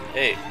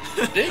 Hey,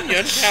 didn't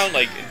Youngtown,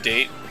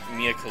 date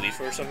Mia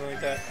Khalifa or something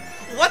like that?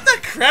 What the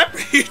crap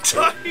are you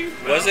talking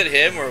about? Was it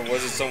him or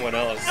was it someone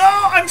else? No,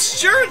 I'm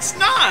sure it's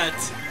not.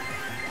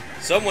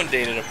 Someone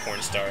dated a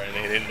porn star and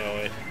they didn't know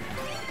it.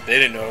 They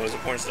didn't know it was a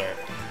porn star.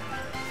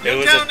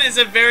 Youngtown is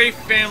a very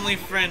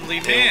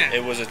family-friendly man.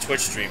 It was a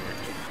Twitch streamer.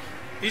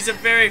 He's a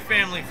very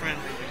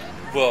family-friendly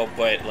man. Well,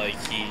 but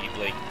he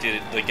did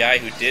it. The guy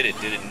who did it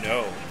didn't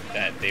know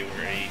that they were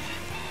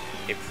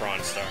a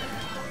prawn star.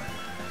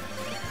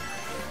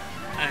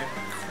 I'm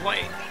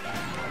quite.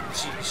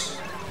 Jeez.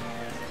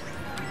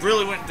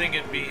 Really wouldn't think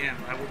it'd be him.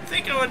 I would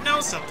think I would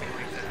know something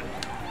like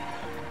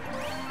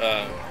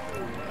that.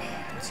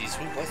 Jeez,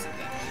 who was it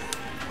then?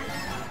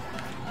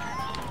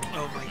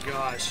 Oh my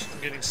gosh,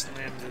 I'm getting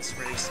slammed this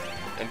race.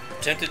 I'm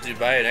tempted to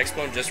buy an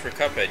X-Bone just for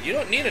Cuphead. You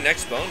don't need an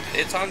X-Bone.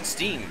 It's on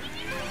Steam.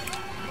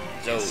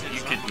 So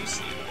you could.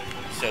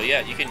 So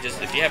yeah, you can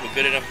just, if you have a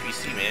good enough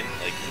PC, man.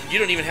 You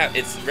don't even have.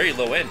 It's very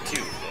low end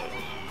too.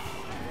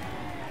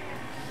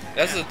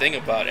 That's the thing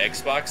about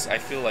Xbox. I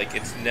feel like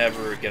it's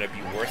never gonna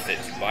be worth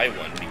it to buy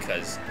one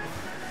because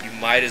you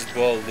might as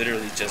well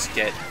literally just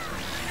get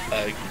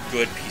a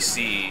good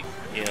PC.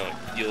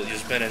 You'll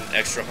spend an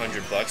extra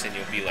 $100 and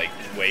you'll be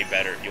way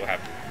better. You'll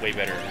have way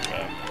better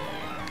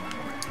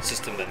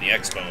system than the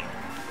Xbone,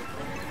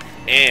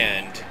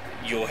 and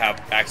you'll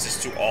have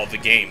access to all the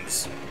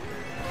games.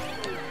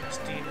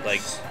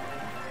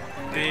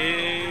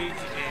 Big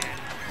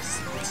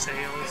and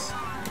sales.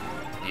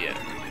 Yeah.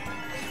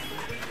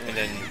 And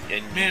then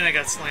man, I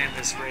got slammed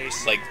this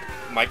race.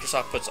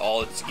 Microsoft puts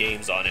all its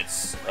games on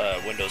its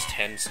Windows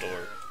 10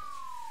 store.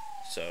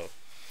 So.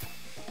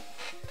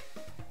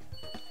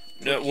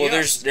 No, well,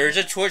 there's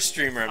a Twitch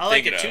streamer I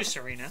like it too,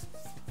 Serena.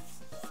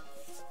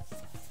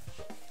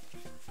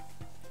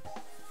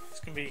 It's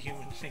gonna be a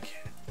human thing.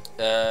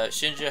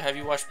 Shinja, have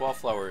you watched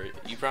Wallflower?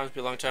 You promised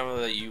me a long time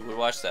ago that you would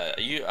watch that.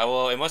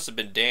 Well, it must have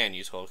been Dan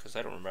you told, because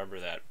I don't remember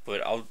that.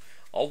 But I'll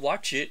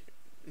watch it.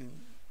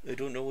 I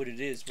don't know what it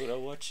is, but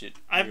I'll watch it.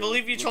 I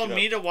believe you told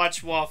me to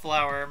watch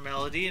Wallflower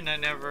Melody, and I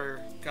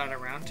never got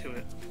around to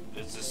it.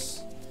 Is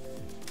this...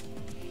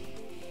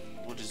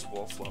 What is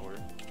Wallflower?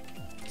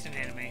 It's an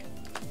anime.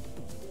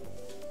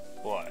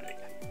 Boy,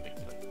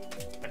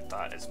 I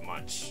thought as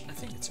much. I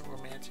think it's a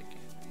romantic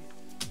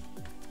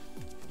anime.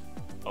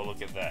 Oh,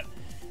 look at that.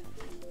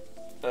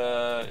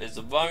 It's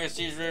the longest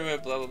season room,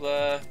 blah blah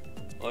blah.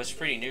 Well, it's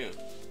pretty new.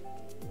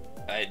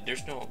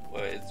 There's no.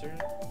 Is there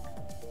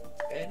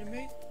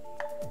anime?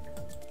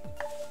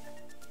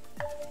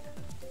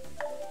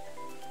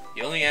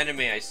 The only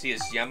anime I see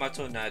is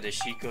Yamato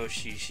Nadeshiko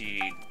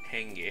Shishi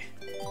Henge.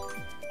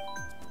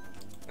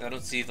 I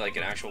don't see like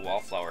an actual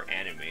Wallflower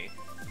anime.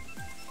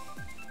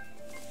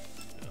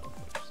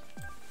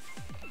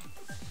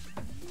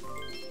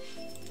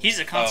 He's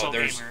a console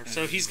gamer,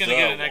 so he's gonna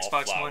get an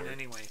Xbox One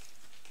anyway.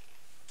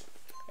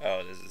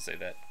 Oh, does it say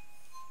that?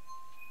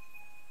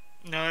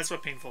 No, that's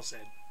what Painful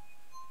said.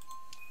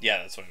 Yeah,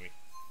 that's what I mean.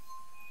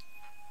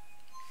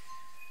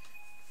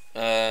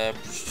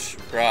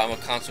 Bro, I'm a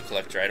console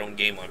collector. I don't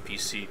game on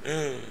PC.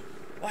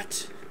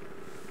 What?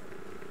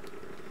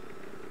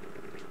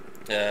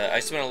 I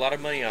spent a lot of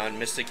money on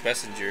Mystic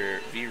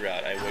Messenger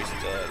V-Route. I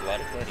wasted a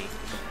lot of money.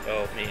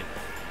 Oh man,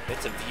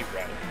 what's a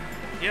V-Route?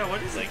 Yeah,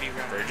 what is like a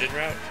V-Route? Virgin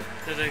route?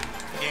 Did a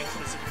game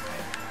specific?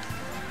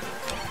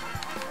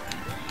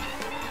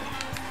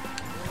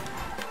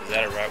 Is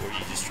that a route where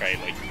you just try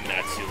like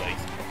not to like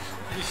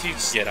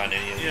get on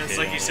any of the? Yeah, it's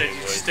like you said,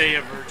 you stay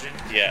a virgin.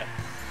 Yeah.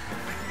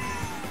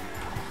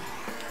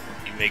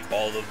 You make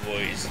all the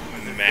boys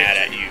mad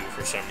at you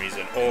for some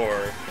reason,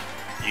 or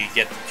you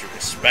get them to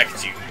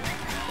respect you.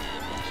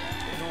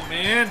 Oh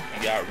man.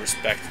 You gotta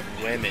respect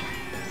women.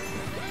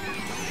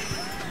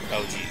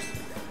 Oh jeez.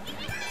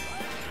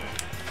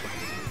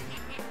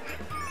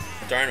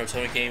 Darn,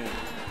 Otona game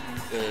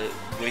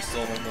wasted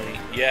all my money.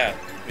 Yeah,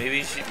 maybe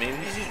you should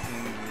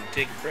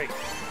take a break.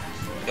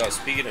 Oh,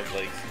 speaking of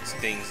like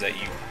things that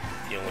you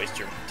know waste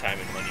your time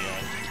and money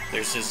on,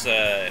 there's this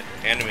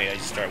anime I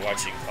just started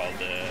watching called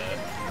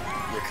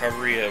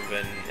Recovery of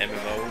an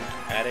MMO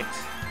Addict.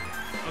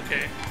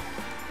 Okay.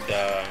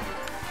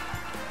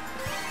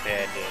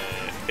 And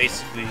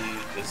basically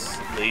this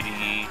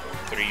lady,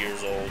 30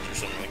 years old or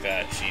something like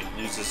that,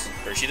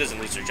 she doesn't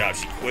lose her job,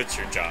 she quits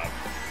her job,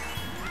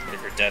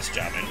 her desk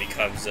job, and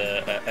becomes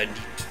a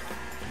NEET.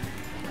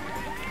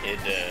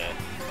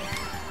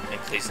 And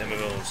plays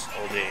MMOs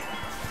all day.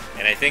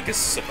 And I think it's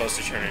supposed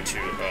to turn into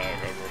a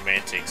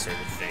romantic sort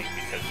of thing,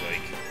 because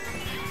like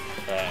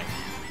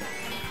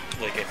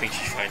I think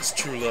she finds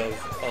true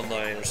love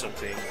online or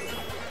something.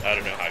 I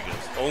don't know how it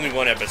goes. Only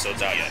one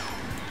episode's out yet.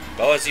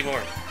 But I want to see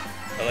more.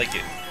 I like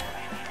it.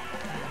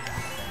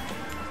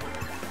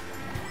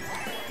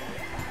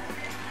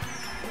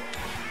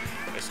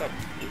 I saw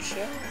Blue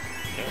Shell?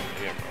 No,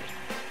 maybe I'm wrong.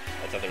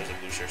 I thought there was a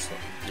Blue Shell.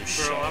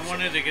 Bro, I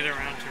wanted to get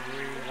around to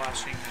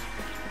rewatching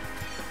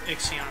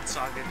Ixion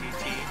Saga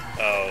DT.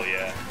 Oh,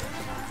 yeah.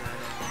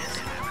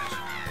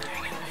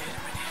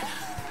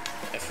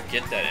 I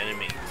forget that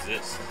anime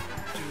exists.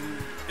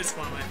 Dude, it's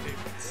one of my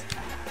favorites.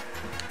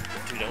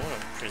 Dude, I want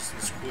a Prison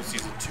School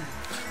Season 2.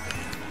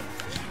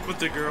 With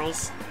the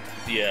girls?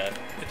 Yeah.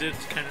 It did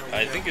kind of...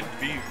 I think it'd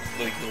be,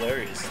 like,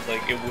 hilarious.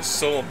 Like, it was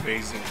so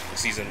amazing,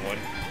 Season 1.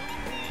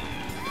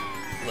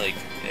 Like,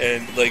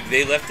 and, like,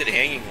 they left it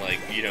hanging, like,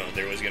 you know,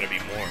 there was gonna be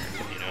more,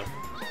 you know?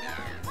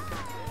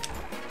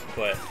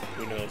 But,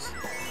 who knows?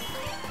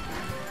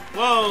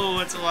 Whoa,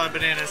 it's a lot of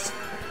bananas.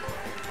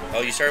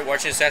 Oh, you started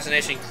watching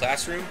Assassination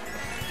Classroom?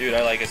 Dude,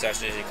 I like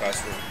Assassination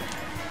Classroom.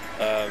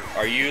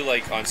 Are you,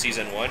 like, on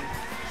Season 1?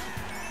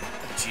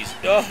 Oh, jeez.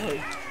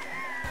 Oh!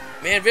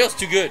 Man, Vale's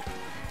too good.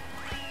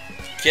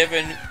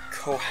 Kevin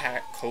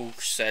Kohak,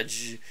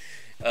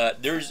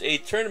 there's a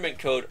tournament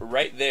code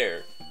right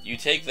there. You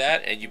take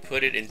that and you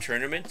put it in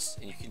tournaments,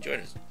 and you can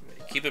join us.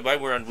 Keep in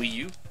mind we're on Wii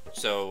U,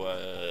 so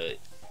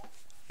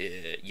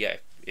yeah,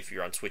 if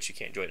you're on Switch you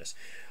can't join us.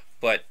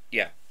 But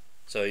yeah,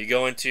 so you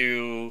go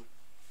into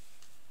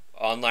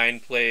online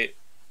play.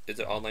 Is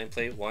it online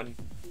play 1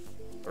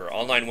 or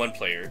online 1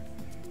 player,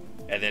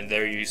 and then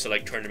there you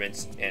select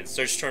tournaments and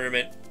search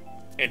tournament,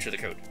 enter the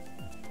code.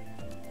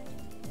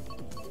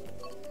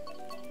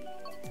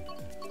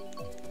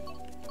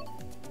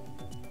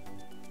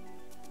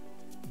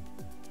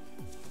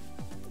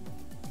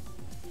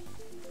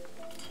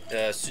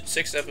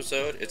 Sixth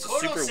episode. It's a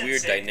super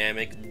weird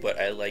dynamic, but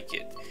I like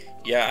it.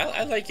 Yeah,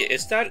 I like it.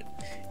 It's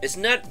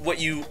not what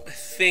you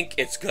think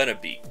it's gonna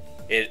be.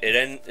 It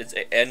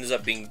ends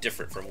up being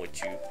different from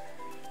what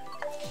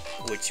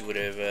you would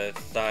have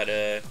thought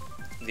the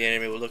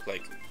anime would look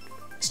like.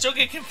 Still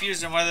get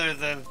confused on whether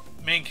the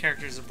main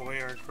character is a boy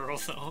or a girl,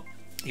 though.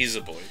 He's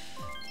a boy.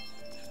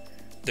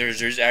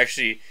 There's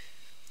actually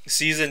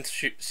season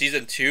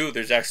 2.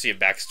 There's actually a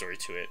backstory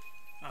to it.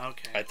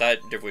 Okay. I thought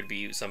there would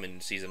be some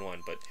in season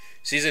 1, but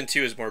season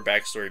 2 is more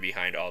backstory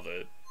behind all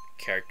the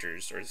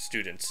characters or the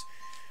students.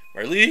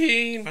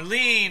 Marlene!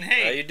 Marlene,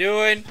 hey! How you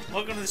doing?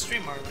 Welcome to the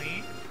stream,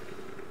 Marlene.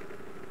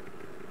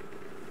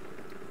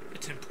 A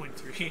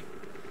 10.3.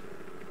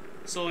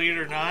 Soul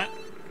Eater not?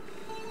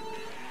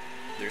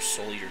 There's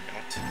Soul Eater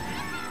not.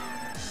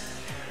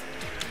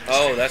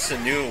 Oh, that's the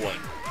new one.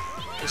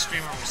 The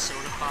streamer was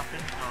soda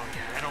popping? Oh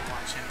yeah, I don't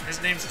watch him.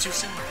 His name's too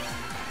similar.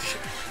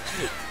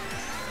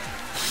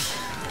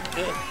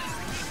 Good.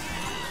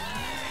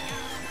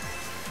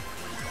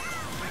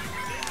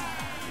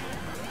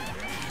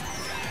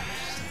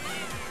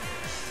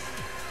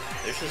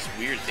 There's this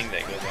weird thing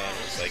that goes on.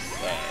 It's like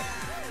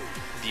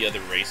the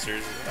other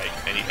racers, like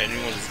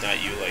anyone who's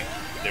not you, like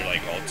they're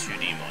like all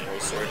 2D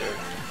models, sort of.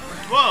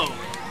 Whoa!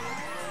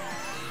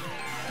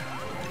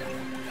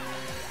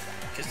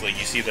 Because like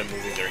you see them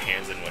moving their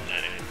hands and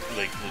whatnot, and it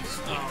like looks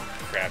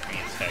crappy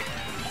as heck.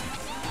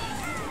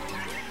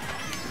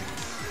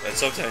 And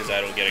sometimes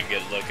I don't get a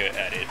good look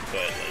at it,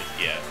 but like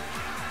yeah,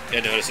 I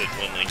notice it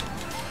when like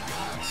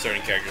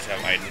certain characters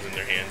have items in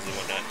their hands and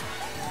whatnot.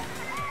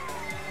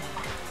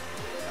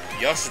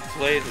 Y'all should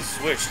play the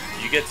Switch.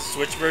 Did you get the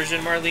Switch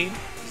version, Marlene?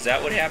 Is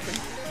that what happened?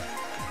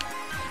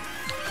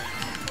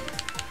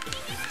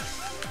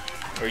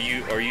 Are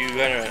you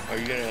gonna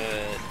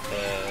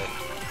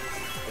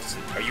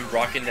are you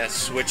rocking that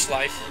Switch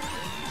life?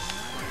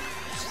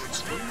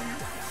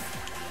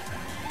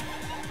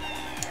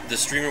 The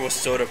streamer was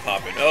soda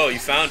popping. Oh, you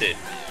found it.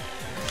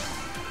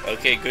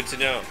 Okay, good to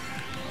know.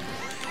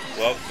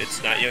 Well,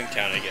 it's not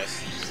Youngtown, I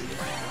guess.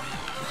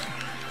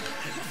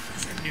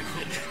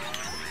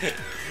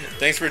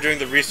 Thanks for doing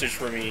the research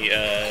for me,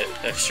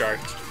 Shark.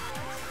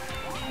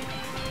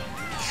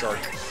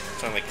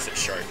 Sound like you said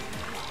shark.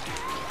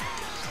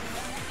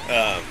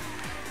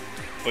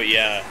 But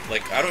yeah,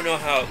 like I don't know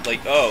how.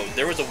 Like, oh,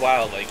 there was a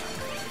while like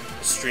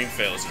stream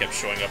fails kept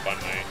showing up on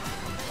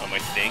my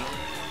thing.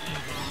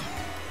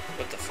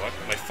 What the fuck?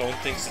 My phone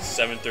thinks it's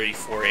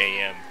 7:34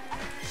 a.m.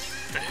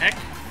 The heck?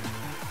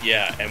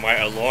 Yeah, and my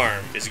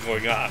alarm is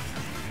going off.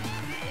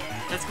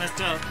 That's messed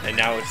up. And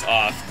now it's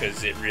off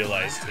because it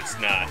realized it's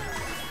not.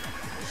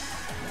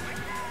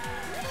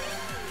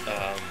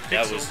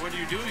 What are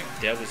you doing?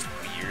 That was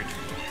weird.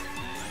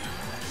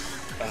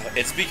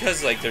 It's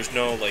because like there's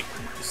no like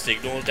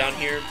signal down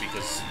here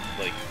because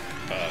like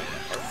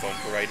our phone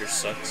provider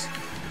sucks.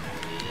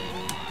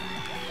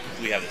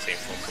 We have the same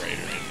phone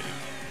provider, I think.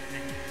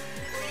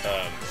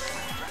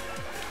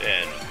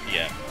 And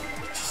yeah,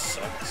 it just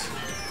sucks.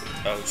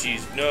 Oh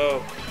jeez,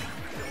 no.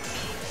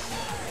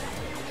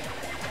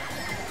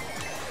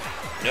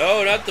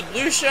 No, not the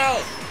blue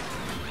shell!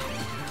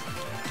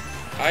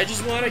 I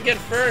just want to get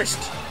first.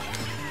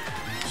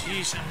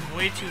 Jeez, I'm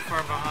way too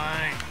far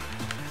behind.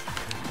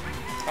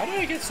 How did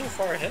I get so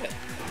far ahead?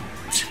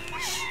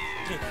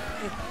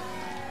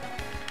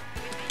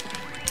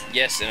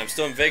 Yes, and I'm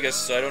still in Vegas,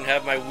 so I don't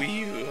have my Wii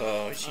U.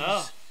 Oh, jeez.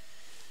 Oh.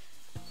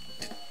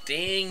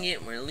 Dang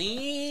it,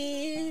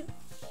 Marlene.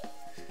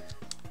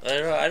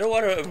 I don't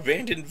want to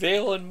abandon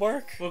Vale and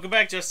Mark. Welcome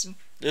back, Justin.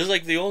 This is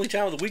like the only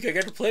time of the week I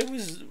got to play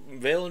was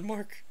Vale and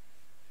Mark.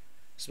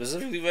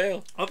 Specifically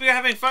Vale. Hope you're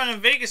having fun in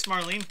Vegas,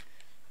 Marlene.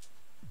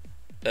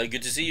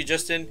 Good to see you,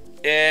 Justin.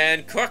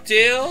 And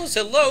Cocktails,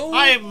 hello.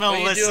 Hi,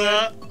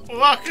 Melissa.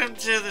 Welcome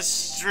to the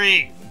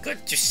stream.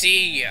 Good to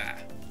see ya.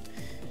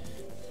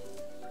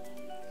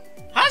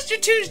 How's your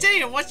Tuesday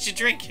and what you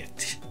drinking?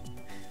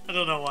 I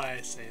don't know why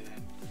I say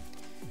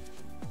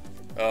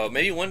that.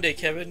 Maybe one day,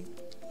 Kevin.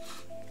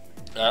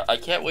 I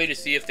can't wait to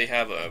see if they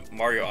have a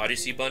Mario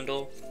Odyssey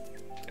bundle.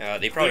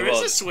 They probably will.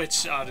 There is a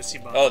Switch Odyssey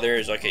bundle. Oh, there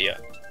is. Okay, yeah.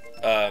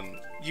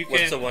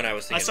 What's the one I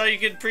was thinking? I saw you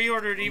could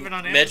pre-order it even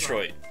on Amazon.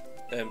 Metroid.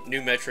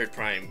 New Metroid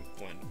Prime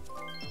one.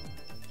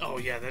 Oh,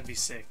 yeah, that'd be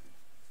sick.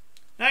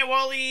 Night,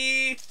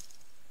 Wally!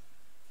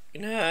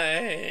 Good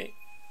night.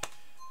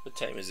 What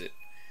time is it?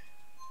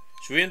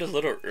 Should we end a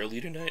little early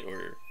tonight,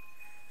 or...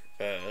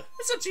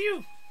 It's up to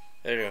you.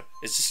 I don't know.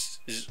 It's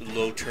just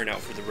low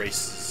turnout for the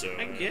races, so...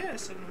 I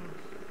guess.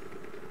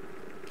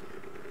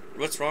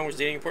 What's wrong with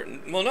dating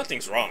important? Well,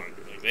 nothing's wrong.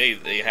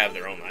 Like, they have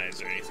their own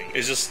lives or anything.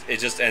 It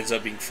just ends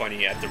up being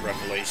funny at the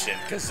revelation,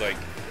 because, like,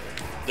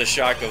 the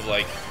shock of,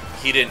 like,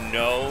 he didn't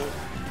know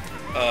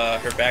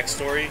her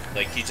backstory.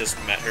 Like, he just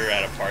met her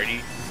at a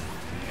party,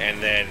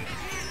 and then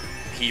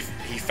he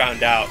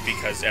found out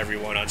because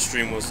everyone on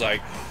stream was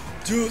like,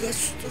 dude,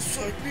 that's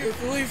like Mia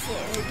Khalifa,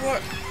 like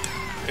what?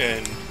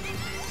 And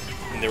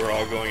they were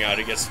all going out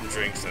to get some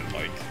drinks, and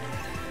like,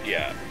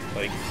 yeah,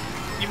 like.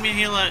 You mean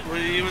he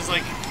was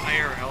like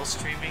IRL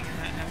streaming and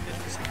that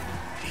happened or something?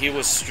 He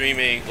was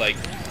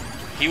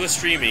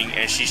streaming,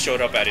 and she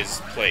showed up at his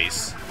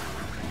place.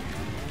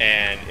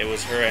 And it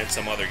was her and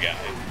some other guy,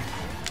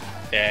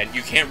 and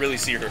you can't really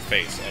see her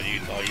face.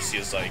 All you see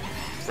is like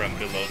from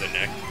below the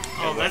neck.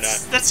 Oh,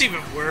 that's even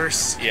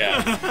worse.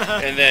 Yeah,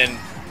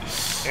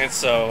 and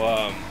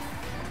so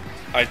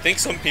I think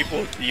some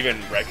people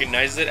even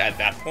recognize it at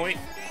that point.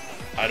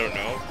 I don't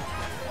know.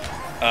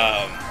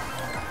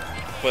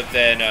 But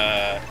then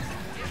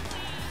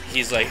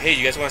he's like, hey,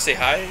 you guys want to say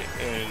hi?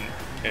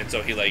 And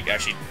so he like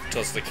actually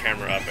tilts the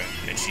camera up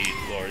and she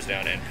lowers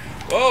down and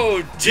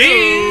whoa,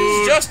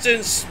 jeez,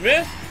 Justin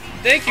Smith,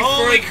 thank you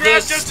for the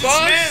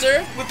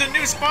sponsor. With the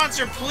new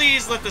sponsor,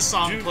 please let the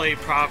song play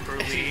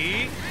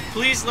properly.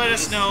 Please let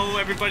us know,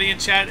 everybody in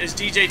chat, as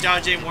DJ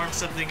Dajay warms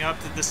something up,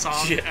 that the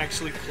song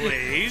actually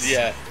plays.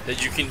 Yeah,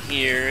 that you can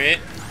hear it.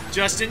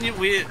 Justin,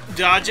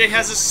 Dajay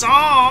has a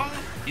song.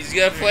 He's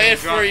gonna play it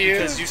for you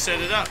because you set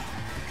it up.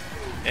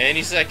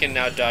 Any second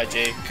now,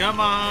 Dajay. Come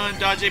on,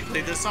 Dajay,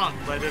 play the song.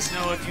 Let us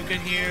know if you can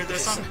hear the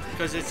song,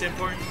 because it's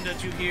important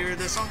that you hear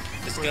the song.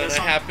 It's gonna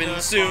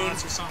happen soon.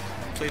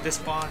 Play the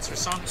sponsor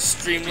song.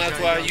 Streamlabs,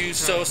 why are you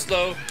so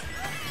slow?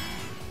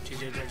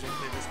 DJ Dajay,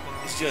 play the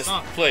sponsor Just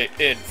song. play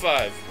in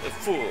 5,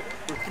 4,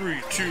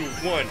 3, 2,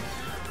 1.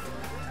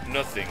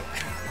 Nothing.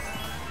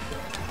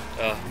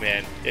 Oh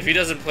man, if he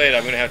doesn't play it,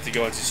 I'm gonna have to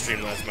go into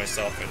Streamlabs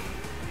myself and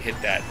hit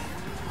that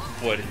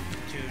button.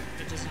 Dude,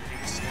 it doesn't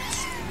make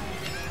sense.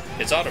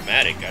 It's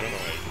automatic. I don't know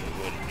why it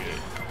wouldn't do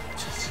it.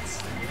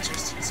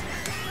 Just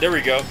there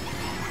we go.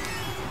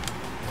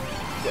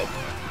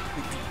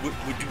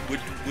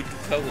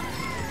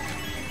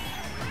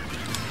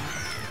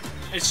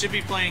 It should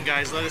be playing,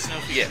 guys. Let us know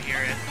if you can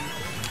hear it.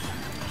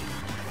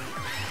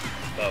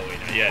 Oh wait,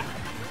 not yet.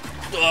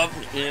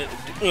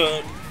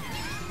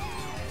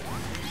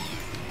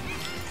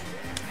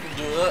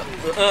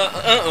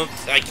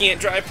 I can't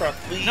drive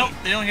properly. Nope,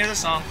 they don't hear the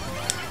song.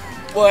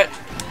 What?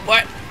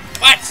 What?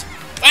 What?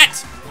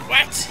 What?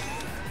 What?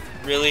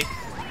 Really?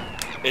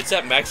 It's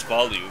at max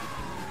volume.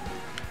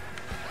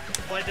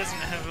 Why doesn't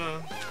it have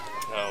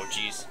Oh,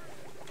 jeez.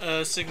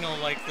 a signal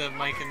like the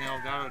mic and the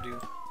Elgato do?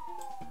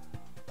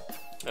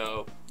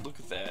 Oh, look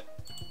at that.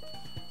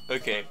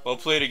 Okay, I'll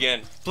play it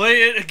again.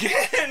 Play it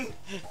again!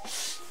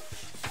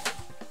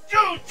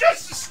 Yo,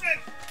 Justin Smith!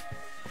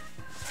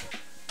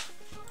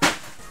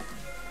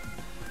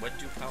 What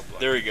do power block?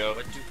 There we go.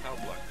 What do power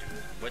block do?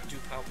 What do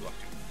power block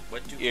do?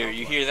 What do Here,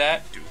 you hear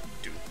that? Do.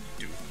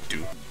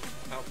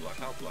 Power block,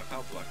 power block,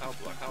 power block, power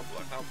block, power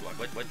block, power block.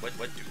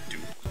 What do?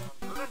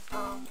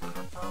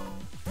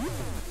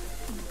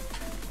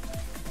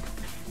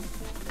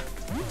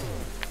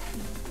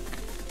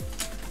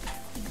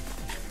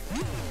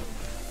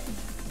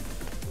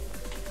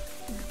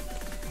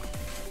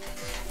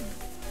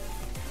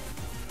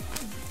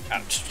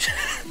 Ouch.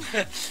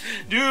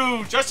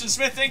 Dude, Justin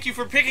Smith, thank you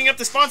for picking up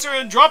the sponsor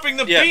and dropping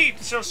the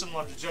beat. Show some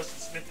love to Justin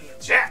Smith in the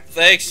chat.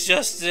 Thanks,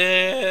 Justin.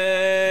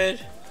 There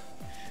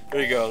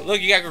we go. Look,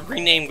 you got a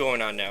green name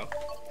going on now.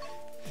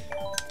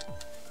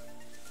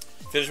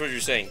 Finish what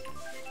you're saying.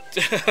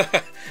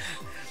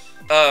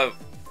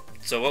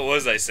 So what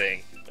was I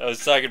saying? I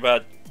was talking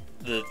about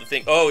the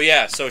thing. Oh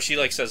yeah, so she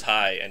like says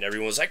hi, and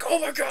everyone's like, "Oh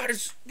my God,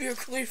 it's Mia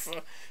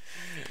Khalifa."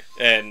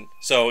 And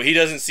so he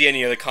doesn't see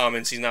any of the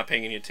comments. He's not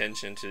paying any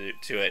attention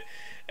to it.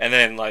 And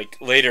then like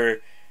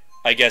later,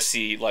 I guess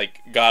he like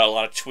got a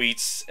lot of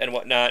tweets and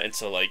whatnot, and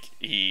so like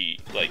he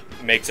like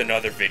makes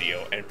another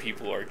video, and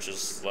people are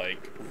just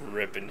like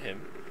ripping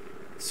him.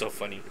 It's so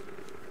funny.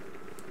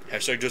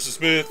 Hashtag Justin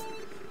Smith.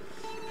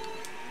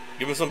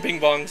 Give him some ping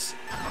bongs.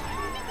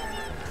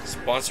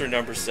 Sponsor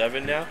number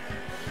 7 now?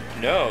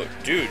 No,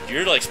 dude,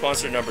 you're like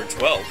sponsor number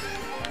 12.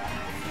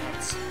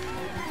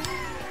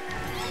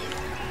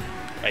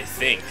 I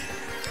think.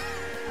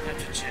 I have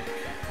to check.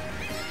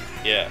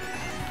 Yeah.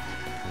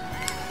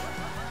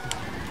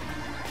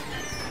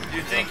 Do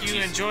you think you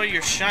enjoy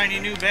your shiny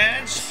new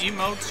badge?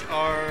 Emotes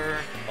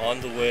are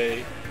on the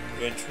way,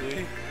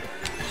 eventually.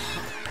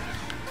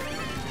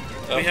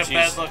 We have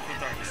bad luck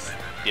with ours.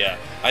 Yeah,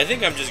 I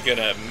think I'm just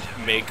gonna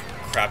make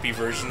crappy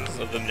versions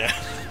of them now.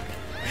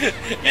 And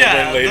yeah,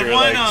 then later the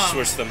one, like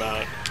switch them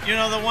out. You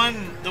know, the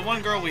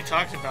one girl we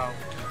talked about,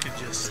 we could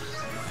just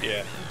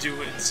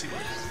do it and see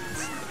what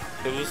happens.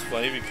 It was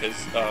funny because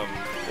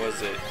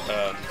was it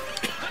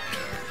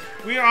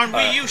we are on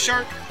Wii U,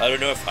 Shark. I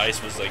don't know if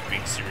Ice was like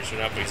being serious or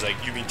not, but he's like,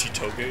 "You mean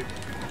Chitoge?"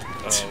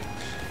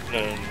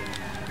 No.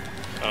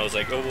 I was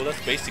like, "Oh well,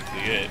 that's basically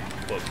it,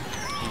 but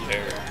blue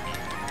hair."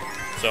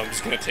 So I'm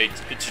just gonna take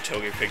a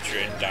Chitoge picture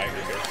and dye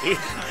her hair blue.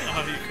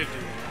 Oh, you could do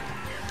that.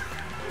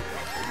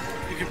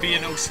 You could be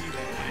an OC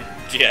that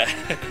way. Yeah.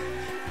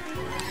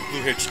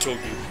 Blue hair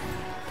Chitoge.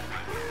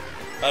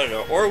 I don't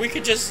know. Or we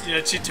could just... Yeah,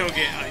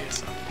 Chitoge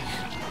Ayasa.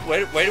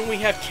 Why don't we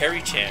have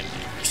Carrie-chan?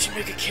 We should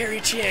make a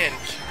Carrie-chan.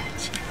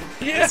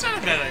 Yeah. That's not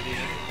a bad idea.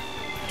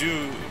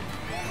 Dude.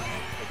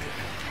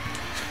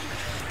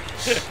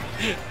 Okay.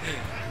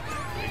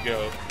 There you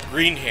go.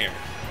 Green hair.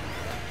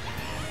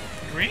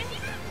 Green?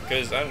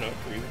 Because, I don't know,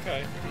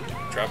 Karibukai.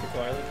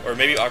 Tropical Island. Or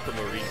maybe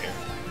aquamarine hair.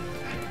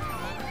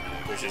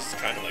 Which is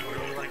kind of like... Or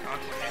you like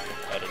aqua hair?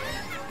 I don't know.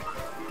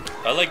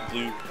 I like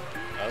blue.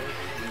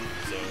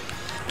 So...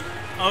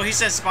 Oh, he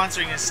says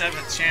sponsoring his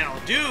 7th channel.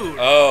 Dude!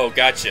 Oh,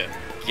 gotcha.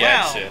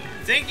 Wow.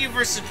 Thank you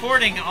for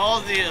supporting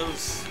all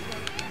those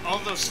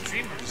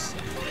streamers.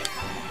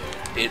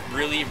 It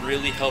really,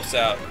 really helps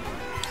out.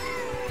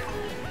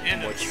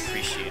 And Much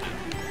appreciated.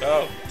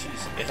 Oh,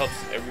 jeez. It helps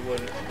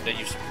everyone that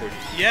you supported.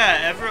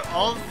 yeah,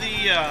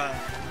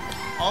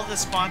 all the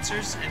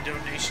sponsors and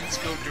donations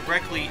go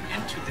directly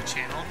into the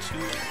channel to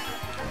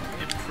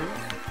improve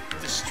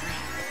the stream.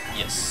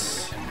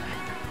 Yes.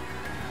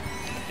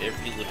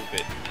 Every little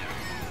bit.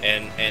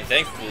 And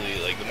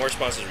thankfully, like, the more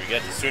sponsors we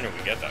get, the sooner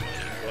we get that money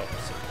as well.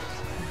 So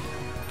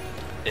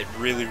it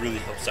really, really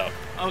helps out.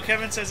 Oh,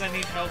 Kevin says I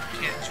need help.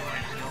 Can't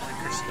join. The only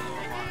person in the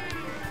line.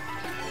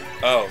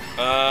 Oh,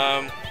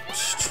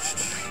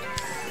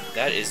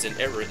 that is an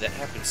error that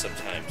happens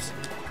sometimes.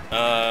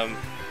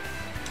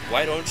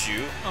 Why don't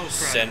you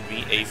send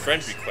me a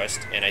friend request,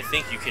 and I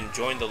think you can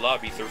join the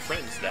lobby through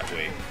friends that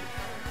way.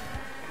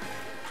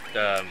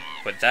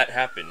 But that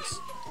happens.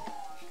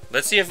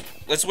 Let's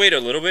wait a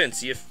little bit and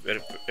see if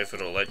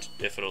it'll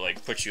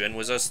like put you in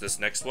with us this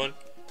next one.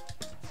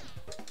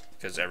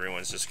 Because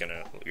everyone's just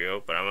gonna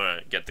go, but I'm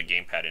gonna get the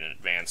gamepad in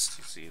advance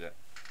to see that.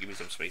 Give me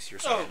some space here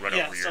so I don't run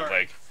over your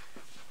leg.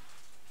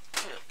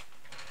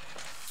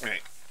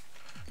 Alright.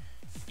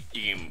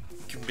 You can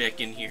come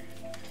back in here.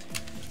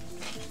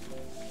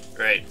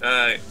 Right,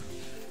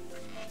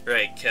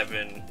 right,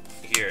 Kevin.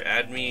 Here,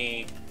 add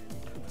me.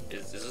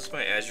 Is this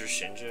my Azure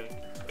Shinja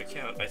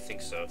account? I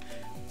think so.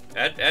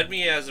 Add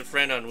me as a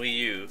friend on Wii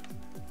U.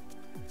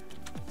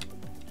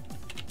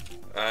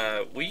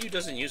 Wii U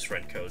doesn't use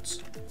friend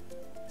codes.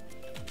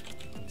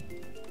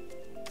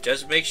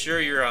 Just make sure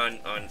you're on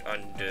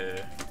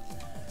the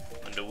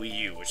Wii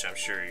U, which I'm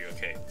sure you're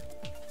okay.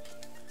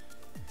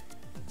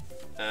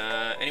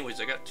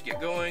 Anyways, I got to get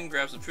going,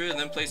 grab some food, and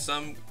then play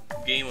some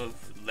game of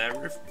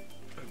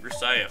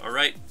Versailles.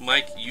 Alright,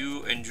 Mike,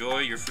 you enjoy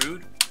your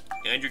food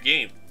and your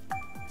game.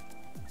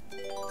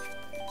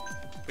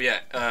 But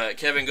yeah,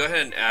 Kevin, go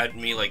ahead and add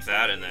me like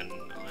that, and then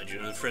I'll add you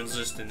to the friends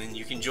list, and then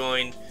you can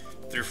join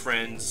through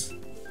friends.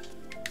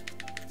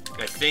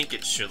 I think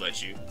it should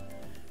let you.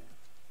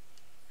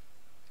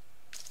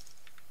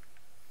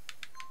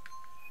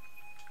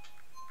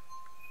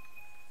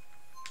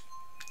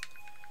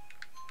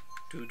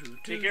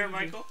 Take care,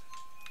 Michael.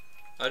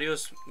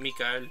 Adios,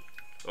 Mikael.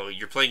 Oh,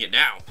 you're playing it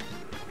now.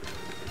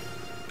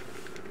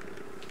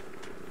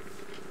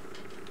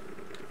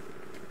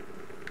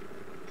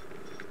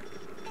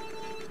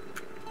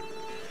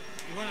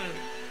 You wanna...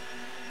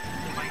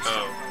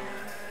 Oh.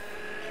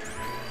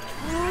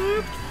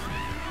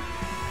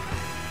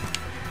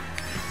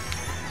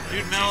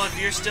 Dude, Mel, if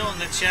you're still in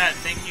the chat,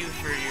 thank you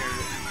for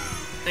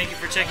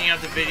checking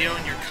out the video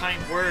and your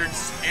kind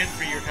words, and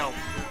for your help.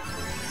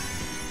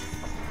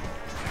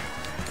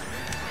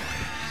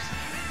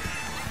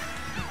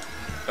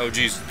 Oh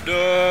jeez,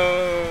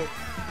 no!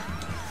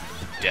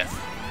 Death.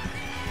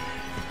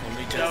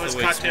 Only death That was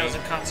awaits cocktails me.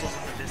 and consoles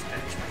in the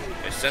dispatch.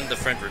 I send the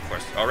friend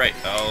request. Alright,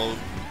 I'll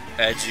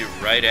add you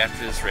right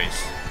after this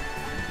race.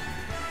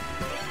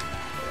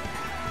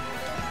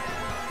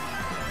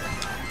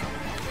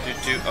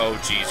 Oh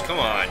jeez, come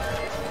on.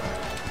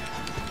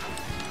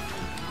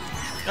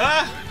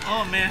 Ah!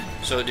 Oh man.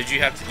 So did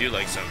you have to do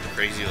like some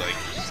crazy like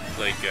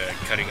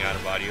cutting out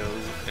of audio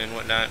and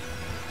whatnot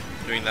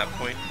during that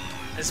point?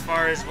 As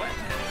far as what?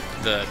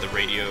 The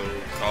radio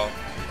call?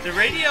 The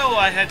radio,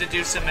 I had to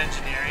do some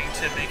engineering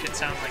to make it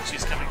sound like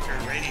she's coming through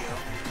a radio.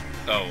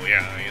 Oh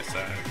yeah, I guess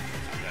that.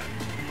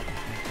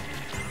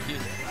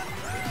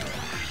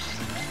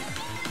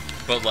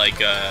 But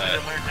like I had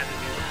to learn how to do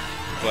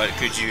that. but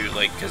could you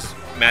like, cause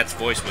Matt's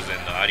voice was in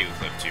the audio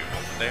clip too,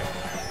 wasn't there?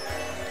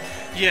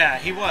 Yeah,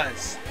 he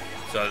was.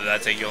 So did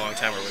that take you a long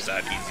time, or was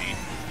that easy?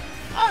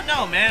 Oh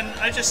no, man!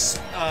 I just,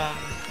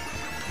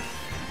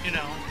 you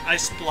know, I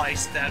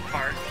spliced that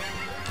part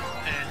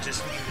and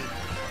just muted.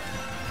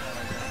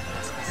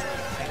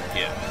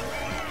 Yeah.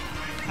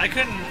 I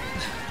couldn't.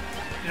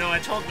 You know, I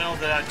told Mel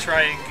that I'd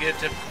try and get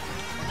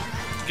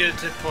it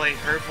to play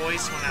her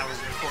voice when I was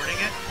recording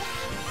it,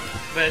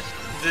 but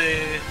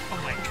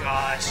oh my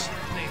gosh.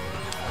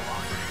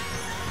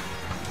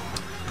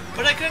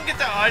 But I couldn't get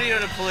the audio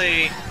to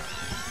play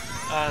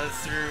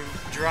through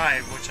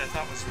Drive, which I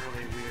thought was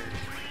really weird.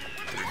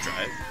 Through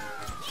Drive?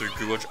 Through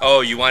Google Drive?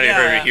 Oh, you wanted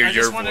her to hear your voice.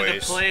 I just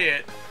wanted to play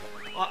it.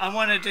 Well, I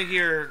wanted to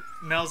hear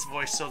Mel's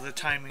voice, so the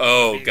timing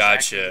Oh, would be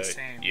exactly gotcha. the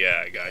same.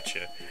 Yeah,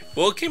 gotcha.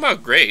 Well, it came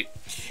out great.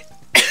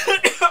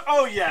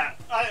 Oh yeah,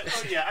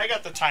 I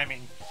got the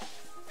timing.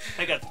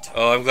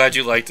 Oh, I'm glad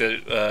you liked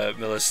it,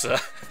 Melissa.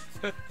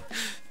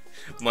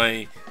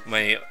 my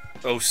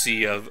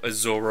OC of a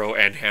Zorro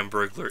and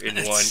Hamburglar in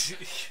one.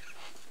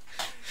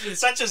 It's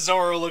such a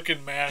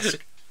Zorro-looking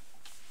mask.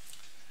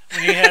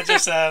 When he had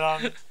just that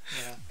on.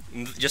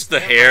 Yeah. Just the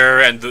hair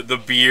and the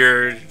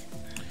beard.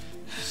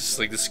 Just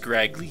like the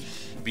scraggly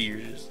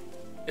beard.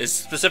 It's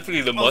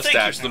specifically the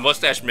mustache. The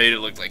mustache made it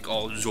look like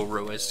all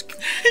Zorro-esque.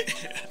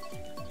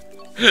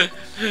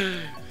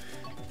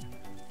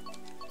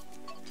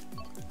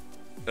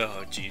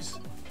 Oh, jeez.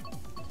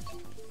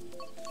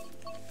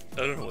 I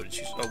don't know what to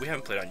choose. Oh, we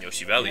haven't played on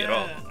Yoshi Valley at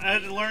all. I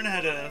had to learn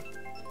how to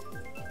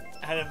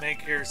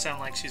make her sound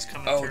like she's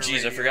coming through Oh, a jeez,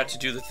 I radio. forgot to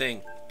do the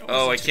thing.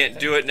 Oh, I can't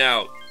do it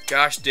now.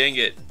 Gosh dang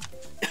it.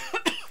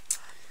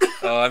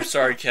 Oh, I'm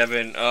sorry,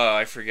 Kevin. Oh,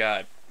 I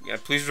forgot. Yeah,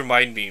 please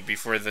remind me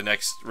before the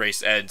next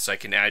race ends so I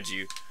can add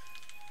you.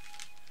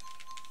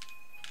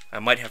 I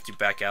might have to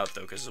back out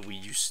though because we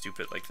use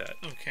stupid like that.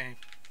 Okay.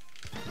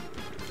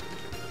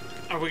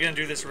 Are we gonna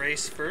do this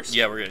race first?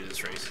 Yeah, we're gonna do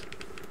this race.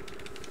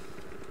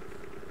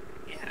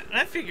 Yeah, and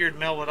I figured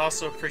Mel would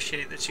also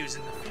appreciate that she was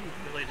in the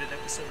food-related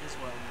episode as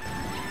well.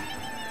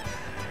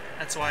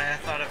 That's why I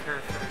thought of her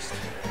first.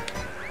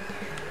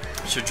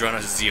 Should draw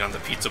a Z on the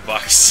pizza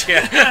box.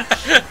 Yeah.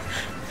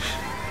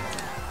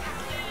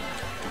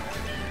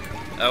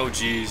 Oh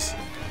jeez.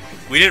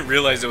 We didn't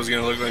realize it was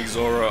gonna look like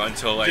Zorro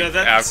until like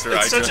after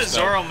it's I such a dressed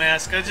Zorro up.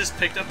 mask. I just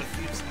picked up a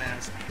thief's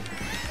mask.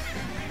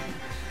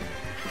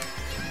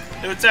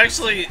 It's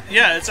actually,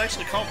 yeah, it's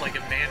actually called like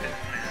a bandit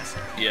mask.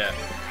 Yeah.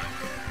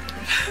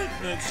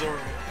 That's Zorro.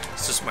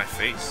 It's just my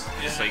face.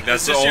 Yeah. It's like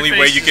that's It's the just only your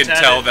way face you can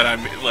just tell tatted. that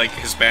I'm like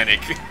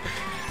Hispanic.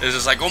 It's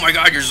just like, oh my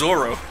god, you're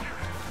Zorro.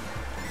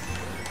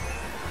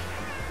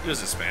 He was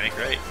Hispanic,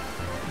 right?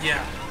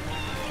 Yeah.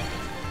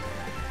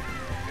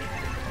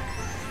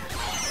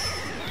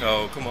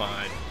 Oh, come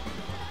on.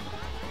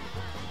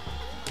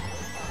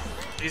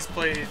 He's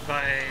played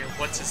by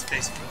what's his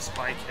face from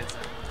Spy Kids.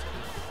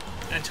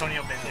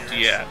 Antonio Banderas.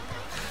 Yeah.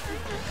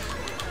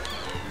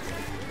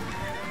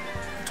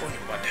 Antonio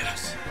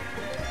Banderas.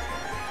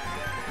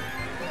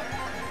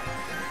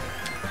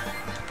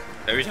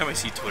 Every time I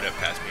see Twitter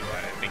pass me by,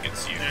 I think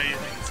it's you. Yeah, you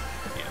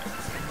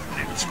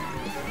think it's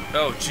Yeah.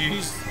 Oh,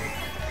 jeez.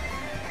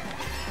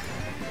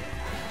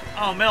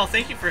 Oh, Mel,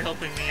 thank you for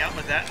helping me out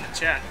with that in the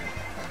chat.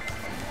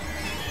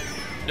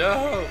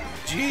 No,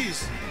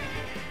 jeez.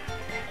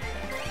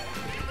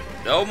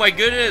 Oh my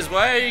goodness,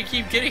 why do you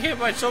keep getting hit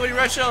by so many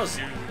red shells?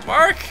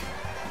 Mark!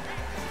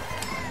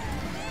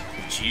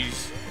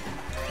 Jeez.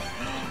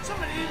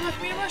 Somebody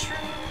left me a mushroom.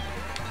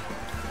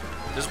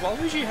 Does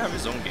Waluigi have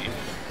his own game?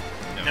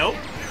 No. Nope.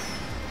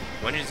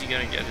 When is he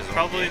gonna get his own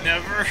Probably game?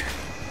 never.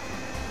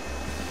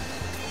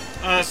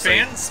 It's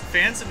like-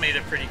 Fans have made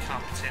a pretty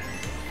competent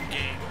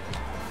game.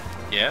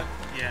 Yeah?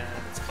 Yeah,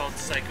 it's called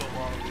Psycho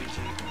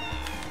Waluigi.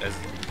 Has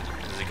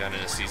it gotten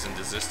a cease and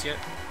desist yet?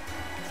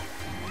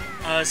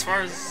 As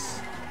far as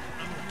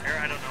I'm aware,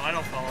 I don't know. I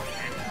don't follow the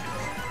game.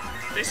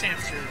 Space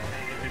Hamster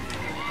made a good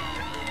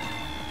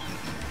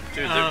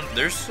video. Dude,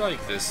 there's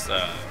like this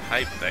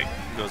hype that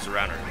goes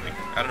around, or like,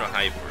 I don't know,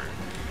 hype or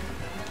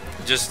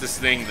just this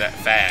thing, that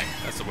fad,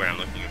 that's the word I'm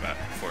looking about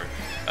for,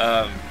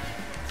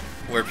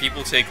 where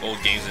people take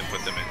old games and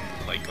put them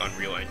in like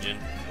Unreal Engine.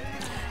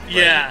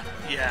 Yeah,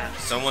 yeah.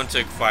 Someone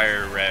took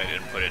Fire Red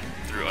and put it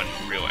through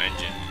Unreal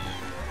Engine.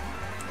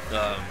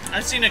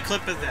 I've seen a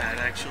clip of that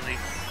actually.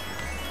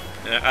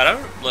 And I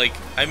don't like.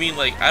 I mean,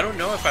 like, I don't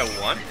know if I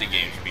want the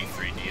game to be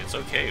 3D. It's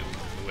okay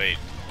the way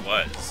it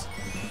was.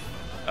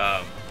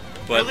 But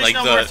At least like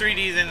no the more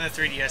 3D than the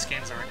 3DS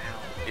games are now.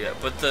 yeah,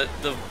 but the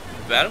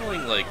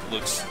battling like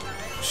looks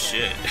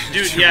shit.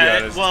 Dude, to be yeah.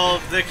 honest. Well,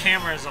 the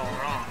camera's all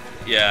wrong.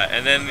 Yeah,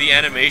 and then the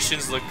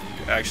animations look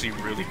actually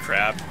really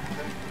crap.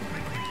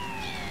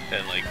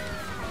 And like,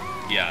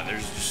 yeah,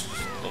 there's just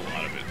a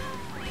lot of it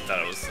that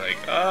I was like,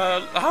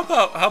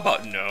 how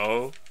about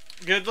no?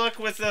 Good luck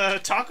with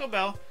Taco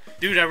Bell.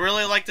 Dude, I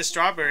really like the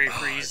strawberry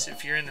freeze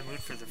if you're in the mood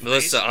for the freeze.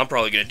 Melissa, I'm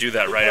probably gonna do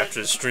that right after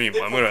the stream.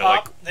 I'm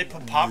gonna They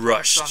put Pop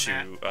rush Rocks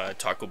on to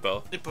Taco Bell.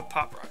 that. They put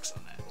Pop Rocks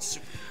on that. It's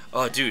super.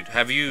 Oh, dude,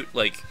 have you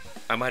like?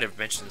 I might have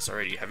mentioned this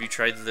already. Have you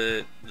tried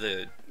the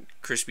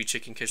crispy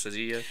chicken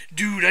quesadilla?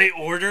 Dude, I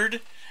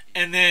ordered,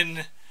 and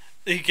then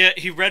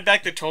he read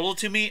back the total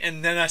to me,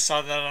 and then I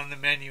saw that on the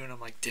menu, and I'm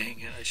like, dang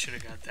it, I should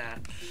have got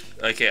that.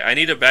 Okay, I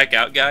need to back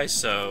out, guys.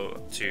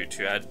 So to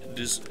add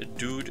this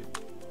dude,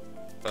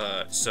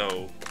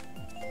 so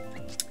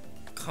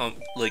come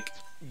like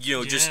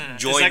just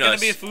join us. Is that gonna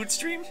be a food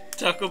stream?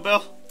 Taco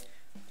Bell?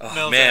 Oh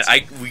No, man,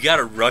 that's- we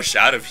gotta rush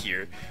out of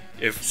here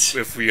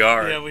if we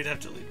are. Yeah, we'd have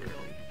to leave early.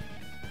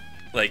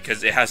 Like,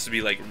 cause it has to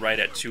be like right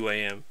at 2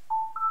 a.m.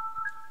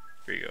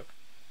 Here you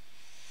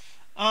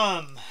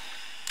go.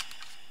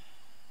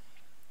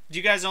 Do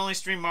you guys only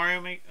stream Mario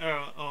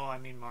I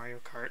mean Mario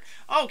Kart.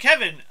 Oh,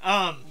 Kevin,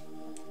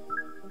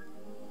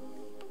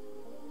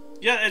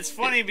 yeah, it's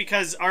funny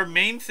because our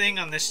main thing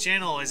on this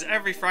channel is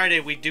every Friday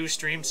we do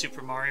stream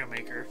Super Mario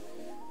Maker.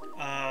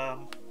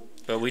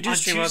 But we do On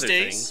stream other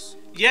Tuesdays, things.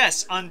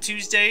 yes, on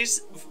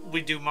Tuesdays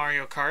we do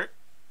Mario Kart.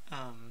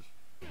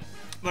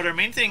 But our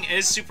main thing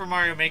is Super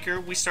Mario Maker.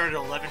 We start at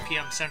 11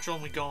 p.m. Central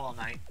and we go all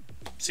night.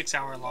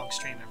 6-hour long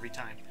stream every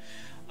time.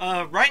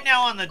 Right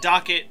now on the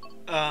docket,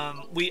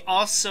 we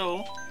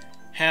also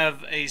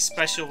have a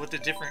special with a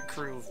different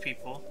crew of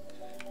people.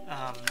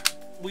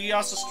 We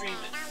also stream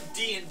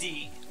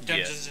D&D,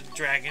 Dungeons and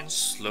Dragons.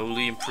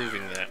 Slowly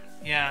improving that.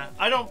 Yeah,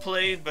 I don't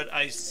play, but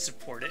I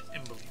support it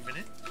and believe in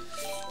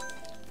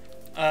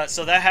it.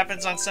 So that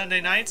happens on Sunday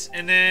nights,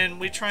 and then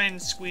we try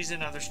and squeeze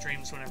in other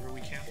streams whenever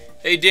we can.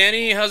 Hey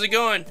Danny, how's it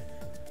going?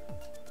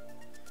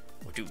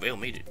 Oh, dude, Vale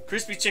made it.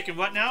 Crispy chicken,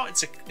 what now?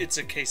 It's a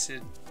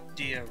quesadilla,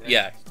 right?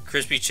 Yeah,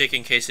 crispy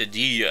chicken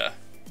quesadilla.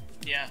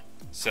 Yeah.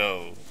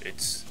 So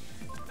it's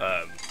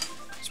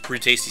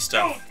pretty tasty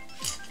stuff.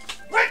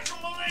 Retro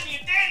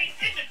Millennium Danny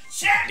in the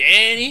chat.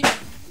 Danny.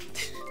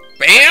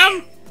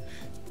 Bam.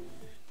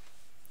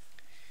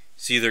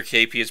 See, their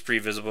KP is pretty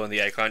visible in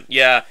the icon.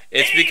 Yeah,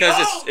 it's because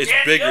it's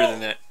bigger than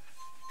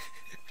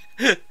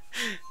that.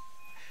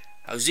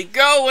 How's it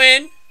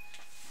going?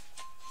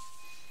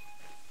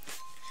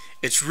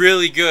 It's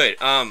really good.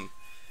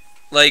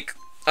 Like,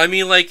 I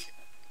mean, like,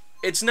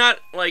 it's not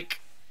like.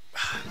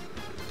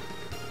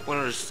 What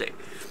did I say?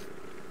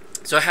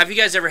 So, have you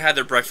guys ever had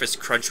their breakfast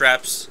crunch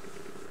wraps?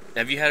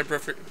 Have you had a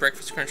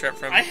breakfast crunch wrap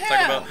from I have.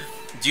 Taco Bell?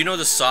 Do you know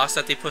the sauce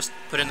that they put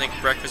in the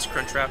breakfast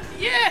crunch wrap?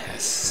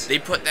 Yes. They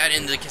put that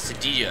in the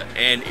quesadilla,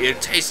 and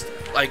it tastes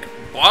like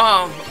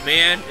bomb,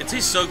 man. It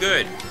tastes so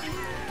good.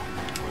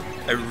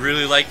 I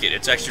really like it.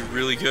 It's actually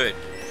really good.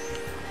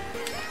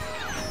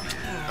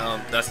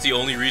 That's the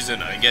only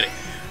reason I get it.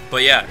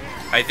 But yeah,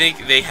 I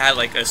think they had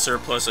like a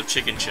surplus of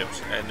chicken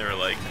chips, and they're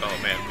like, oh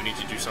man, we need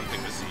to do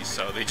something with these.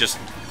 So they just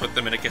put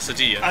them in a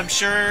quesadilla. I'm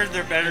sure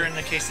they're better in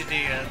the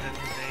quesadilla than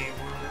they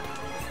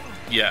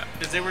were. Yeah.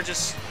 Because they were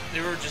just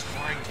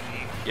boring to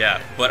me.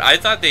 Yeah, but I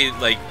thought they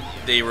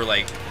were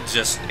like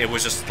it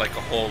was just like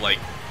a whole like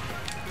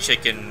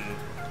chicken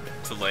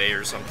fillet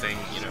or something,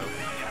 you know.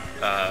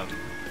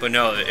 But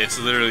no, it's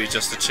literally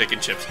just the chicken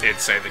chips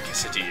inside the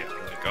quesadilla.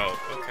 I'm like, oh,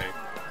 okay.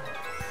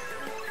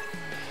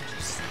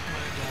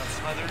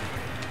 Smothered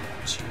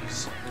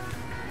cheese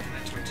and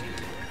that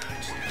tortilla.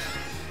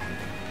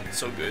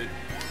 So good.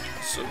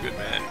 So good,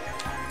 man.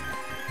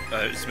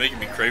 It's making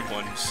me crave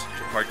ones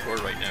to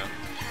hardcore right now.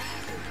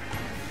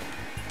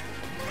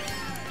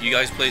 You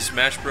guys play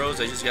Smash Bros?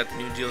 I just got the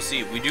new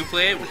DLC. We do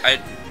play it.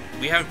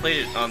 We haven't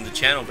played it on the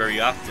channel very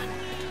often.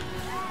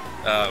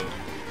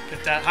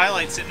 Get that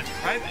highlight sitting in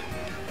private.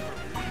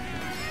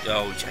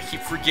 Oh, I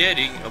keep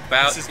forgetting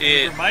about this is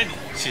it. reminding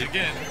you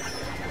again.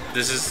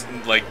 This is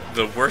like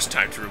the worst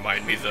time to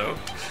remind me, though.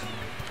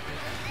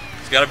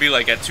 It's gotta be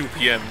like at 2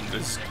 p.m.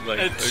 It's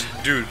like,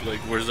 dude, like,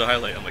 where's the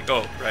highlight? I'm like,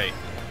 oh, right.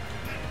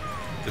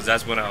 Because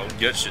that's when I'll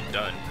get shit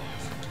done.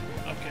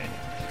 Okay.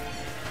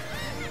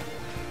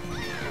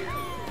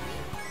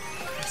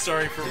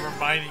 Sorry for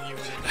reminding you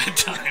at that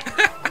time.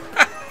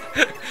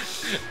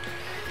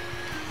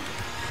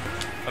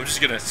 I'm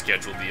just gonna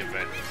schedule the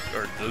event,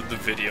 or the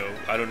video.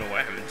 I don't know why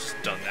I haven't just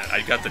done that.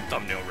 I got the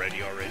thumbnail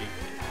ready already.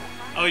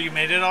 Oh, you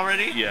made it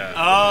already? Yeah.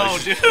 Oh,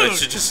 dude. I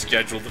should just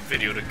schedule the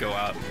video to go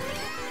out.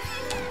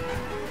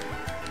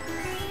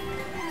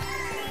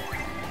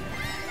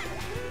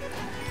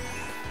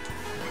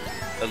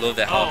 I love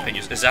that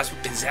jalapenos. Is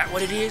that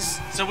what it is?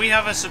 So we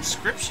have a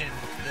subscription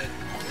that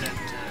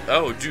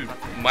oh, dude.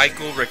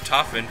 Michael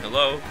Richtofen,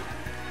 hello.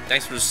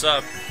 Thanks for the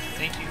sub.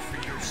 Thank you for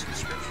your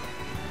subscription.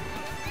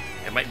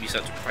 It might be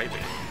set to private.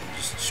 It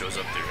just shows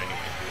up there anyway.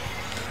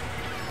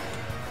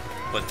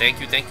 But thank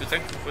you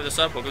for the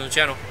sub. Welcome to the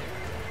channel.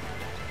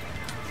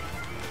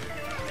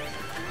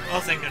 Oh,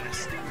 thank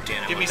goodness.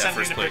 Dan, give me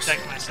something to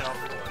protect myself.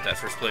 I want that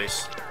first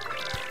place.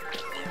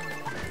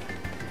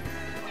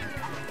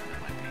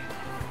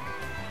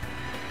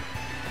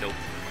 Nope.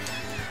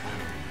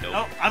 Nope.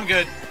 Oh, I'm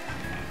good.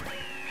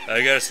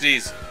 I gotta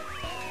sneeze.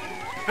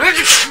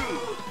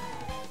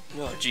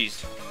 Oh,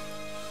 jeez.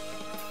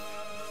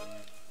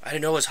 I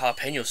didn't know it was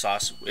jalapeno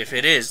sauce. If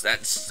it is,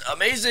 that's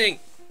amazing.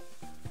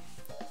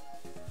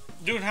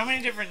 Dude, how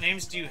many different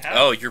names do you have?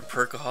 Oh, you're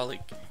perkaholic.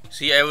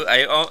 See,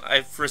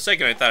 I for a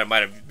second I thought it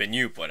might have been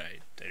you, but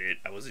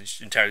I wasn't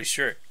entirely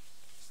sure.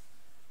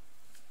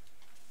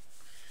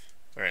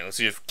 All right, let's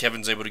see if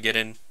Kevin's able to get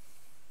in.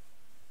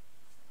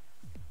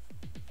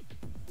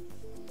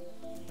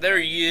 There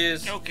he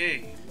is.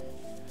 Okay.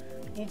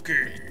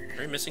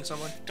 Are you missing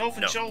someone?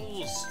 Dolphin No.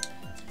 Shoals.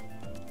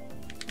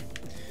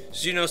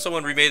 Did you know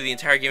someone remade the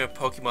entire game of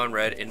Pokemon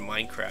Red in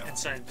Minecraft?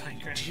 Inside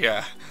Minecraft.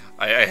 Yeah,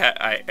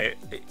 I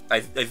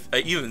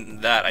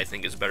even that I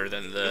think is better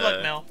than Good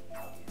luck, Mel.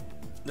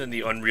 than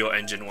the Unreal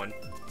Engine one.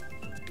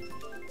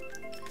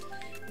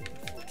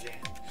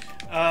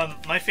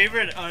 My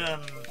favorite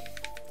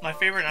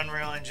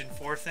Unreal Engine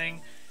 4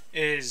 thing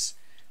is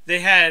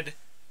they had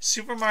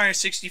Super Mario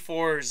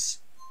 64's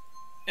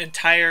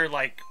entire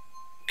like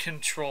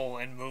control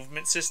and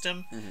movement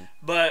system,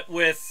 but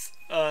with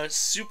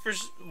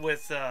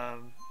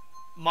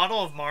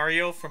model of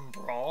Mario from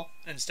Brawl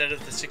instead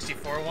of the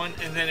 64 one,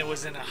 and then it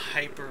was in a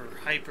hyper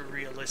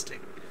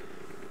realistic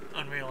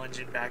Unreal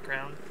Engine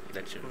background.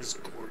 It was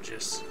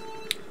gorgeous.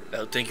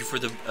 Thank you for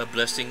the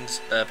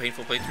blessings,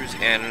 painful playthroughs,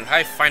 and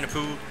hi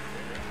Finapoo.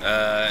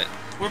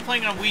 We're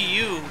playing on Wii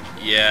U.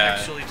 Yeah.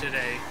 Actually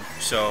today.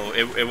 So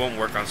it won't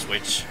work on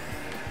Switch.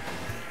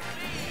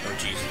 Oh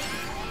jeez.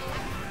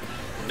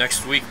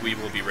 Next week we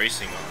will be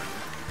racing on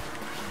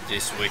the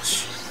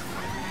Switch.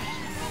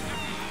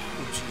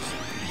 Oh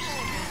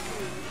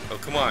jeez. Oh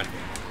come on.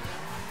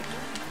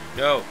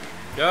 No.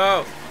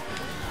 No.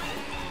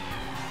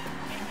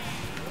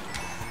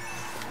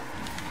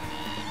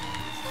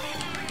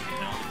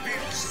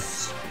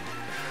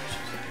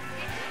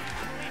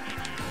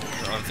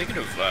 I'm thinking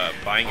of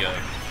buying a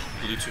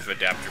Bluetooth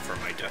adapter for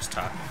my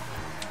desktop.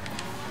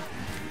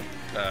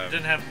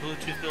 Didn't have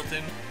Bluetooth built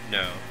in?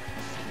 No.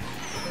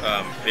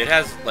 It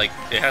has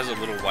a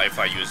little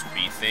Wi-Fi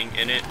USB thing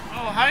in it,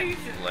 Oh, how you?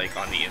 like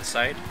on the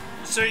inside.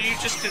 So you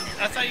just could?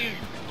 I thought you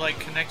like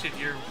connected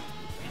your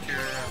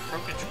Pro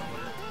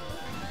controller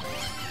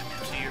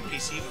to your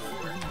PC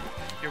before.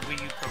 Your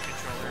Wii U Pro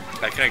controller.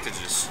 I connected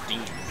to the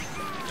Steam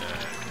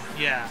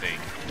Yeah. thing.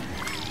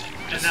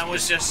 And that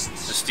was just.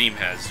 The Steam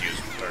has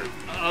USB or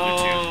Bluetooth.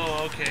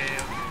 Oh, okay.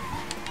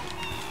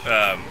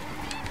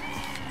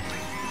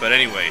 But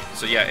anyway,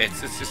 so yeah,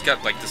 it's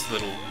got like this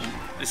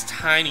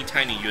tiny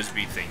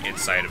USB thing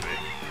inside of it.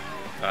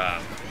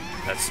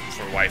 That's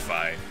for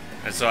Wi-Fi,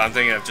 and so I'm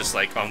thinking of just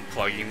like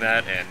unplugging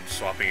that and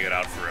swapping it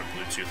out for a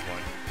Bluetooth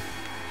one.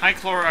 High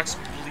Clorox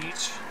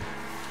bleach.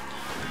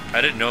 I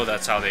didn't know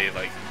that's how they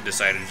like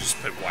decided to just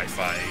put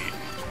Wi-Fi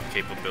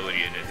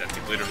capability in it. That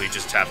they literally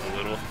just tap a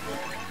little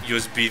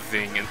USB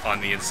thing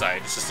on the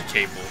inside. It's just a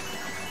cable,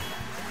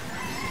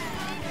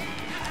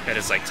 and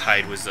it's like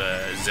tied with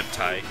a zip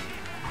tie.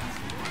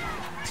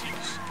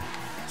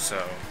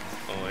 So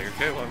I'm like,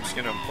 okay, well I'm just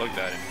gonna unplug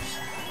that and just,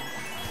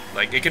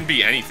 like, it can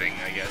be anything,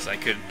 I guess. I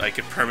could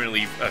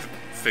permanently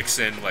fix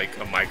in like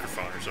a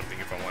microphone or something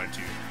if I wanted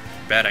to.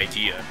 Bad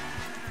idea,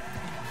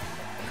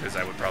 because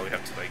I would probably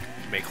have to like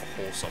make a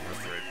hole somewhere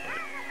for it, but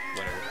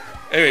whatever.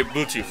 Anyway,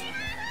 Bluetooth.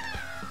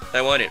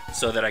 I want it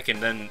so that I can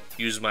then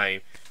use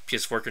my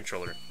PS4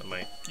 controller on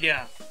my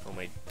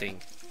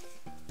thing,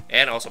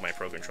 and also my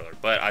Pro controller.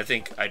 But I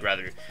think I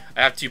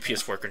have 2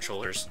 PS4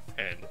 controllers,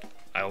 and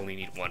I only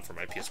need one for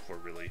my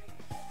PS4, really.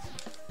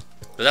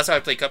 But that's how I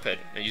play Cuphead.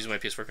 I use my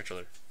PS4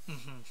 controller.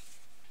 Mm-hmm.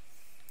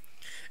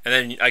 And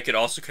then I could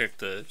also connect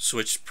the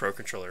Switch Pro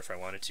controller if I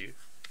wanted to,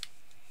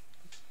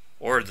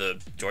 or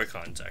the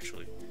Joy-Cons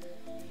actually.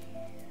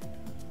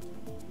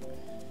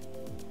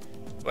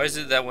 Why is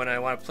it that when I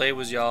want to play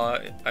with y'all,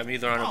 I'm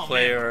either on a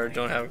play or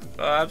don't have...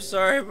 Oh, I'm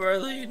sorry,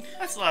 Marlene.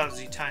 That's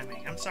lousy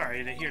timing. I'm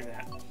sorry to hear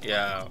that.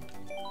 Yeah.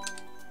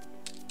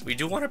 We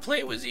do want to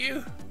play with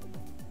you.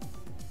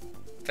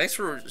 Thanks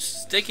for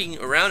sticking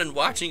around and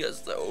watching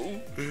us, though.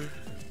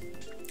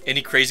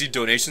 Any crazy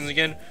donations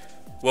again?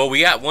 Well,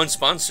 we got one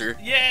sponsor.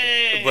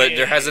 Yay! But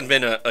there hasn't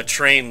been a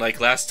train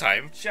like last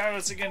time. Shout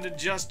outs again to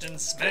Justin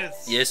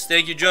Smith. Yes,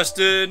 thank you,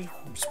 Justin,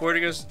 for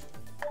supporting us.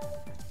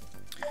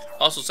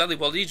 Also, sadly,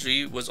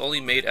 Waluigi was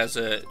only made as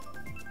a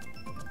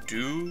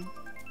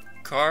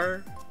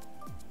car,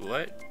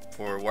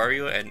 for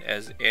Wario, and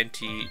as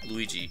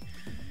anti-Luigi.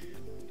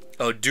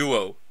 Oh,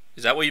 duo.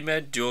 Is that what you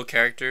meant? Duo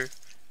character?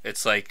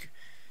 It's like,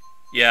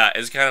 yeah,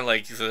 it's kind of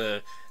like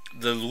the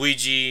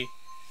Luigi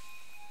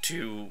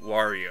to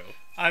Wario.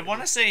 I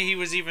want to say he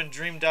was even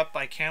dreamed up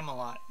by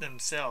Camelot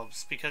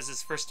themselves, because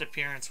his first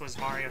appearance was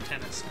Mario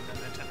Tennis on the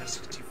Nintendo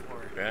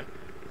 64. Yeah.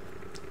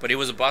 But he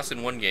was a boss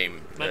in one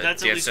game. But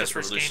that's at least the Dance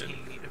first Revolution.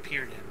 game he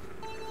appeared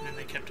in. And then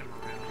they kept him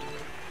around.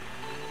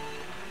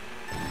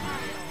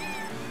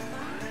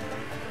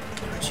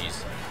 Oh,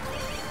 jeez.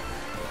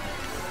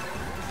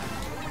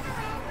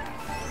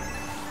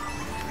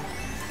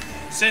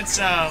 Since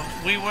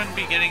we wouldn't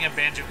be getting a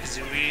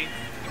Banjo-Kazooie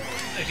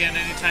again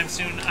anytime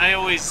soon, I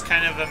always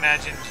kind of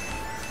imagined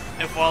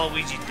if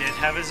Waluigi did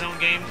have his own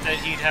game, that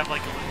he'd have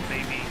like a little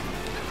baby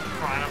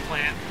piranha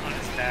plant on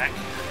his back.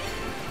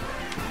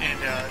 And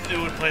it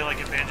would play like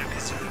a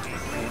Banjo-Kazooie game.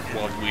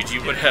 Waluigi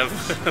would have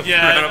a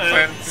yeah, piranha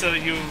plant? So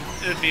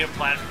it'd be a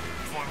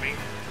platforming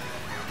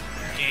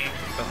game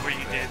where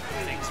you did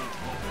things with.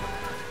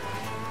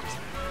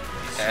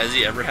 Has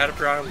he ever had a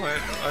piranha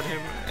plant on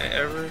him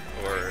ever?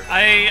 Or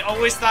I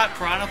always thought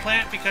piranha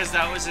plant because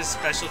that was his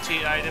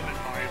specialty item in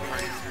Mario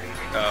Party 3.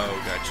 Oh,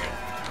 gotcha.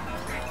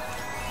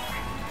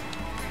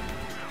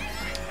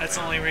 That's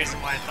the only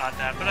reason why I thought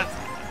that, but I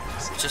thought that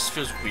was... It just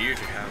feels weird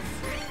to have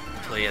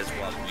play as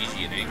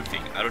Waluigi in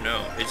anything. I don't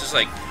know. It's just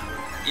like,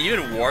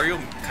 even Wario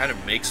kind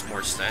of makes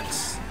more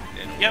sense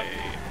in a way.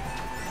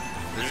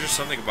 There's just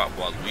something about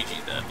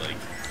Waluigi that like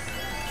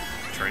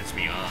turns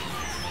me on.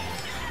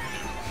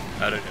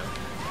 I don't know.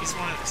 He's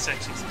one of the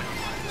sexiest men.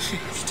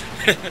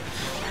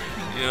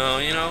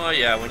 you know,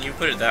 yeah, when you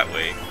put it that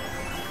way.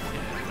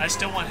 I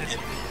still want his...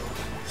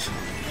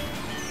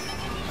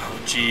 Oh,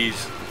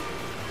 jeez.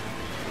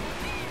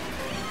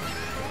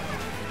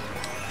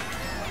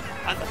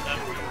 I thought that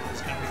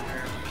was going to be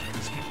rare.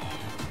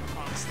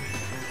 Honestly.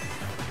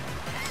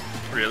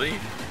 Really?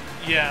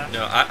 Yeah.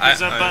 No,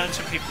 There's a bunch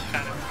of people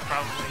kind of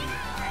probably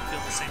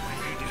feel the same way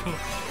you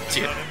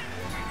do.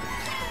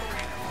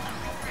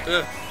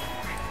 Yeah.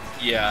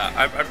 Yeah,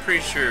 I'm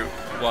pretty sure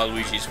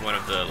Waluigi's one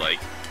of the like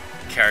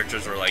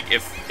characters where like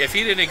if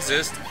he didn't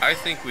exist, I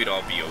think we'd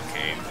all be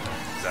okay.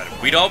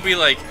 We'd all be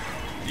like,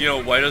 you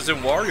know, why doesn't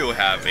Wario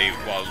have a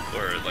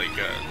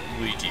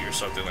Luigi or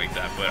something like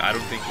that? But I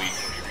don't think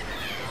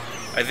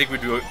I think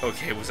we'd be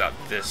okay without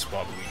this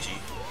Waluigi.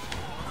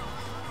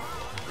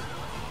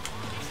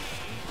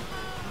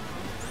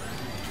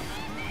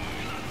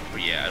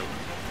 But yeah,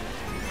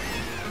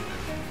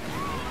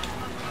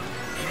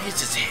 maybe it's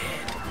his head.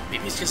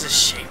 Maybe it's just his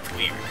shape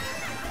weird.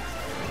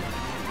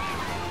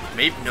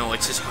 Maybe no,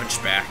 it's his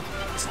hunchback.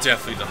 It's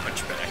definitely the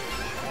hunchback.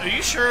 Are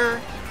you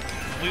sure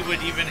we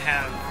would even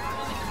have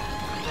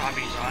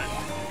Robbie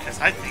Rotten because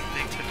I think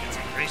they took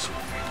inspiration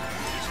from the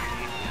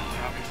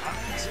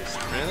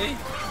Really?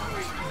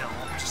 No,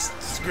 I'm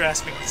just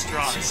grasping at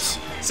straws.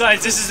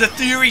 Besides, this is a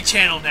theory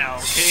channel now,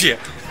 okay? Yeah.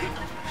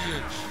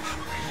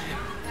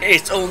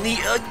 It's only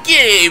a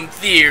game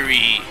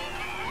theory.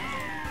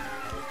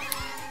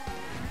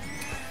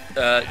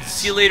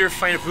 See you later,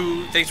 Find a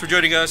Pooh. Thanks for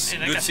joining us.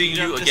 And Good seeing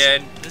you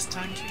again. This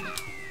time too.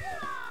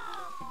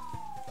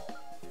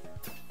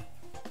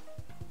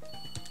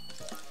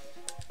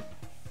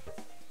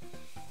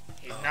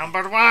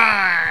 Number 1.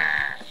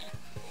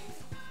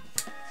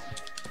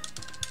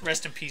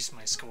 Rest in peace,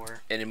 my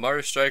score. And in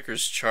Mario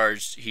Strikers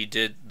Charged, he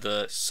did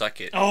the suck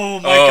it. Oh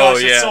my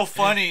gosh, yeah. it's so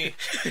funny.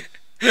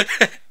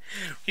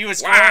 He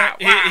was Wow,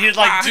 he'd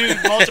like do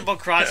multiple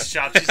cross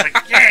chops. He's like,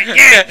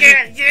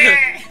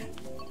 yeah.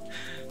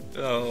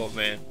 Oh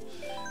man.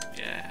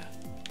 Yeah.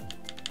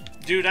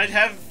 Dude, I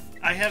have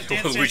Dance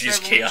Dance Luigi's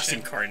Revolution. Chaos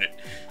Incarnate.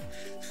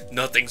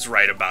 Nothing's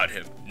right about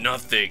him.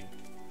 Nothing.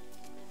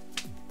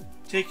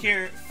 Take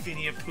care,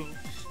 Phinia Poo.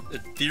 The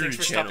theory Thanks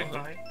for channel.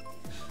 stopping by.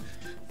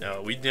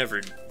 No, we'd never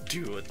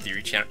do a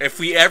theory channel. If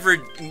we ever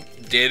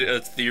did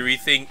a theory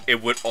thing,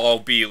 it would all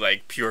be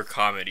like pure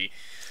comedy.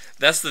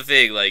 That's the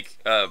thing. Like,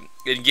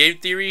 in game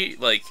theory,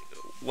 like,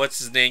 what's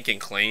his name can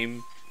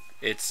claim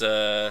it's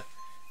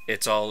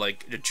all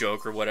like a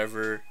joke or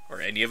whatever,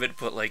 or any of it,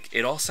 but like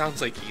it all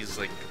sounds like he's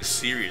like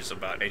serious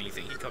about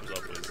anything he comes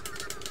up with.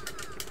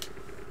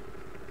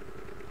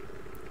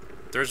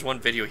 There's one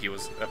video he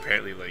was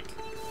apparently like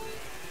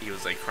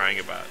crying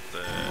about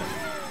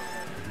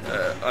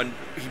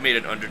he made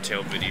an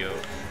Undertale video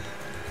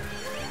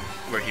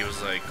where he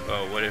was like,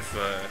 oh, what if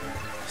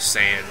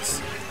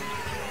Sans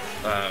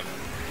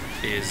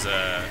is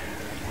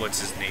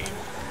what's his name?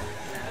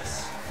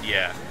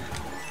 Yeah.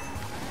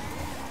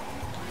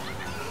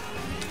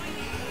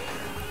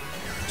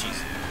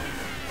 Jeez.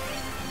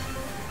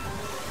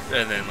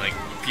 And then like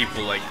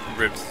people like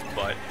ripped his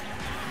butt,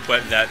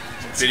 but that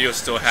video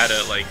still had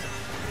a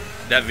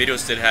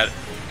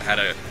had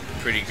a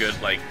pretty good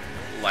like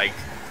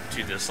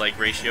to dislike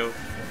ratio.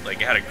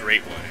 Like it had a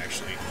great one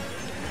actually.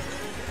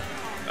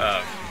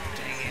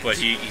 But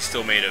he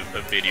still made a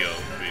video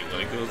being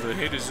like, oh, the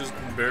hate is just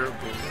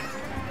unbearable.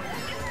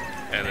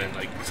 And then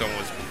like someone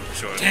was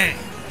showing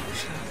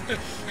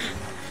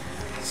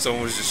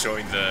someone was just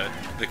showing the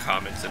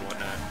comments and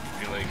whatnot.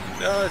 Being like,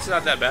 no, it's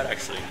not that bad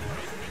actually.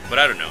 But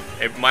I don't know.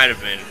 It might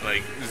have been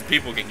like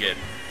people can get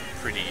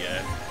pretty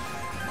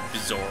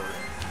bizarre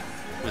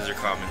with their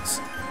comments.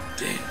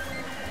 Damn.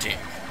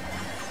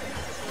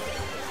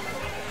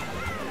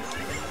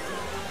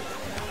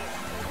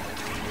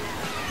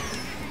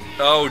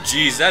 Oh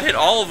geez, that hit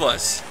all of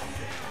us.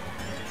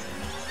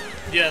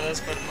 Yeah, that's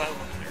quite a violent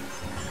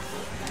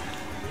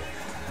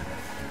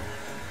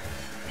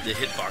The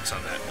hitbox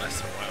on that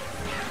lasted a while.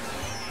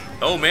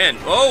 Oh man.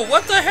 Oh,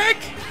 what the heck?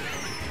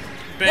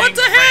 Bang, What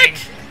the bang.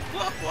 heck?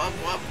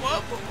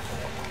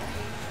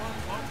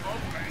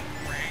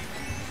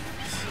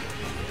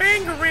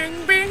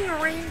 Bang-a-ring,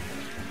 bang-a-ring.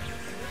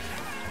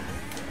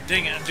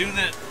 Dang it, I'm doing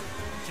that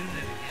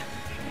again.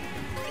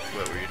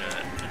 What were you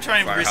not? I'm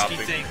trying Fire risky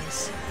hopping?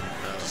 things.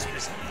 No. Just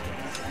risky.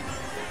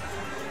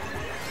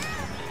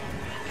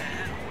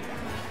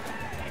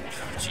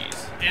 Oh jeez.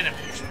 And a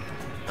push.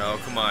 Oh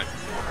come on.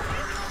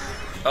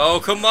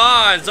 Oh come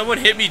on! Someone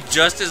hit me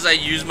just as I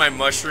used my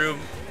mushroom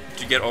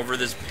to get over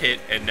this pit,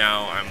 and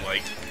now I'm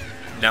like,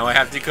 now I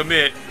have to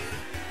commit.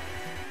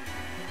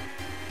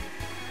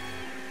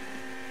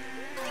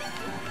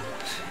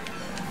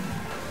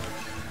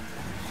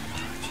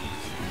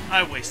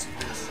 I wasted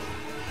this.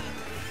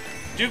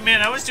 Dude,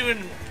 man, I was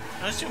doing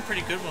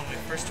pretty good when we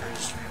first started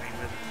streaming,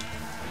 but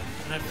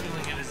I'm not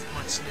feeling it as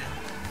much now.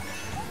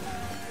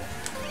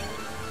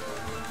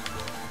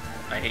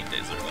 I hate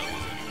desert levels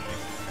anyway.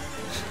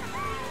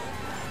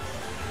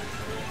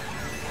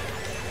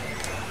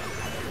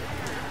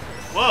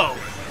 Whoa!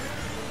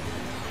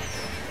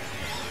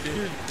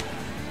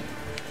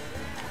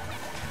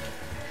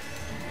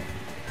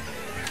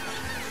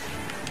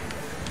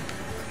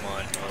 Come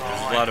on. Oh, Oh,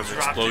 there's I a lot of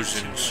dropped it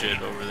explosion too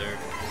shit early. over there.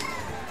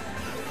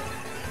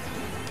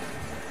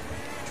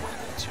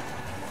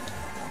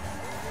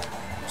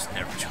 Just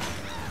never too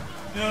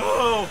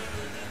No!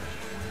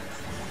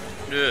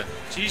 Ugh.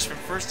 Jeez, from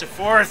first to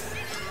fourth,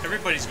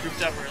 everybody's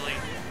grouped up really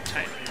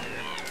tightly.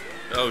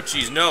 Oh,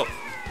 jeez, no.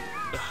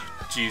 Ugh,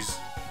 jeez.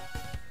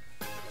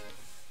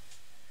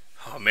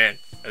 Oh, man.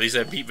 At least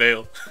I beat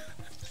Vale.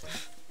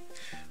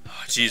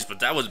 Oh, jeez, but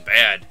that was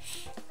bad.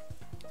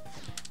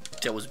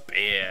 That was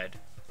bad.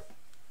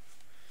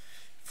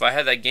 If I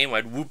had that game,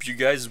 I'd whoop you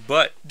guys'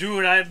 butt.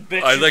 Dude, I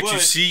bet I'd you let would. you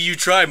see you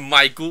try,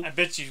 Michael. I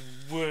bet you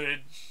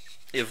would.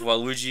 If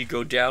Waluigi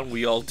go down,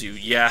 we all do.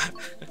 Yeah.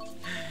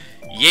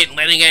 You ain't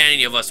letting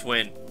any of us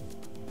win.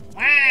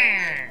 Wah!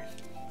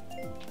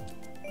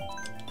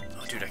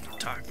 Oh, dude, I can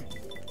talk.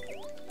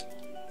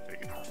 There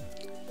you go.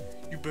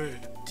 You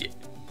bet.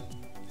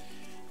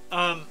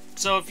 Yeah.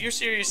 So if you're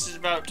serious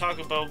about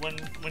Taco Bell, when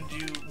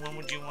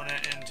would you want to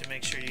end to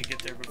make sure you get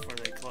there before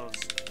they close?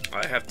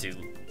 I have to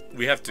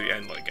we have to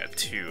end like at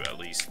 2 at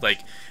least. Like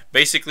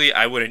basically,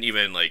 I wouldn't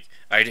even like.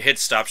 I'd hit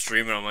stop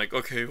stream and I'm like,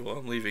 okay, well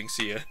I'm leaving.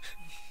 See ya.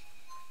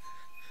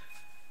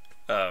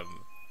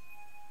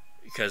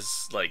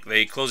 Because like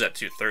they close at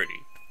 2:30.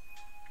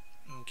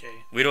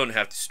 Okay. We don't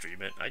have to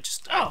stream it. I'm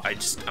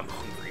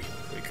hungry.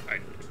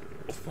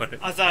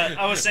 Like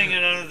I was saying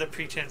it under the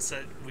pretense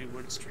that we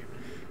would stream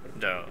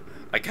it. No,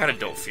 I kind of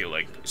don't feel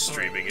like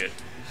streaming it,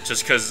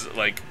 just because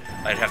like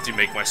I'd have to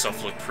make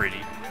myself look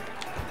pretty.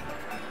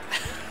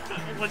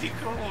 What do you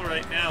call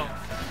right now?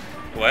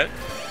 What?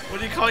 What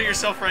do you call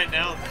yourself right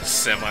now?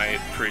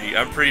 Semi-pretty.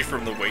 I'm pretty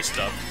from the waist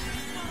up.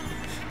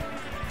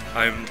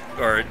 I'm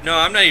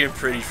not even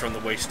pretty from the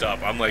waist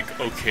up. I'm like,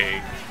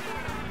 okay.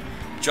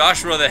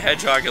 Joshua the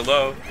Hedgehog,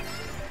 hello.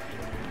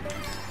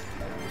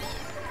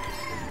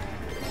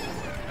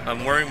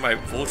 I'm wearing my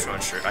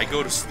Voltron shirt. I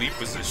go to sleep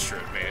with this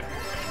shirt, man.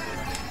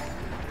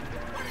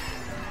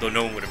 Though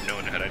no one would have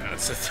known had I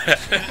not said that.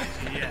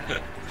 Yeah.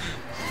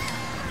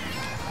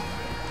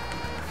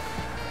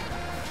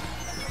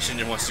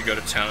 Shinjin wants to go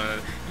to town.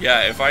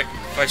 Yeah, if I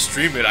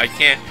stream it, I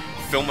can't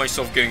film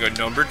myself getting a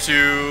number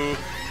 2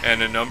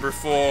 and a number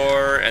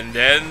 4 and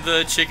then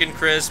the chicken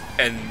crisp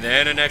and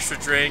then an extra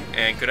drink.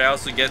 And could I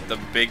also get the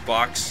big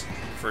box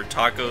for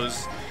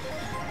tacos,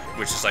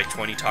 which is like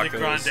 20 tacos The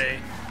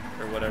grande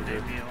or whatever.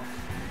 Grande meal.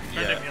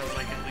 Grande meal is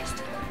like at least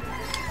 10.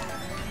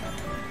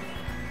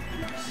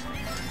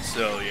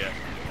 So yeah.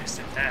 I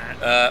said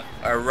that.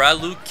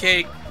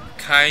 Araluke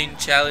Kind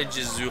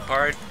challenges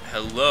Zuhard.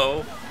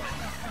 Hello.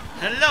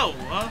 Hello.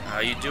 How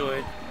you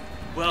doing?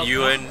 Well,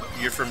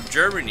 You're from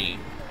Germany,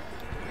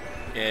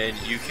 and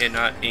you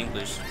cannot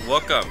English.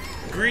 Welcome.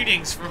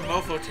 Greetings from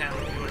Mofo Town,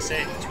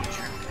 USA,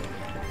 teacher.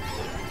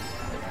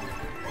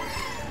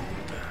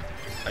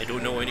 I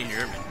don't know any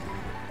German.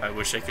 I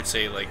wish I could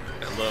say like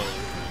hello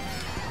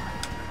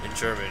in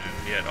German,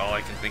 and yet all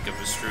I can think of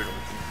is strudel.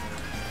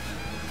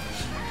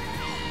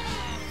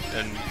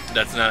 And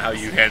that's not how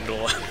you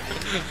handle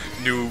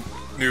new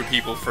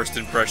people first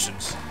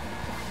impressions.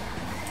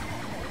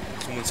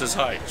 Someone says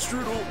hi,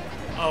 strudel.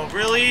 Oh,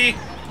 really?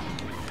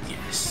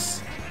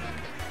 Yes.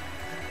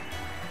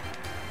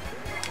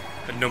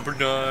 A number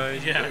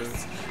 9.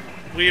 Yes.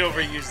 We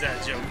overused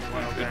that joke a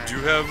while back. Do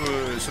you have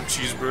some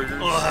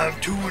cheeseburgers? I'll have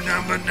 2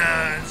 number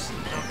 9s.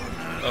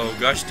 Oh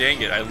gosh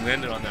dang it, I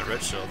landed on that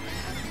red shell.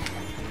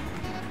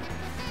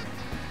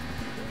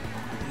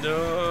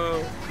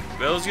 No!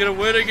 Belle's gonna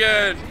win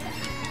again!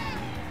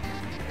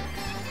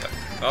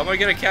 How am I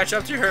gonna catch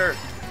up to her?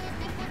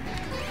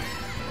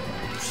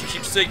 She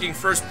keeps taking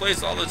first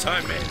place all the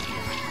time, man.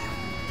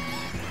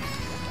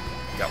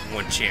 Got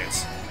one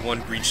chance.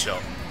 One green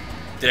shell.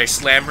 Did I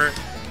slam her?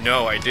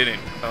 No, I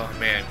didn't. Oh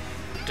man.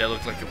 That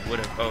looked like it would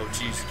have. Oh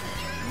jeez.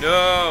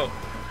 No!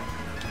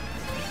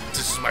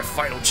 This is my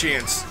final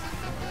chance.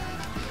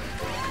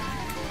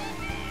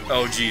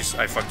 Oh jeez,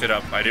 I fucked it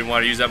up. I didn't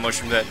want to use that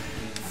mushroom then.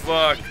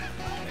 Fuck.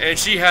 And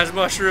she has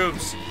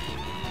mushrooms.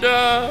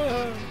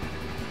 No!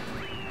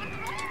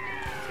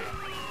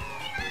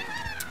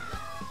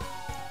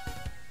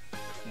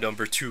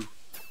 Number 2.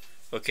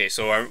 Okay,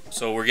 so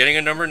we're getting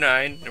a number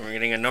 9, and we're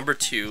getting a number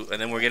 2,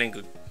 and then we're getting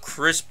a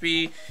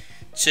crispy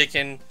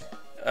chicken.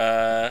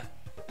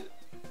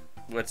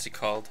 What's it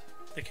called?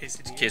 The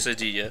quesadilla.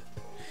 Quesadilla.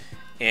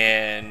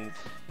 And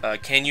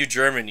can you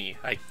Germany?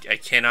 I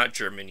cannot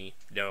Germany.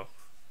 No.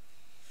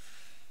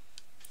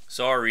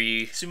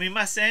 Sorry.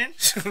 Sumimasen.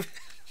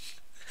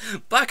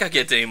 Baka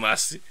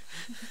geteimasu.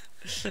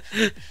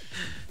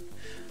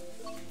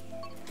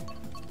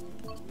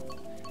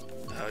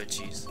 Oh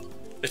jeez.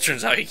 It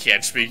turns out he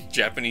can't speak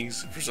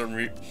Japanese for some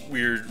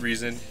weird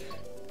reason.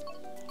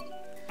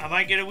 I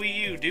might get a Wii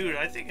U, dude.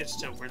 I think it's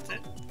still worth it.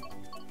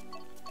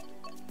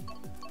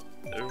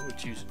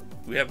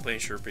 We haven't played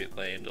Sherpa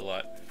Land a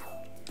lot.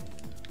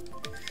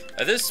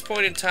 At this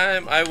point in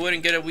time, I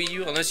wouldn't get a Wii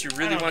U unless you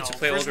really want to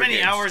play older games. For as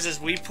many hours as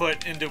we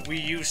put into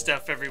Wii U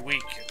stuff every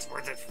week, it's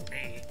worth it for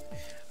me.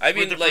 I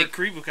mean, like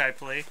Karibukai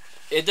play.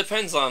 It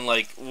depends on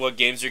like what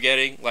games you're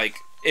getting. Like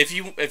if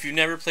you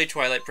never played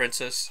Twilight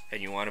Princess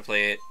and you want to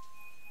play it,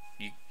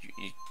 you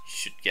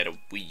should get a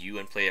Wii U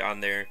and play it on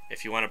there.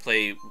 If you want to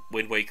play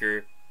Wind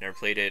Waker, never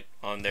played it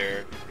on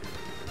there.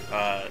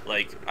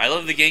 Like I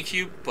love the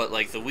GameCube, but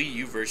like the Wii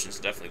U version is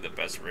definitely the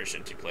best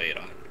version to play it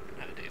on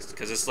nowadays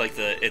because it's like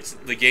the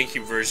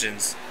GameCube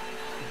versions,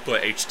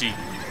 but HD.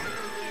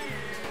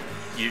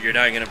 You're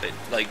not gonna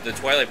like the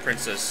Twilight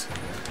Princess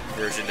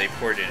version they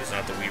ported is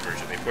not the Wii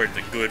version. They ported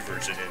the good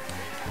version in.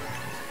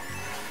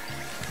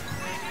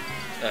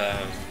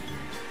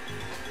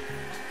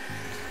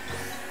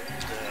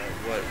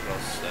 What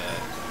else?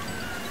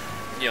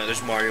 You know,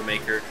 there's Mario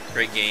Maker,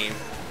 great game.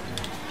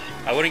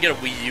 I wouldn't get a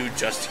Wii U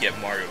just to get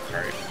Mario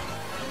Kart.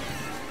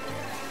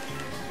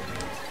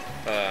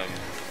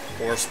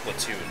 Or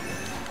Splatoon.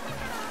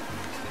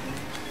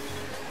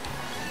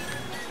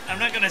 I'm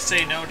not gonna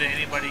say no to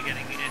anybody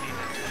getting any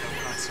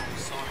Nintendo console,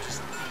 so I'm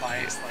just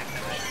biased like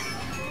that.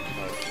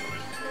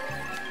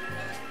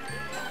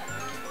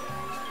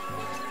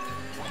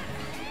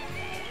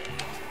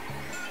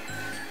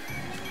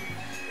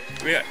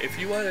 Yeah, if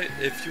you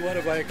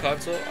wanna buy a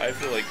console, I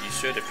feel like you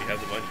should if you have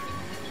the money.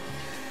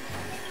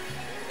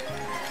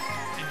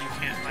 And you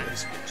can't buy the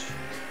Switch.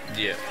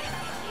 Yeah.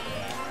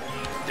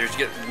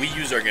 Wii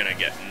U's are gonna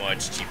get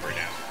much cheaper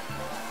now.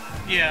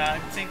 Yeah, I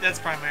think that's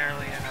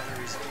primarily another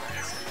reason why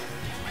I said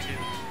it too.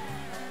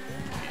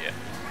 Yeah.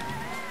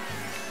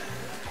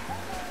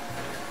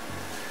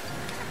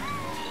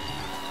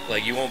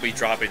 Like, you won't be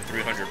dropping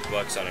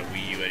 $300 on a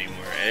Wii U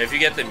anymore. And if you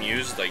get them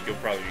used, like, you'll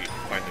probably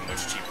find them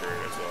much cheaper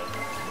as well.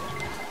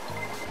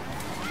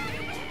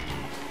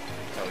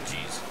 Oh,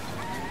 jeez.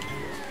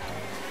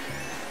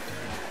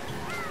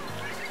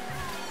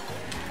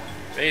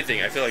 If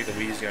anything, I feel like the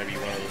Wii is going to be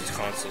one of those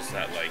consoles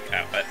that, like,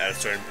 at a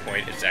certain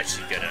point, it's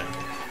actually going to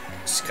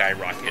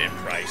skyrocket in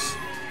price.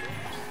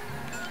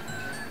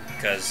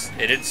 Because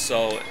it did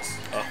sell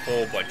a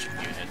whole bunch of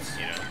units,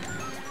 you know.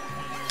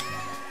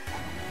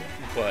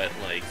 But,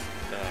 like,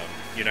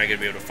 you're not going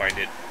to be able to find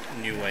it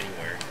new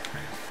anywhere.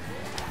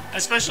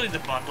 Especially the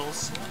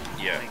bundles.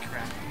 Yeah. Like,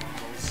 random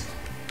bundles.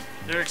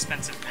 They're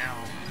expensive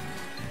now.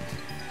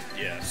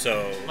 Yeah,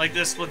 so... Like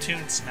the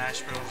Splatoon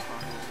Smash Bros.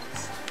 Bundle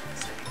is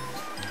insane.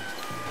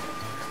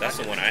 That's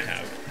the one I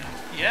have.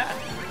 Yeah.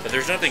 But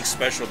there's nothing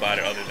special about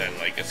it other than,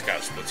 like, it's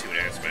got Splatoon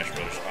and Smash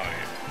Bros. On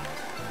it.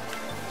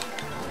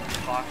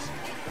 Box.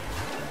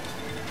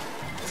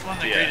 It's one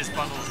of the greatest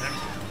bundles ever.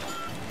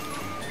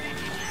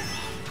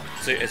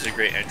 It's a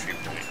great entry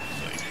point.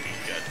 Like,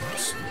 you got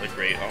a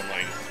great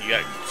online... You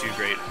got two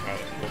great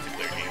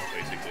multiplayer games,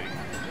 basically.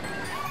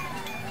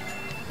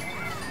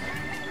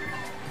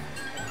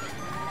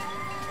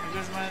 There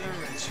goes my other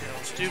red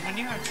shells. Dude, when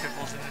you have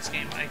triples in this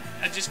game,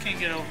 I just can't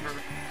get over...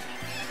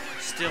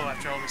 Still,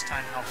 after all this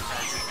time, how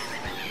fragile.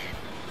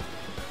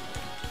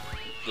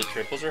 The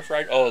triples are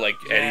fried? Oh, like,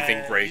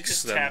 anything breaks you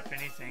just them. Tap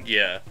anything.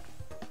 Yeah.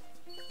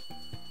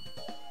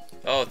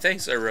 Oh,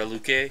 thanks,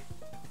 Araluke.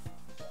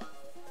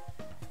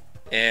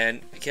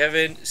 And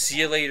Kevin, see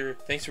you later.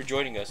 Thanks for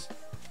joining us.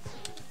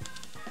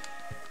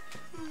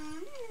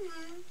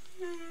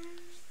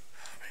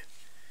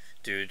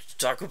 Dude,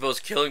 Taco Bell's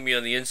killing me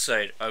on the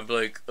inside. I'm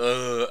like,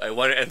 I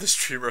want to end the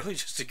stream early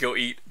just to go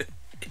eat.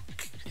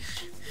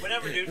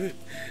 Whatever, dude.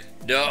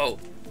 No.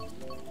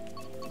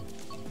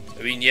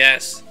 I mean,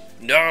 yes.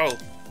 No.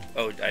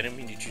 Oh, I didn't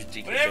mean to choose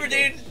DK. Whatever,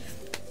 dude.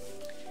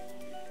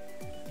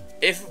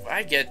 If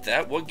I get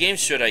that, what game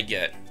should I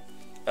get?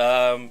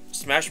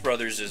 Smash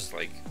Brothers is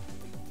like,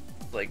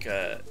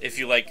 if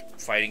you like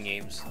fighting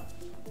games,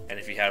 and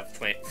if you have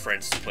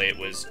friends to play it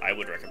with, I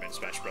would recommend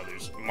Smash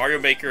Brothers. Mario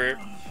Maker,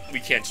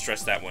 we can't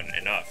stress that one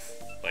enough.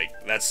 Like,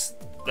 that's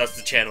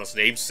the channel's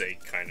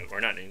namesake, kind of,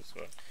 or not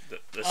namesake.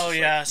 Oh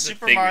yeah, like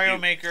Super Mario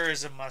Maker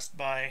is a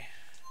must-buy.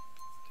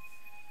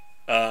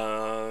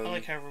 I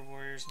like Hyrule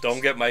Warriors.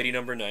 Don't get Mighty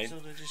Number 9.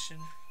 Zelda Edition.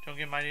 Don't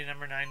get Mighty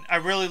Number 9. I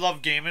really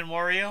love Game &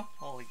 Wario.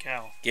 Holy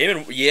cow. Game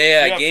 &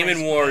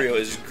 Wario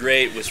is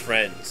great with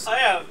friends. I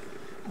have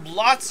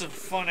lots of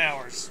fun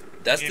hours.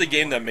 That's the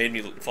game that made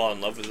me fall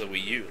in love with the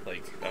Wii U.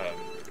 Like,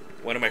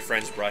 one of my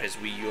friends brought his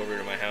Wii U over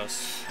to my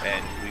house,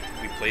 and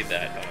we played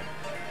that.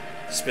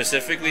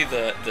 Specifically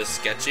the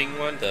sketching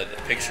one, the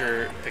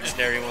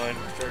Pictionary one.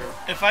 Sort of.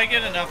 If I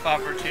get enough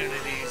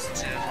opportunities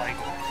to like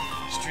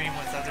stream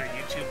with other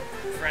YouTube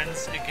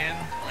friends again,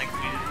 like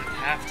we would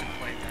have to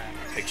play that.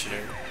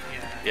 Pictionary.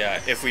 Yeah.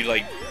 Yeah, if we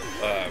like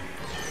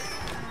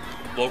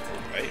local,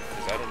 right?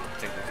 Because I don't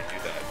think we could do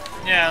that.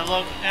 Yeah,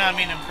 yeah, I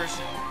mean in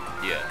person.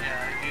 Yeah.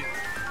 Yeah, I do.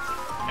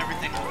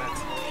 Everything with that.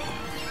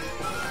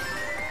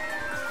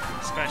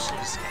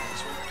 Especially Smash.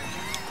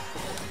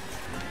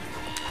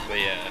 But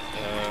yeah,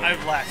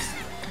 I've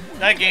laughed.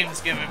 That game's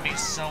given me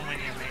so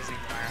many amazing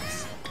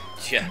laughs.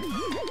 Yeah.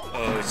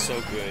 Oh, it's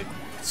so good.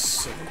 It's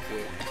so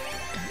good.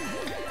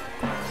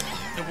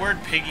 The word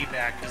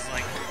piggyback is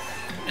like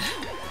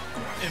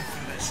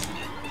infamous.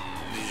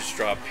 You just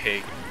draw a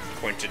pig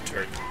pointed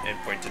towards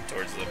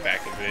the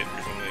back of it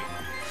or something.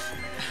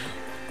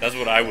 That's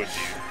what I would do.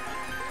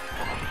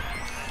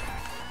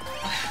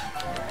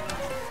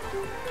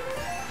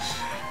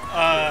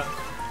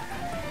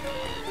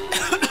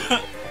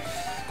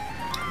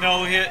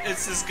 No,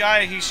 it's this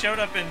guy. He showed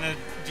up in the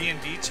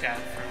D&D chat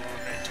for a little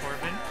bit,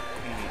 Torben.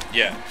 Mm-hmm.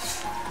 Yeah.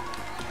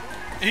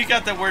 He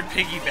got the word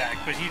piggyback,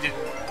 but he didn't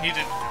know it. He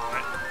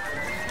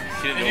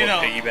didn't know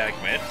what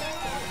piggyback meant?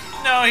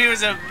 No, he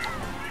was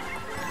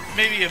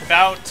maybe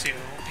about to.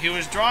 He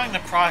was drawing the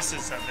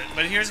process of it,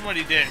 but here's what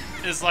he did.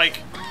 Is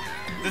like,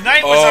 the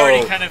night was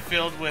already kind of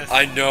filled with...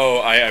 I know,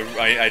 I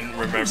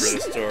remember the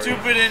story.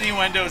 Stupid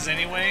innuendos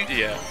anyway.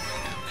 Yeah.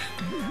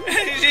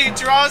 He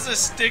draws a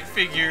stick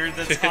figure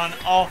that's on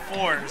all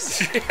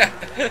fours. Yeah.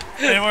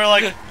 And we're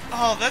like,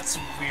 oh, that's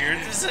weird.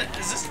 Is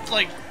this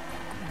like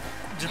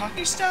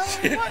jockey style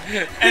or what?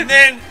 And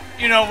then,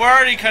 you know, we're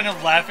already kind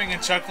of laughing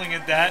and chuckling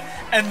at that.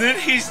 And then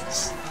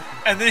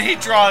he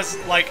draws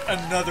like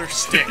another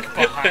stick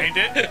behind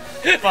it.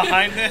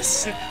 Behind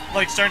this.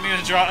 Like starting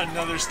to draw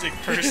another stick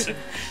person.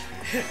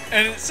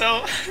 And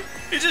so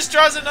he just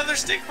draws another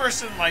stick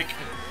person like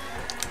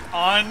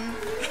on,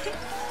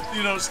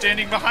 you know,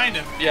 standing behind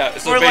him. Yeah,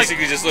 so it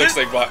basically just looks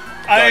like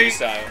Doggy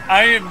style.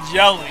 I am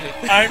yelling.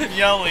 I'm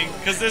yelling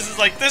because this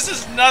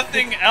is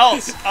nothing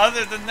else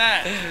other than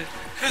that.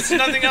 This is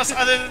nothing else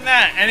other than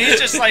that. And he's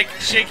just like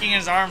shaking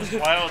his arms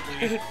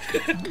wildly,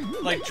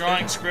 like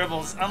drawing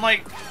scribbles. I'm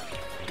like,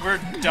 we're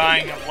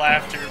dying of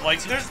laughter.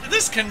 Like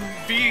this can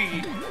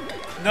be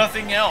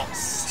nothing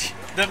else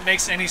that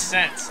makes any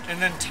sense.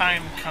 And then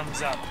time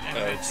comes up, and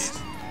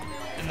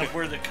and the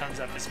word that comes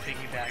up is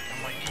piggyback.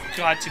 I'm like, you've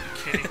got to be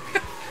kidding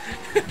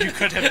me. You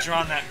could have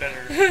drawn that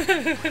better.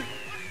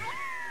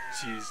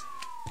 Jeez.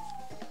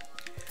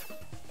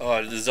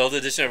 Oh, the Zelda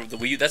edition of the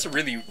Wii U, that's a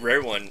really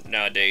rare one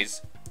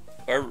nowadays.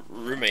 Our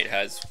roommate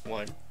has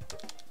one.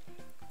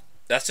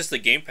 That's just the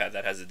gamepad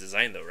that has a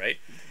design though, right?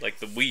 Like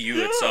the Wii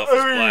U itself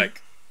is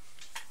black.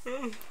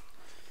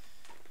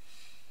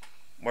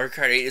 Mario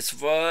Kart 8 is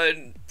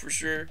fun, for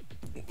sure.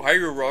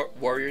 Hyrule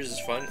Warriors is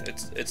fun.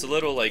 It's a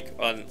little like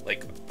I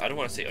don't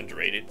want to say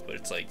underrated, but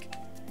it's like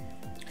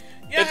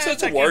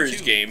it's a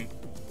Warriors game.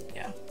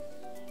 Yeah.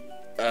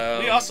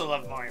 We also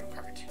love Mario Kart.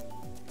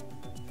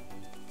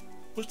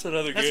 What's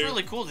another game? That's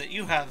really cool that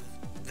you have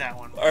that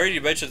one. I already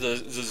mentioned the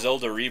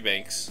Zelda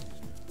remakes.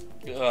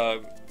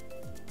 I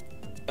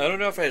don't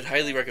know if I'd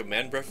highly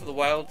recommend Breath of the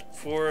Wild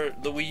for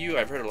the Wii U.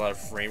 I've heard a lot of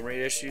frame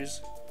rate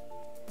issues.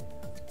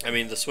 I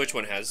mean, the Switch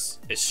one has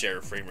its share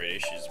of frame rate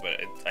issues,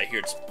 but I hear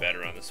it's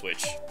better on the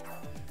Switch.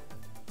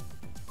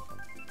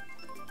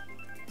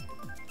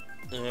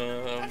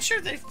 I'm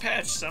sure they've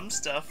patched some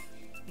stuff.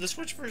 The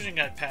Switch version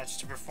got patched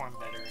to perform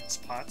better in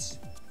spots.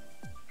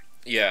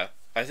 Yeah,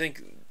 I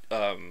think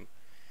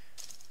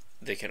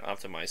they can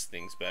optimize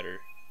things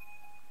better.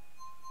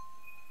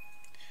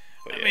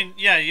 But I mean,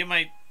 yeah,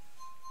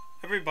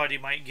 everybody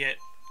might get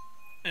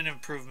an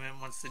improvement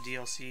once the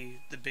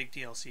big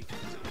DLC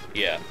comes out.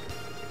 Yeah.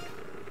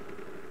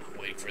 I'm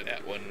waiting for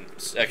that one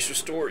extra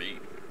story.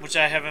 Which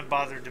I haven't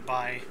bothered to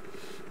buy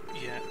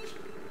yet.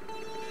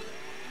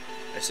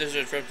 My sister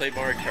and friend play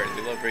Mario Kart.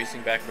 They love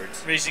racing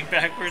backwards. Racing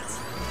backwards?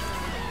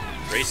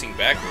 Racing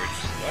backwards?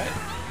 What?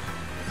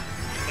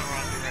 In the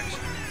wrong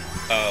direction.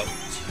 Oh.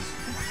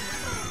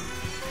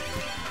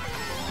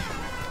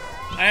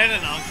 I had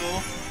an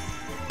uncle,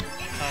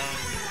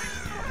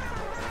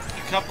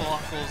 a couple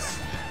uncles,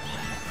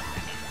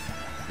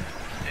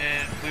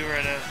 and we were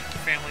at a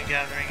family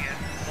gathering, and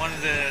one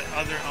of the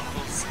other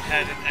uncles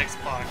had an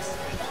Xbox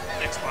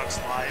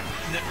Live,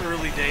 in the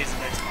early days of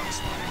Xbox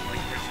Live,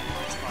 like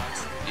original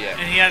Xbox. Yeah.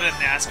 And he had a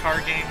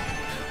NASCAR game.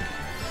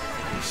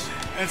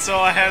 And so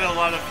I had a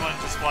lot of fun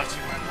just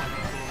watching my one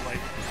uncle, like,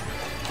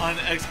 on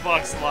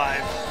Xbox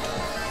Live,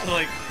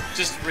 like,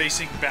 just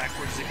racing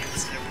backwards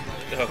against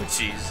everybody. Oh,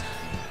 jeez.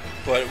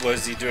 What,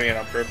 was he doing it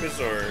on purpose,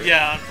 or?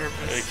 Yeah, on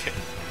purpose. Okay.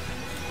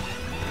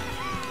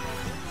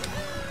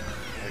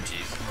 Oh,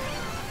 jeez.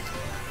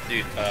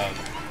 Dude,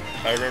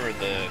 I remember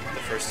the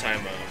first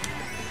time,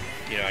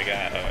 I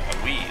got a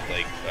Wii,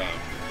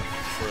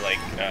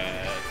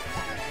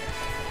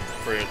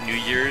 for New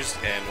Year's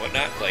and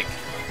whatnot. Like,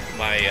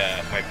 my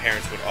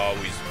parents would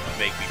always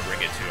make me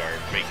bring it to our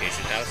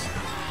vacation house.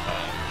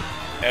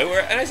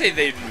 And I say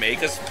they didn't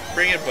make us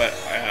bring it, but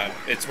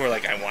it's more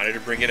like I wanted to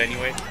bring it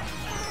anyway.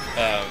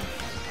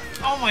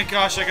 Oh my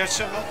gosh, I got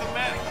shoved off the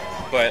map.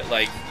 But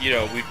like,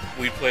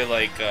 we'd play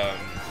like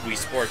Wii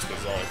Sports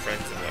with all our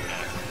friends and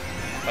whatnot.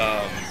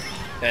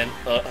 And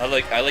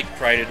I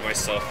prided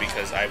myself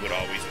because I would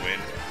always win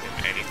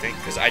in anything,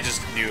 because I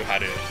just knew how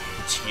to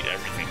cheat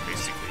everything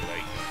basically,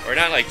 or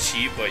not like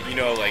cheat, but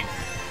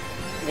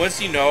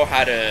once you know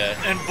how to.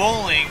 And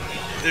bowling,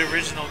 the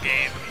original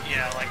game,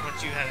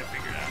 once you had it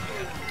figured out.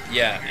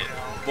 Yeah,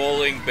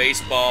 bowling,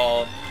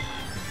 baseball,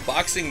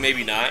 boxing,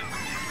 maybe not.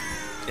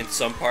 In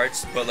some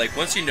parts, but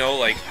once you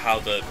know how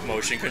the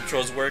motion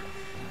controls work,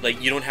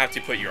 you don't have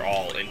to put your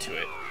all into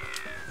it.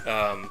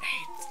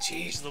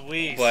 Jeez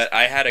Louise. But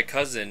I had a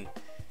cousin,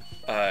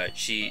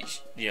 she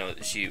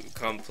would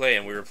come play,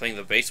 and we were playing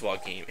the baseball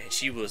game, and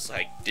she was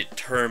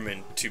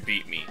determined to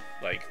beat me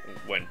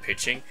when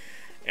pitching,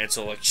 and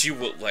so she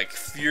would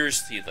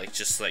fiercely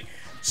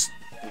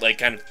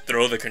kind of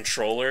throw the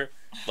controller,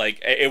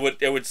 it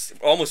would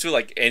almost feel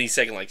like any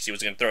second she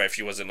was gonna throw it if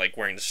she wasn't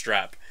wearing the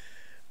strap.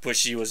 But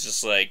she was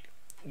just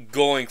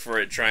going for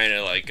it, trying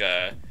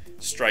to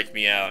strike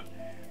me out.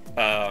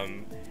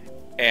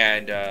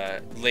 And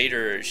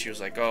later she was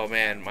like, "Oh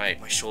man, my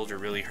shoulder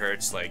really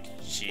hurts."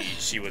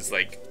 She was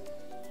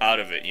out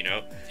of it,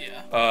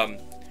 Yeah.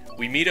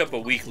 We meet up a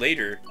week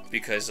later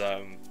because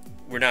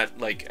we're not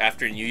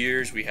after New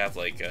Year's we have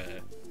what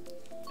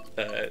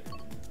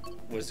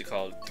is it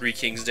called? Three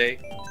Kings Day.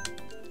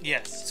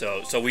 Yes.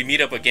 So we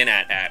meet up again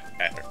at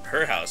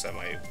her house, at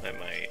my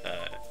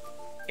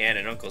aunt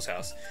and uncle's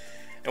house,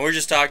 and we're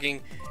just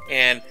talking,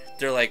 and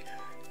they're like,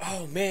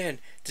 "Oh man,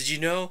 did you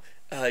know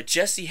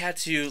Jessie had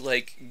to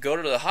go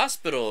to the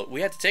hospital?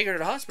 We had to take her to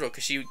the hospital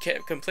because she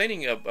kept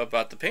complaining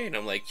about the pain."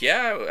 I'm like,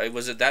 "Yeah,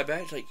 was it that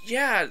bad?" She's like,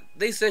 "Yeah,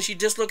 they said she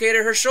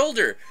dislocated her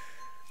shoulder."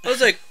 I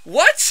was like,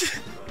 "What?"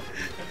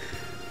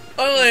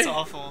 That's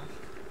awful.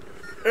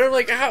 And I'm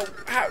like, how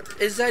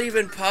is that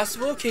even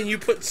possible? Can you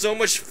put so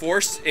much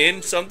force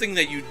in something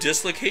that you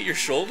dislocate your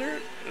shoulder?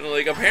 And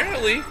like,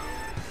 apparently.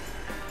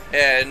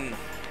 And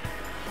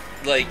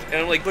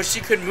I'm like, but she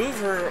could move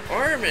her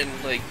arm, and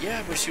like,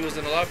 yeah, but she was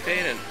in a lot of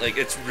pain, and like,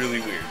 it's really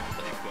weird.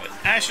 Like, but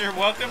Asher,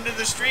 welcome to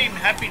the stream.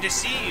 Happy to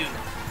see you.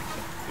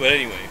 But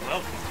anyway,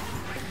 Welcome.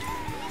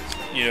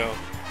 you know,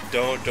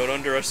 don't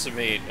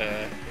underestimate you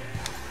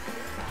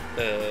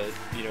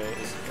know,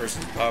 this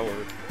person's power,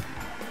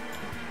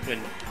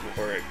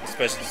 or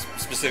especially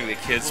specifically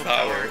kids'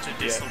 power to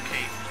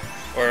dislocate.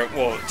 Or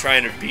well,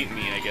 trying to beat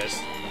me, I guess,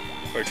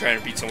 or trying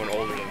to beat someone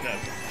older than them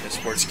in a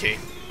sports game,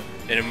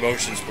 an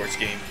emotion sports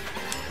game.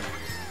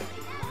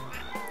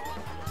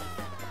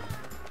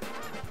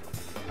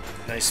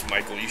 Nice,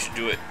 Michael. You should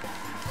do it.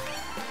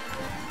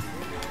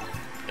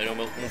 I know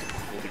most people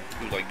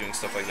who like doing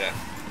stuff like that.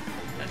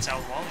 That's how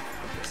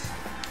lollipop is.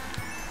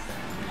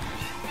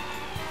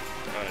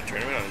 On a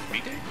tournament on his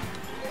beat day?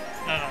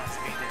 No, it's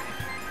me day.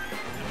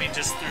 I mean,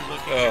 just through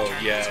looking Oh,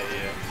 at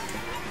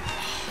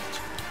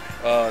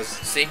yeah.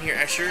 Same here,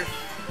 Asher.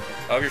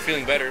 I hope you're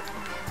feeling better.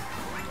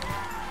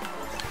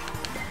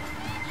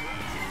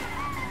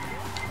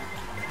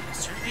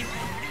 Certainly.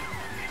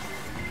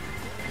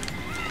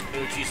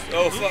 Oh, jeez.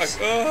 Oh, fuck.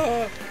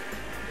 Oh.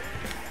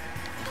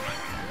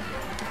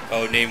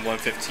 Oh, name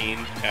 115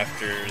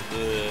 after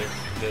the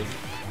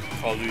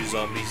Call of Duty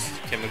Zombies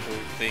chemical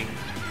thing.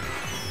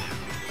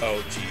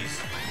 Oh, jeez.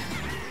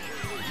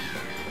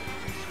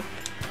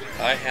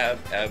 I have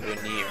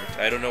Avenir.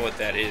 I don't know what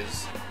that is.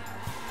 Is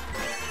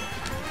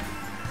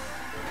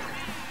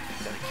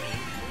that a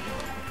game?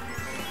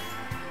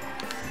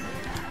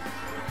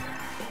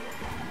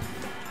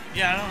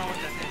 Yeah, I don't know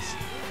what that is.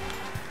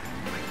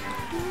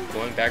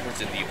 Going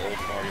backwards in the old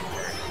Mario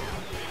Kart.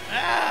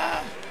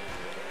 Ah!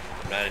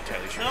 I'm not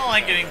entirely sure. I don't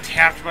like getting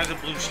tapped by the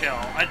blue shell.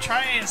 I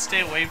try and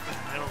stay away from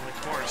the middle of the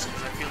course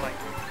because I feel like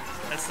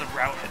that's the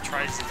route it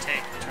tries to take.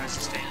 It tries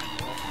to stay in the middle.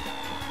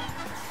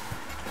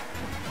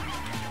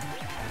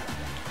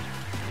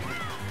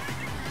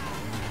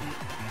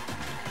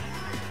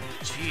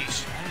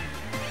 Jeez.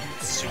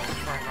 It's super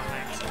far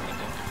behind.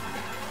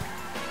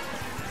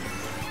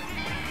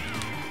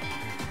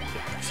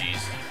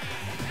 Jeez.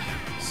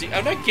 See,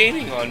 I'm not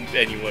gaining on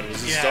anyone with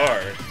a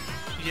star.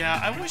 Yeah,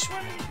 I wish it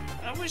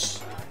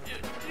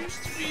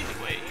used to be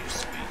the way it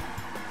used to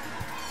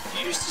be.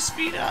 You used to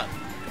speed up.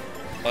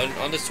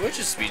 On the Switch,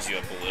 it speeds you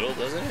up a little,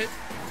 doesn't it?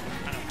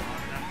 I don't know.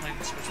 I'm not playing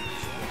the Switch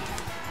version.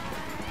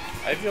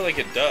 I feel like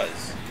it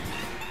does.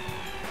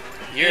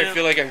 Here, Yeah. I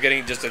feel like I'm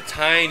getting just a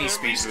tiny At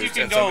speed least you boost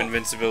can and go- some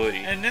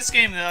invincibility. In this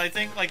game, though, I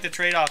think like the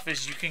trade-off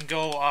is you can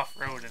go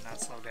off-road and not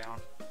slow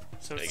down.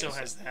 So I it still guess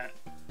has that.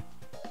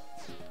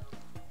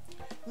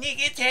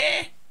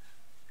 Nigete!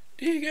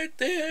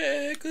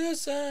 Digate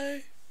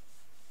kudasai.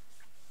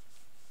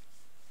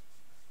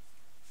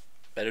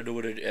 I don't know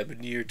what an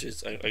Avenir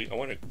is. I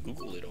want to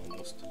Google it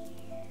almost.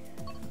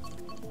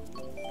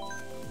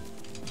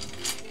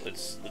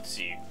 Let's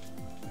see.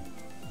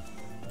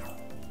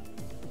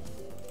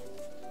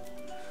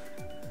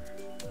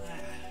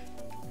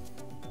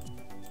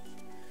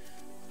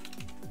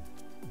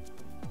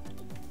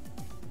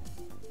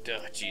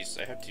 Jeez,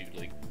 I have to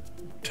like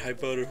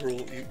type out a whole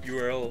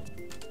URL.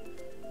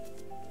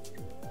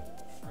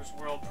 First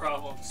world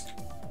problems.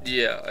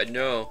 Yeah, I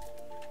know.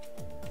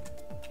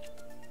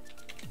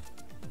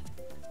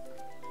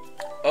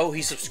 Oh,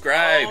 he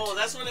subscribed. Oh,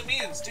 that's what it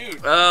means,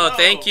 dude. Oh, No.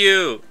 thank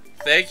you.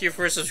 Thank you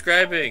for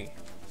subscribing.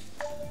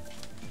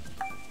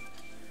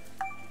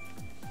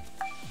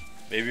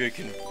 Maybe I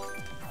can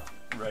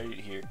write it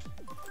here.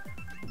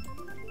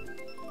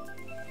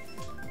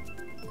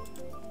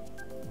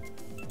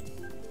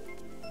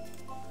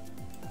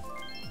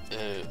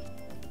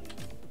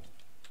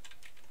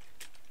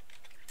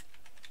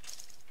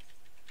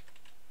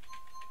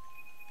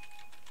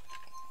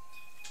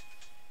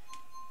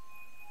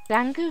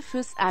 Danke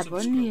fürs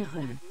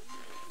Abonnieren.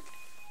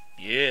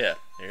 Yeah,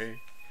 there.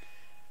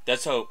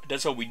 That's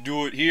how we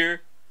do it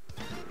here.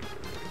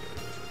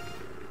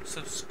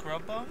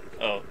 Subscribe on?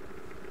 Oh,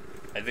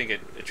 I think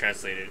it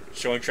translated.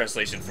 Showing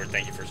translation for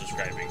thank you for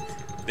subscribing.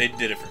 They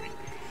did it for me.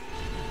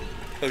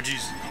 Oh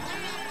jeez.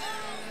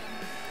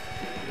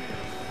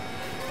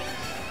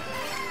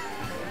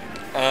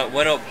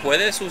 Bueno,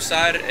 puedes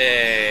usar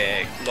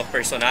los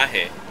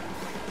personajes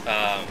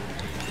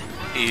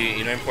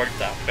y no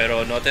importa,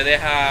 pero no te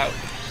deja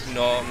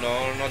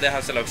no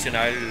deja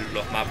seleccionar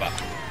los mapas.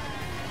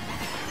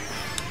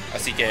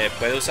 Así que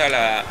puede usar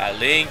a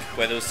Link,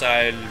 puede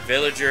usar el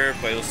Villager,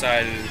 puede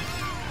usar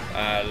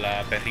a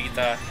la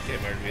perrita, que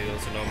me olvidó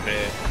su nombre,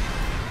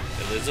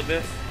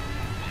 Elizabeth?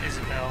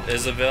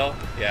 Isabel,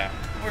 yeah.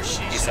 Or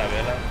Shizuo.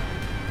 Isabella.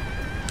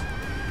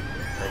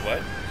 Or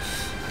what?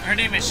 Her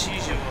name is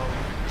Shizuo.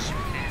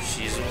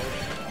 Shizuo?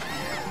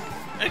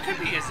 It could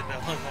be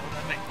Isabella, though.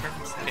 That makes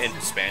perfect sense.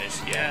 In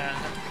Spanish, yeah.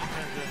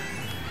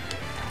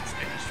 The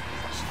Spanish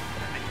translation.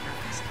 That makes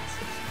perfect sense.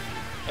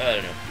 I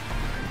don't know.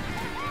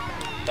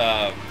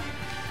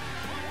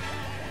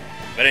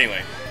 But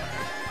anyway.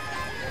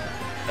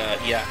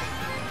 Yeah.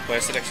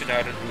 Puedes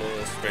seleccionar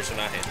los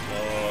personajes,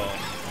 no,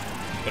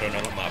 pero no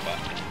los mapas.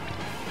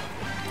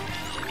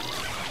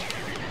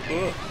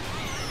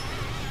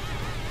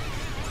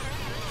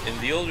 In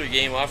the older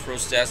game, off-road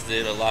stats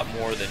did a lot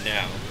more than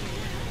now.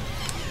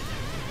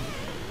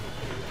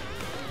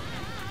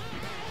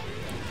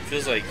 It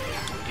feels like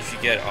if you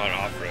get on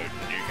off-road,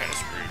 you're kind of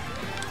screwed.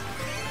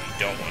 You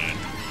don't want to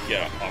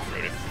get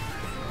off-road if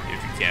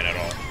you can at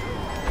all.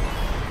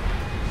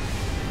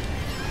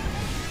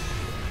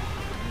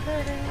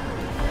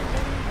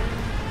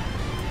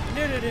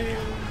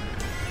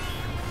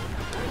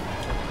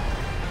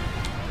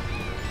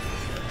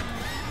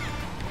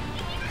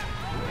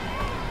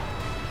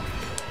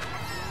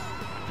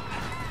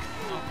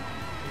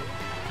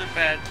 They're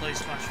bad place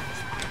mushrooms.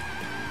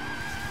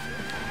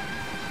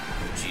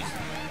 Jeez.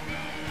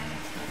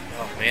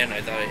 Oh man,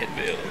 I thought I hit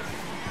Bill.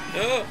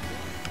 No!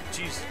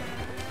 Jeez.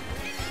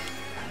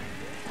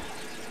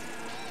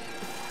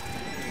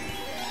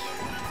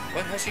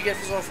 What? How'd she get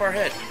so far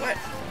ahead? What?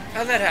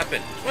 How'd that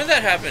happen? When did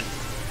that happen?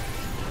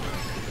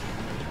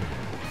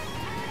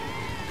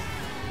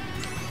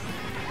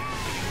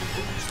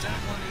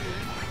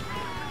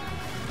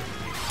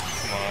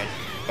 Come on.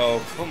 Oh,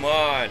 come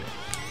on.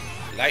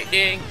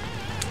 Lightning.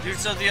 Dude,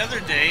 so the other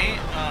day,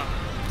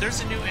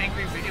 there's a new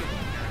Angry Video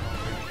Game.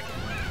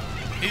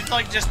 He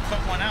like just put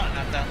one out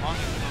not that long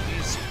ago.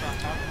 He's super on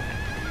top of it.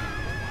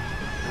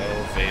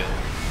 Oh, Vale.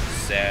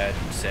 Sad,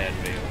 sad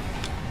Vale.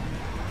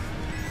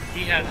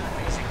 He had an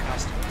amazing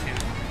costume too.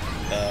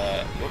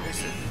 What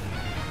was it?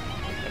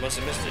 I must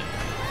have missed it.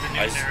 The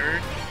new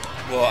nerd?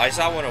 Well, I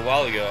saw one a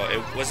while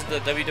ago. Was it the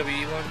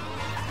WWE one?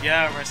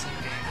 Yeah, Wrestling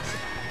Games.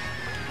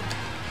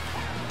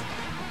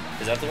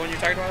 Is that the one you're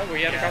talking about where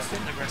you had a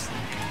costume? The Wrestling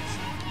Games.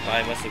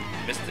 I must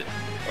have missed it.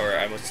 Or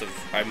I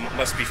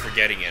must be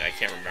forgetting it. I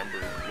can't remember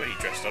what he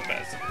dressed up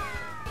as.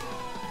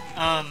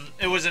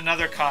 It was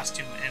another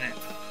costume in it.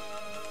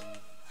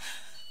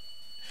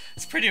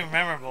 It's pretty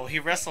memorable. He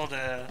wrestled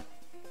a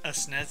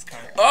SNES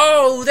cart.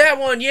 Oh, that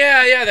one!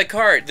 Yeah, the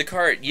cart.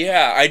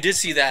 Yeah, I did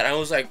see that. I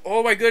was like,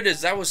 oh my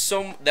goodness, that must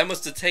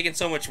have taken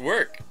so much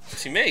work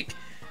to make.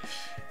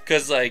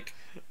 Cause like,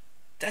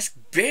 that's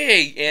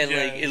big and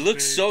like it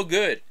looks so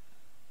good.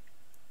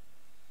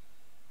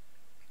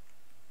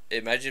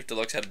 Imagine if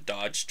Deluxe had a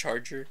Dodge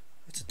Charger.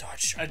 What's a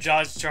Dodge Charger? A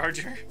Dodge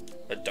Charger.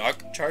 A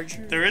Dodge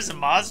Charger? There is a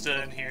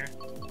Mazda in here.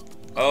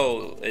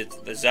 Oh,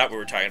 is that what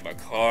we're talking about?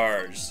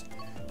 Cars.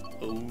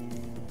 Ooh.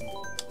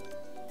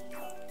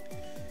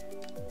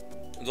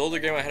 The older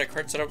game, I had a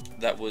cart setup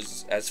that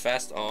was as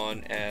fast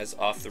on as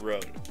off the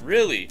road.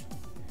 Really?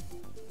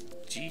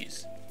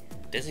 Jeez.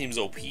 That seems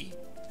OP.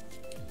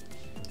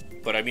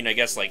 But I mean, I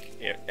guess like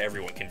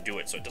everyone can do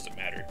it, so it doesn't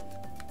matter.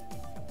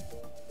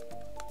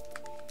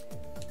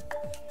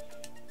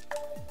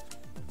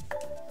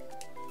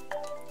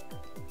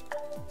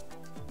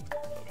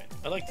 Oh man,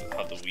 I like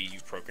how the Wii U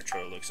Pro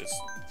Controller looks. It's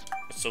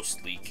so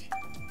sleek,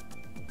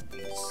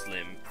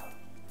 slim.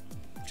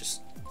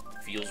 Just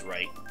feels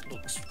right.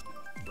 Looks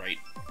right.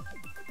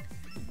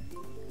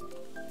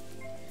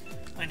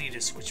 I need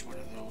to switch one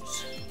of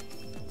those.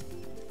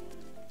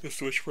 The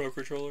Switch Pro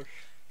Controller?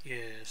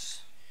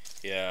 Yes.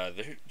 Yeah,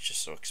 they're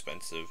just so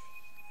expensive.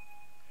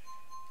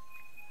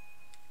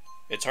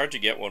 It's hard to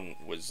get one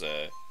with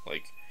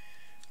like,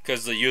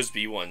 because the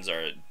USB ones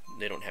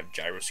they don't have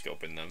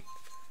gyroscope in them.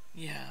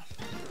 Yeah.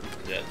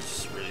 That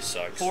just really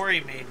sucks.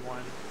 Corey made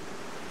one,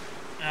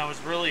 and I was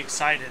really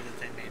excited that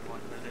they made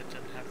one, but it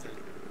didn't have the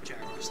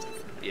gyro stuff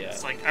in it. Yeah.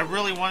 It's like, I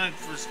really wanted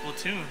for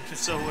Splatoon,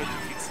 so it would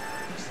defeat the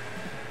purpose.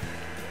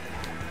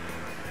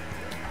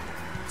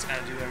 It's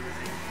gotta do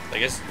everything. I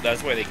guess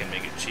that's why they can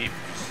make it cheap.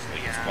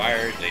 Like it's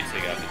wired, they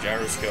take out the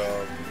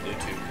gyroscope,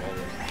 Bluetooth, all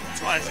that.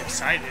 That's why I was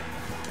excited.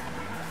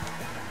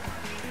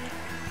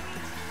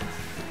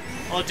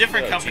 Well, a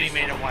different company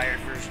made a wired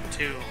version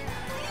too.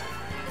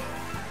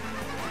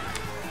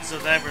 So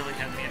that really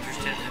had me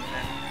interested, and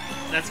then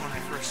that's when I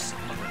first saw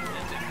it.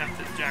 It didn't have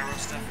the gyro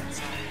stuff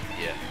inside.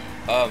 Yeah.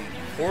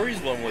 Corey's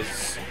one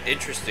was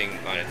interesting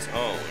on its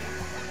own.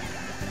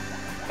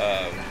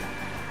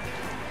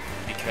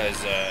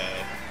 Because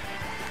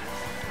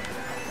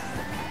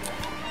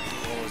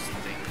what was the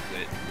thing with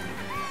it?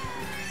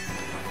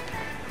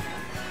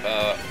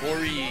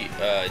 Corey,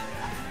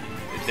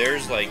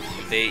 there's like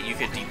you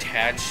could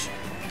detach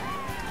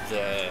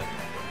the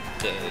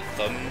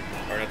thumb,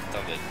 or not the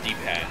thumb, the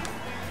D-pad.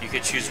 You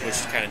could choose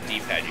which kind of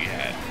D-pad you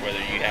had, whether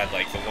you had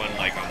like the one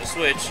like on the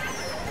Switch,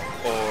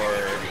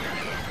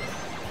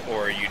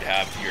 or you'd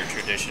have your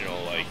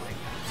traditional like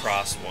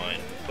cross one,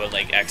 but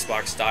like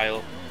Xbox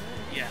style.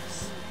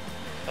 Yes.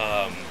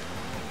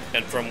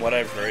 And from what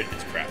I've heard,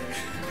 it's crap.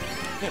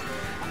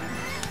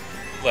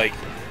 Like,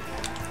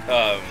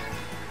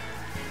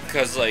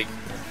 because like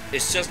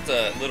it's just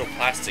a little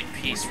plastic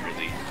piece,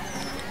 really,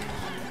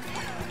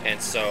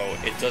 and so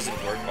it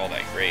doesn't work all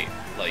that great.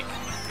 Like,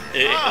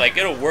 like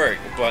it'll work,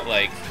 but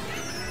like,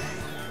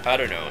 I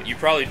don't know. You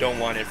probably don't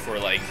want it for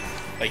like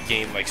a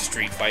game like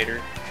Street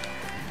Fighter,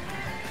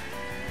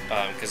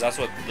 because that's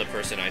what the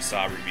person I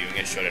saw reviewing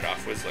it showed it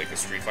off with, like a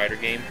Street Fighter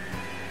game.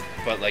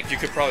 But like you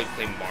could probably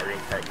play Mario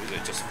Kart with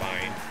it just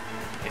fine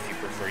if you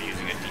prefer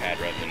using a D-pad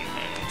rather than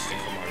stick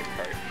for Mario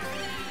Kart.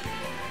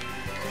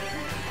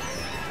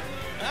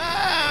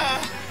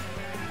 Ah!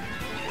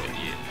 But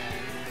yeah.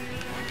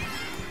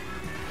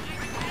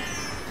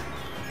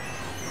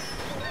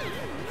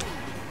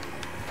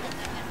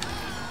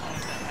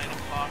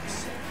 I'm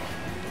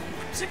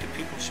sick of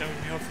people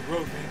showing me off the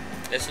road, man.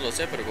 Eso lo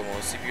sé, pero como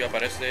CPU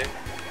aparece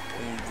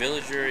un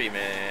villager y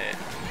me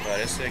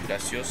parece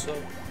gracioso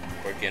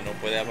porque no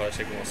puede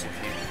aparecer como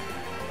CPU.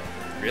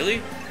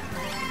 Really?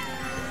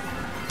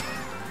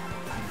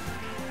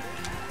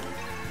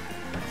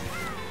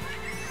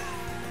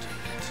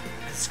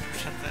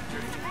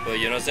 Pues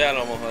yo no sé, a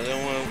lo mejor es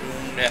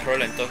un error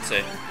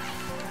entonces.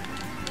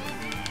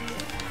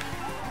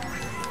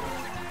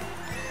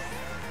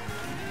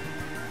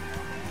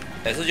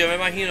 Eso yo me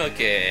imagino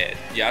que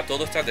ya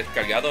todo está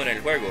descargado en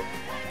el juego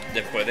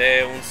después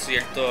de un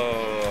cierto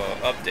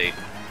update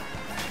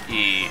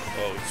y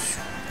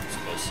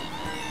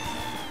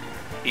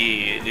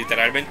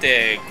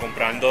literalmente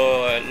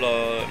comprando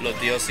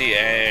los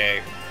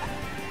DLC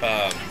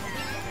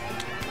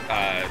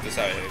tú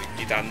sabes,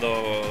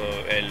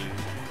 quitando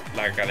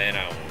la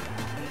cadena o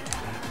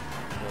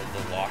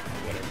the lock o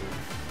whatever.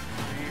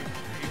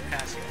 You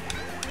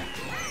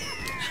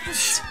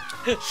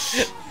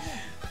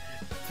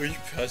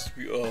passed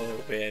me.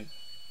 Oh man.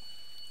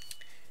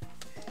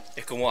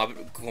 Es como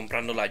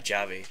comprando la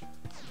llave.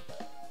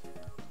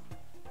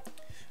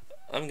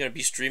 I'm gonna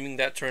be streaming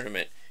that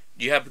tournament.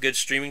 Do you have a good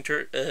streaming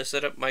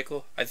setup,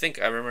 Michael? I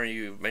think I remember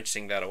you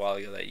mentioning that a while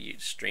ago that you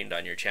streamed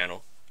on your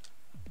channel.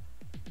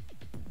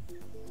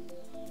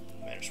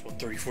 Man, it's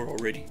 1:34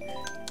 already.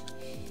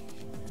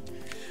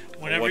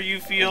 Whenever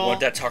you feel. I want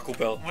that Taco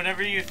Bell.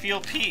 Whenever you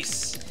feel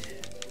peace,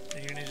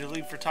 then you need to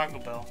leave for Taco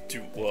Bell.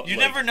 Dude, well, you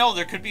never know.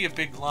 There could be a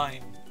big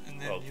line. And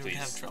then you would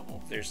have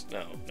trouble. There's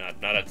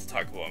not at the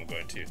Taco Bell I'm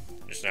going to.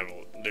 There's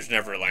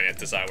never a line at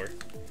this hour.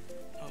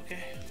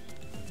 Okay.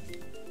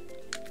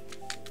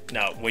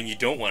 Now, when you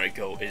don't want to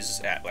go is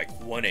at like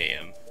 1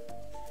 a.m.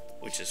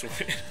 which is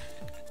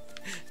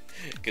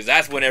because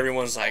that's when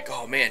everyone's like,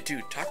 oh man,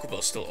 dude, Taco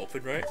Bell's still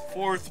open, right?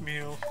 Fourth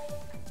meal.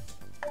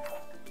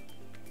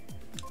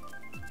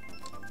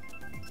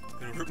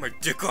 Gonna rip my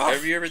dick off.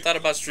 Have you ever thought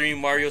about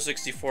streaming Mario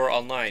 64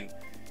 online?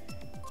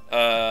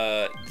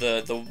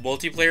 The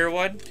multiplayer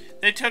one?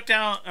 They took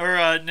down, or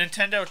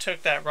Nintendo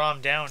took that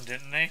ROM down,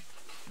 didn't they?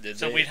 Did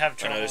so they? We'd have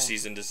trouble. Another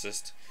cease and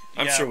desist.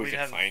 I'm sure we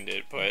could find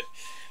it, but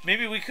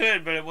maybe we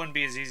could, but it wouldn't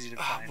be as easy to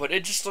find. But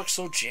it just looks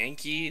so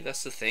janky.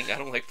 That's the thing. I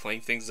don't like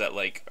playing things that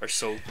like are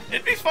so.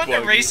 It'd be fun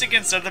to race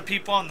against other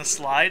people on the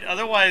slide.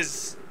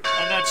 Otherwise,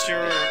 I'm not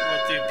sure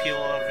what the appeal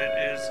of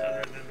it is,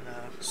 other than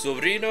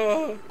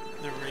Sobrino.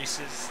 The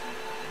races.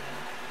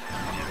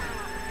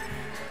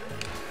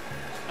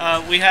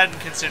 We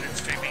hadn't considered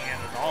streaming it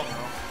at all,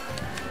 though.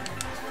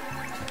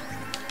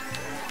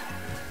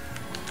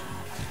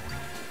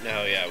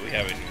 No, yeah, we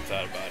haven't even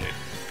thought about it.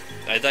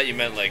 I thought you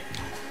meant like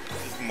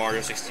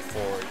Mario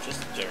 64,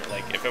 just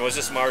like if it was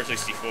just Mario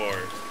 64,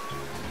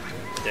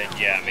 then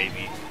yeah,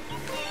 maybe.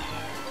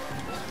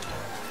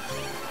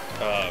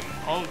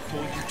 All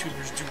cool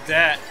YouTubers do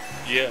that.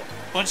 Yeah.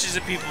 Bunches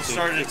of people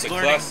started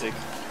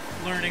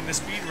learning the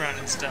speedrun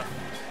and stuff.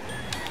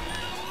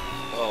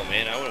 Oh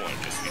man, I wouldn't want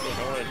to do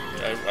speedrun.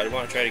 I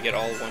want to try to get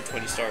all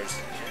 120 stars.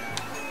 Yeah.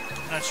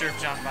 I'm not sure if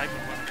John Bike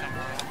would want to come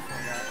around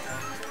for that,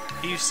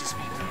 though. He used to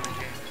speedrun the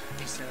game.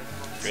 He said.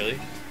 Really?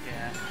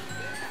 Yeah.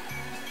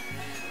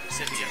 He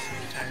said he got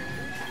retired.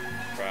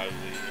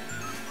 Probably.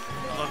 I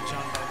love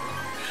John Bike.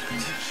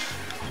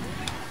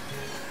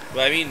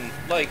 But I mean,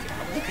 like,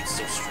 we could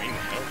still stream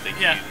it. I don't think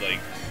he,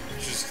 like,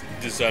 just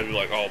decided,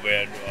 like, oh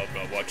man, I'm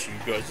not watching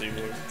you guys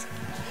anymore.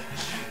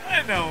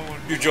 I know.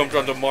 You jumped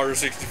on the Mario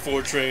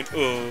 64 train.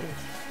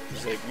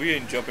 It's like, we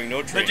ain't jumping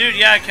no train. But dude,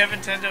 yeah, Kevin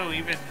Tendo,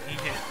 he hit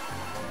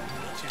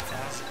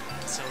 2000.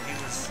 So he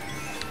was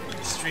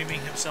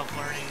streaming himself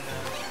learning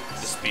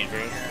the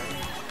speedrun.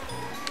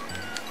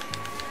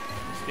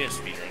 Speaking of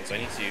speedruns, I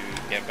need to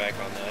get back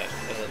on that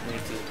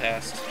Link to the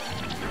Past.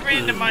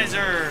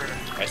 Randomizer!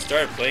 I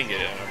started playing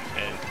it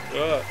and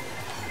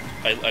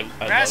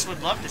Grass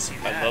would love to see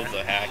that. I love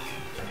the hack.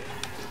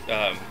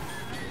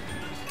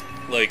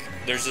 Like,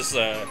 there's this,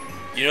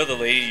 you know the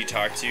lady you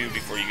talk to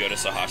before you go to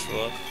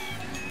Sahasrahla?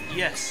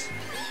 Yes.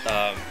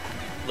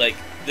 Like,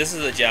 this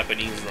is a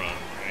Japanese run,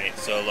 right?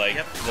 So,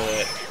 like,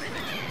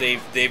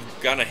 they've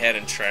gone ahead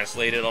and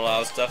translated a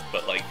lot of stuff,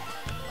 but, like,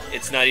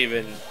 it's not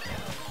even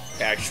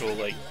actual,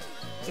 like,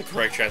 the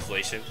correct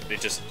translation. They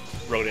just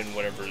wrote in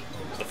whatever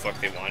the fuck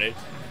they wanted.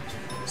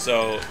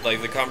 So,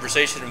 like, the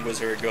conversation with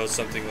her goes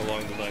something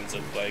along the lines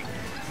of, like,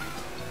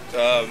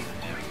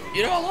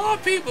 you know, a lot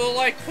of people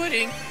like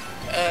putting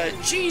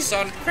cheese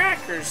on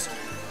crackers,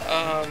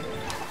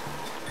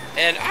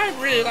 and I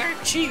really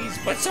like cheese,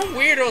 but some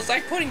weirdos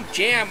like putting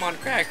jam on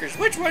crackers.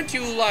 Which one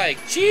do you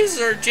like, cheese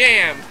or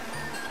jam?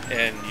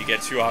 And you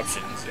get two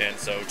options, and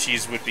so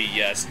cheese would be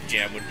yes,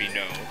 jam would be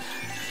no.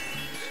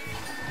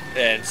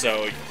 And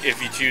so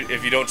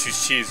if you don't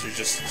choose cheese, you're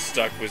just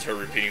stuck with her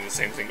repeating the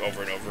same thing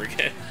over and over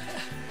again.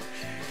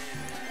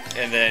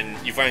 And then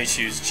you finally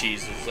choose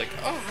cheese. It's like,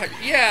 oh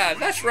yeah,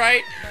 that's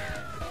right.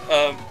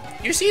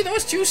 You see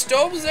those 2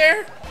 stoves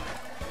there?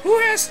 Who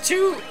has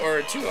 2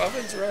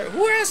 ovens, right?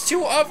 Who has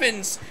 2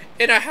 ovens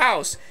in a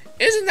house?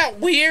 Isn't that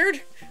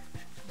weird?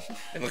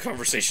 And the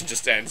conversation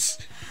just ends.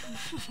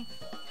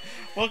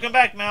 Welcome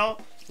back,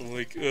 Mel. I'm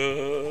like,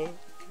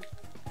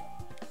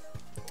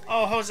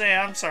 Oh, Jose,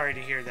 I'm sorry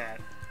to hear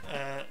that.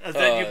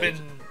 That you've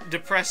been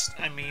depressed,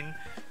 I mean.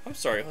 I'm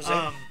sorry,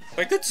 Jose.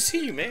 But good to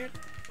see you, man.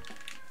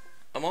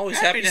 I'm always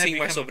happy seeing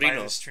my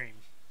sobrino. Stream.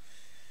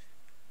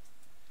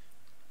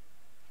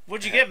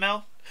 What'd you get,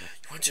 Mel?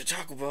 You went to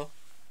Taco Bell?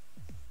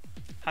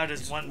 How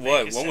does one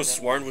What? One was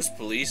sworn with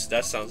police?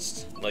 That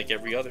sounds like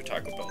every other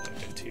Taco Bell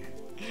I've been to.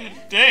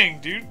 Dang,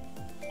 dude.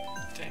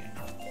 Dang.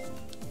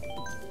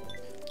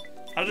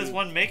 How does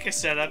one make a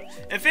setup?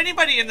 If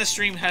anybody in the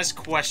stream has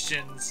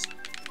questions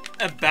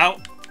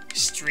about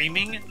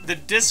streaming, the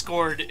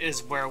Discord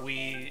is where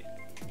we...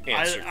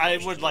 I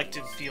would like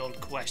to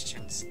field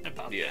questions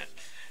about that.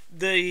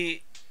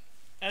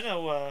 I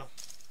know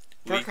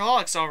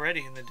Percoholic's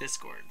already in the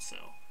Discord, so...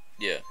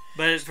 Yeah.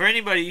 But for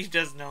anybody who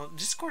doesn't know,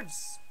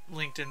 Discord's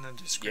linked in the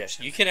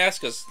description. Yeah, you can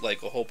ask us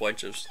like a whole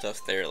bunch of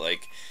stuff there,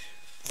 like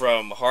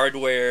from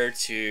hardware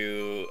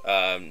to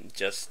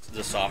just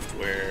the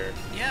software.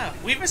 Yeah,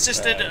 we've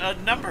assisted a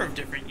number of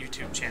different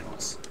YouTube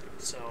channels,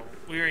 so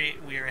we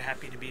are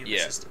happy to be of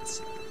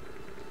assistance.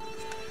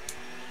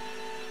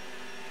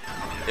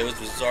 It was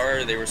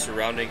bizarre. They were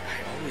surrounding.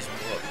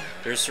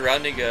 They were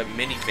surrounding a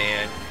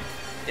minivan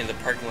in the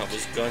parking lot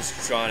with guns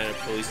drawn and a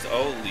police.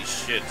 Holy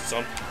shit!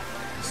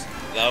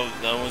 That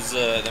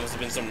must have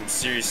been some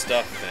serious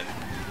stuff then.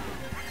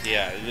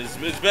 Yeah,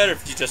 it's better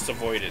if you just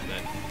avoid it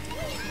then.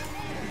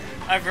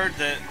 I've heard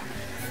that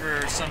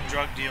for some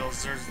drug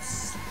deals,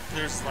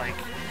 there's like,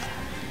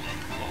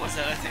 what was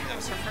that? I think that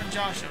was our friend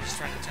Josh that was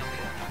trying to tell me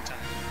that one time.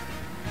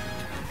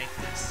 Make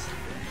this.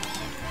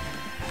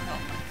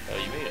 Oh,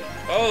 you made it.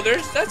 Oh,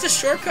 that's a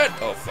shortcut.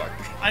 Oh fuck.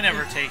 I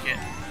never take it.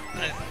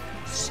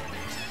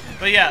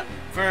 But yeah,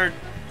 for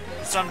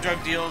some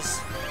drug deals,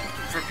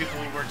 for people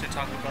who worked at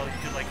Taco Bell, you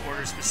could like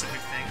order a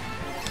specific thing,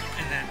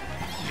 and then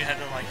you had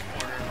to like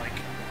order like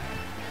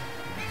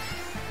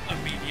a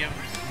medium,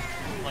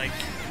 like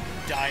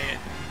diet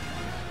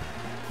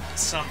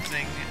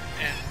something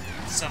and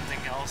something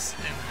else,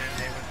 and then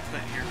they would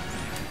put your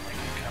like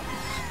a cup.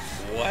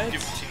 What?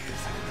 Give it to you.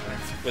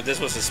 But this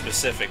was a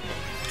specific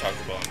Taco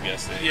Bell, I'm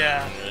guessing.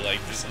 Yeah. Like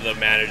the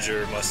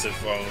manager must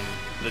have owned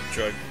the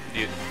drug.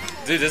 Dude,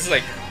 this is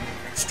like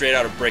straight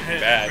out of Breaking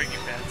Bad.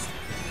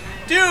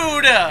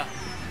 Dude,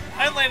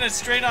 I landed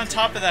straight on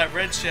top of that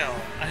red shell.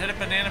 I had a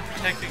banana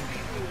protecting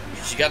me.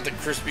 She got the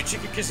crispy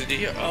chicken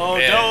quesadilla. Oh,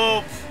 man.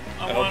 dope!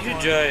 I hope you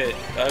enjoy it.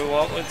 I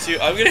want one too.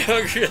 I'm getting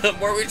hungry the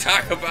more we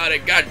talk about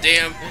it. God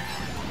damn.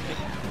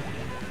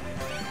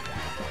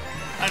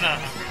 I'm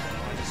not hungry.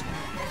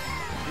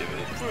 Give me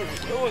the food.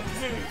 I want the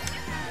food.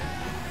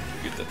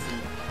 Get that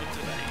food. What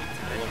did I eat?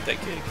 I want that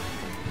cake.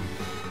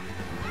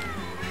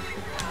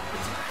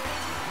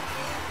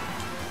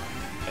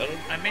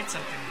 I made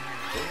something.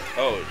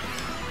 Oh,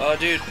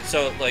 dude.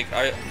 So like,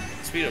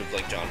 speaking of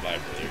like John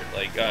Vibe earlier,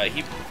 like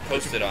he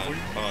posted on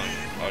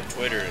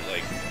Twitter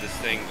like this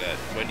thing that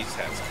Wendy's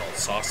has called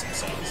Sauce and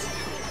Sauce.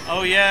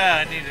 Oh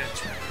yeah, I need to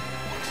try.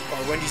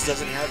 Oh, Wendy's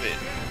doesn't have it.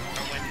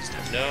 Wendy's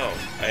doesn't. No,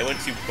 I went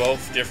to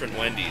both different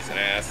Wendy's and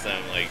I asked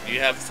them like, do you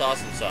have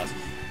Sauce and Sauce?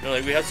 And they're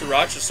like, we have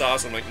sriracha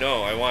sauce. I'm like,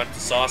 no, I want the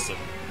sauce.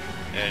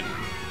 And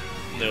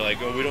they're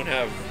like, oh, we don't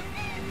have.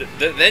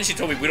 Then she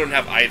told me we don't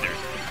have either.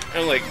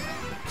 And I'm like,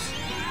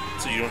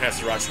 so you don't have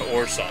sriracha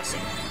or sauce?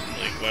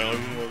 Like, well,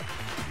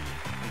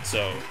 and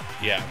so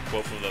yeah,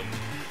 both of them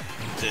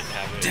didn't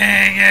have it.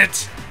 Dang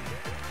it!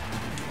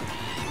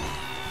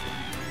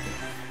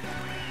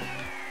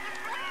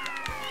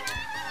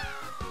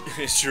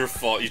 It's your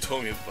fault. You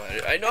told me about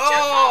it. I know.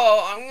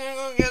 I'm gonna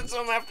go get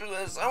some after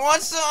this. I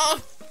want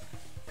some.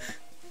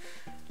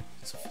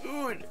 It's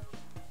food.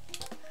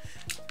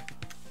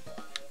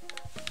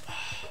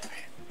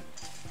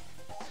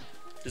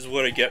 This is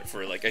what I get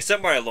for like, I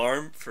set my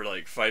alarm for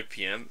like 5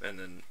 p.m. and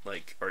then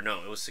like, or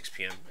no, it was 6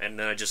 p.m. and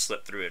then I just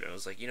slept through it. And I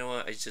was like, you know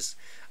what?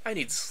 I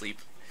need to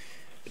sleep.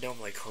 But now I'm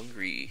like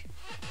hungry.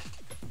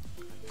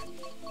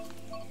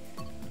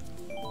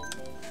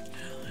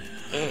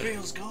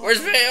 Vale's gone. Where's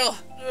Vale?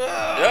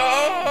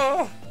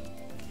 No!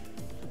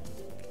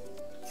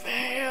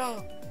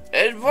 Vale!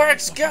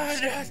 Edward's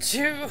gone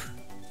too!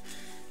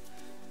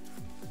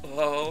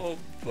 Oh,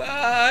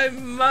 by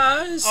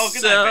myself. Oh,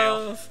 good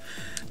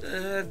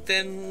night,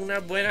 Ten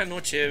una buena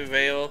noche,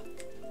 Vale.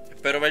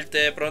 Espero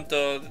verte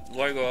pronto,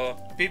 luego.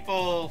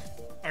 People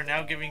are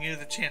now giving you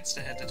the chance to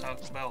head to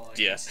Taco Bell.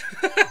 Yes.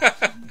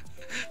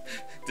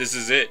 This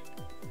is it.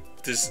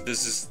 This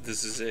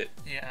is it.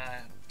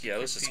 Yeah. Yeah,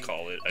 let's just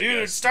call it.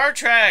 Dude, Star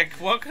Trek,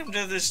 welcome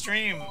to the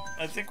stream.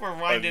 I think we're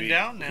winding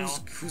down now.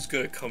 Who's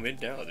gonna come in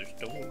now? There's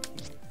no one.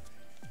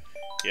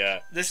 Yeah.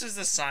 This is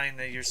the sign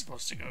that you're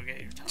supposed to go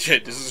get your time.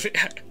 Shit, this is.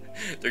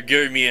 They're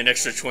giving me an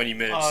extra 20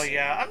 minutes. Oh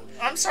yeah,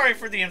 I'm sorry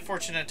for the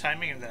unfortunate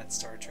timing of that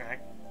Star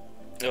Trek.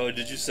 Oh,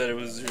 did you said it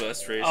was your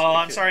last race? Oh,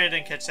 I'm sorry I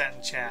didn't catch that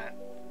in chat.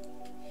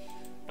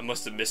 I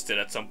must have missed it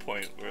at some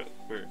point.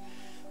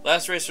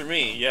 Last race for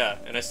me, yeah.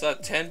 And I saw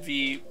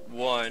 10v1,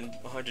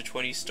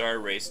 120 star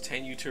race,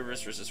 10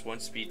 YouTubers versus 1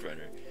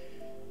 speedrunner.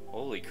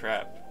 Holy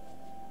crap.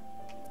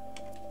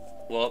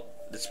 Well,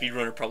 the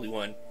speedrunner probably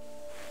won.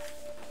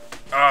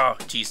 Oh,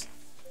 jeez.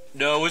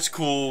 No, it's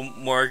cool,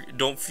 Mark.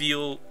 Don't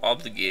feel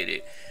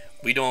obligated.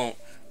 We don't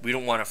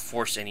want to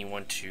force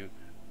anyone to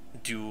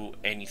do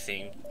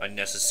anything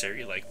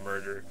unnecessary like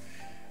murder.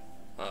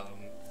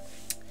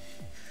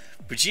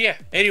 But yeah,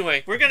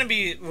 anyway, we're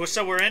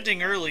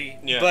ending early.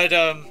 Yeah. But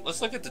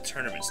let's look at the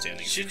tournament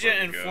standings. Shinja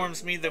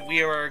informs me that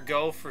we are a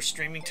go for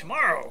streaming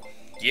tomorrow.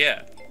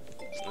 Yeah.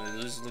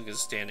 Let's look at the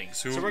standings.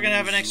 So we're gonna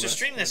have an extra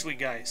stream this week,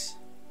 guys.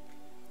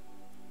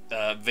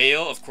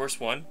 Vale, of course,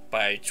 won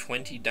by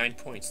 29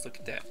 points. Look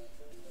at that.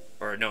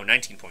 Or no,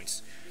 19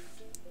 points.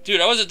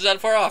 Dude, I wasn't that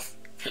far off.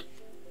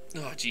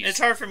 Oh, jeez. It's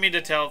hard for me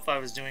to tell if I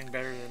was doing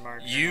better than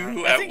Mark.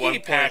 You I at think one he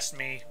point passed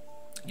me.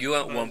 You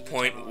at one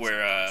point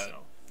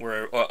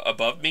were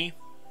above me.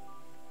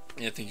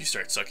 And I think you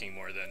start sucking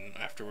more than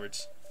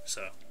afterwards.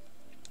 So,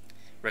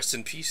 rest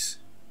in peace,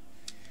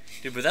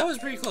 dude. But that was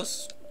pretty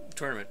close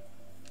tournament.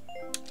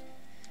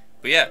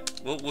 But yeah,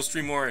 we'll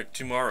stream more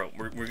tomorrow.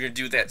 We're gonna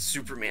do that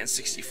Superman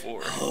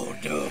 64. Oh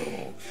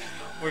no,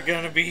 we're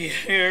gonna be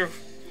here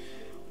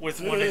with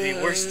one of the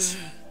worst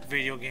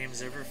video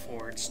games ever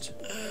forged.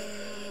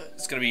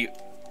 It's gonna be.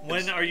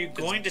 When are you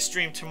going to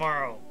stream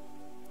tomorrow?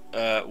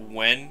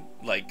 When?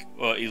 Like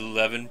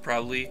 11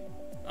 probably.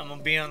 I'm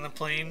gonna be on the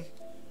plane,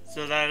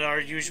 so that our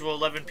usual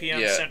 11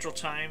 p.m. Central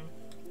Time.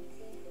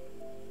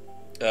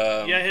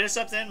 Yeah, hit us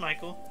up then,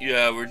 Michael.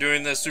 Yeah, we're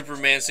doing the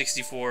Superman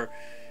 64,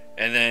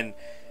 and then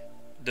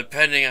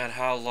depending on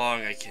how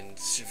long I can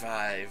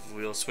survive,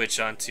 we'll switch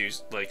on to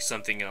like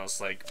something else.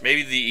 Like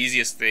maybe the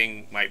easiest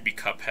thing might be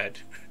Cuphead.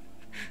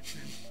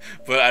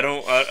 But I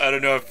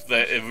don't know if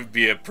it would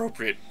be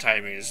appropriate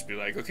timing to just be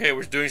like, okay,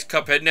 we're doing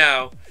Cuphead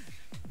now.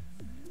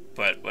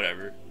 But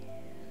whatever.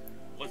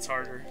 What's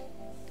harder?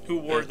 Who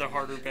wore the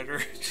harder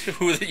better?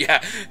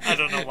 Yeah. I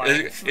don't know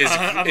why.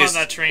 I'm on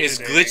that train. Is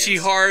today, glitchy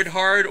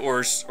hard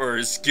or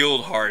is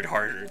skilled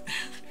harder?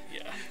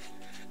 Yeah.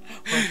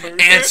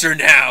 Answer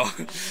now.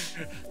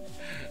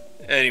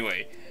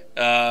 Anyway,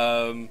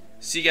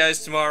 see you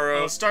guys tomorrow.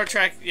 Well, Star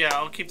Trek. Yeah,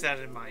 I'll keep that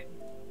in mind.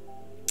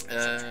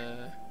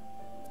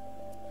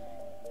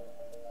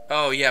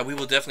 Oh yeah, we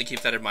will definitely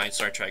keep that in mind,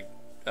 Star Trek.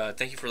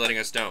 Thank you for letting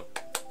us know.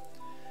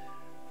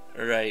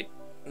 All right.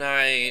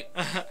 Night.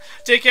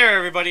 Take care,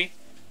 everybody.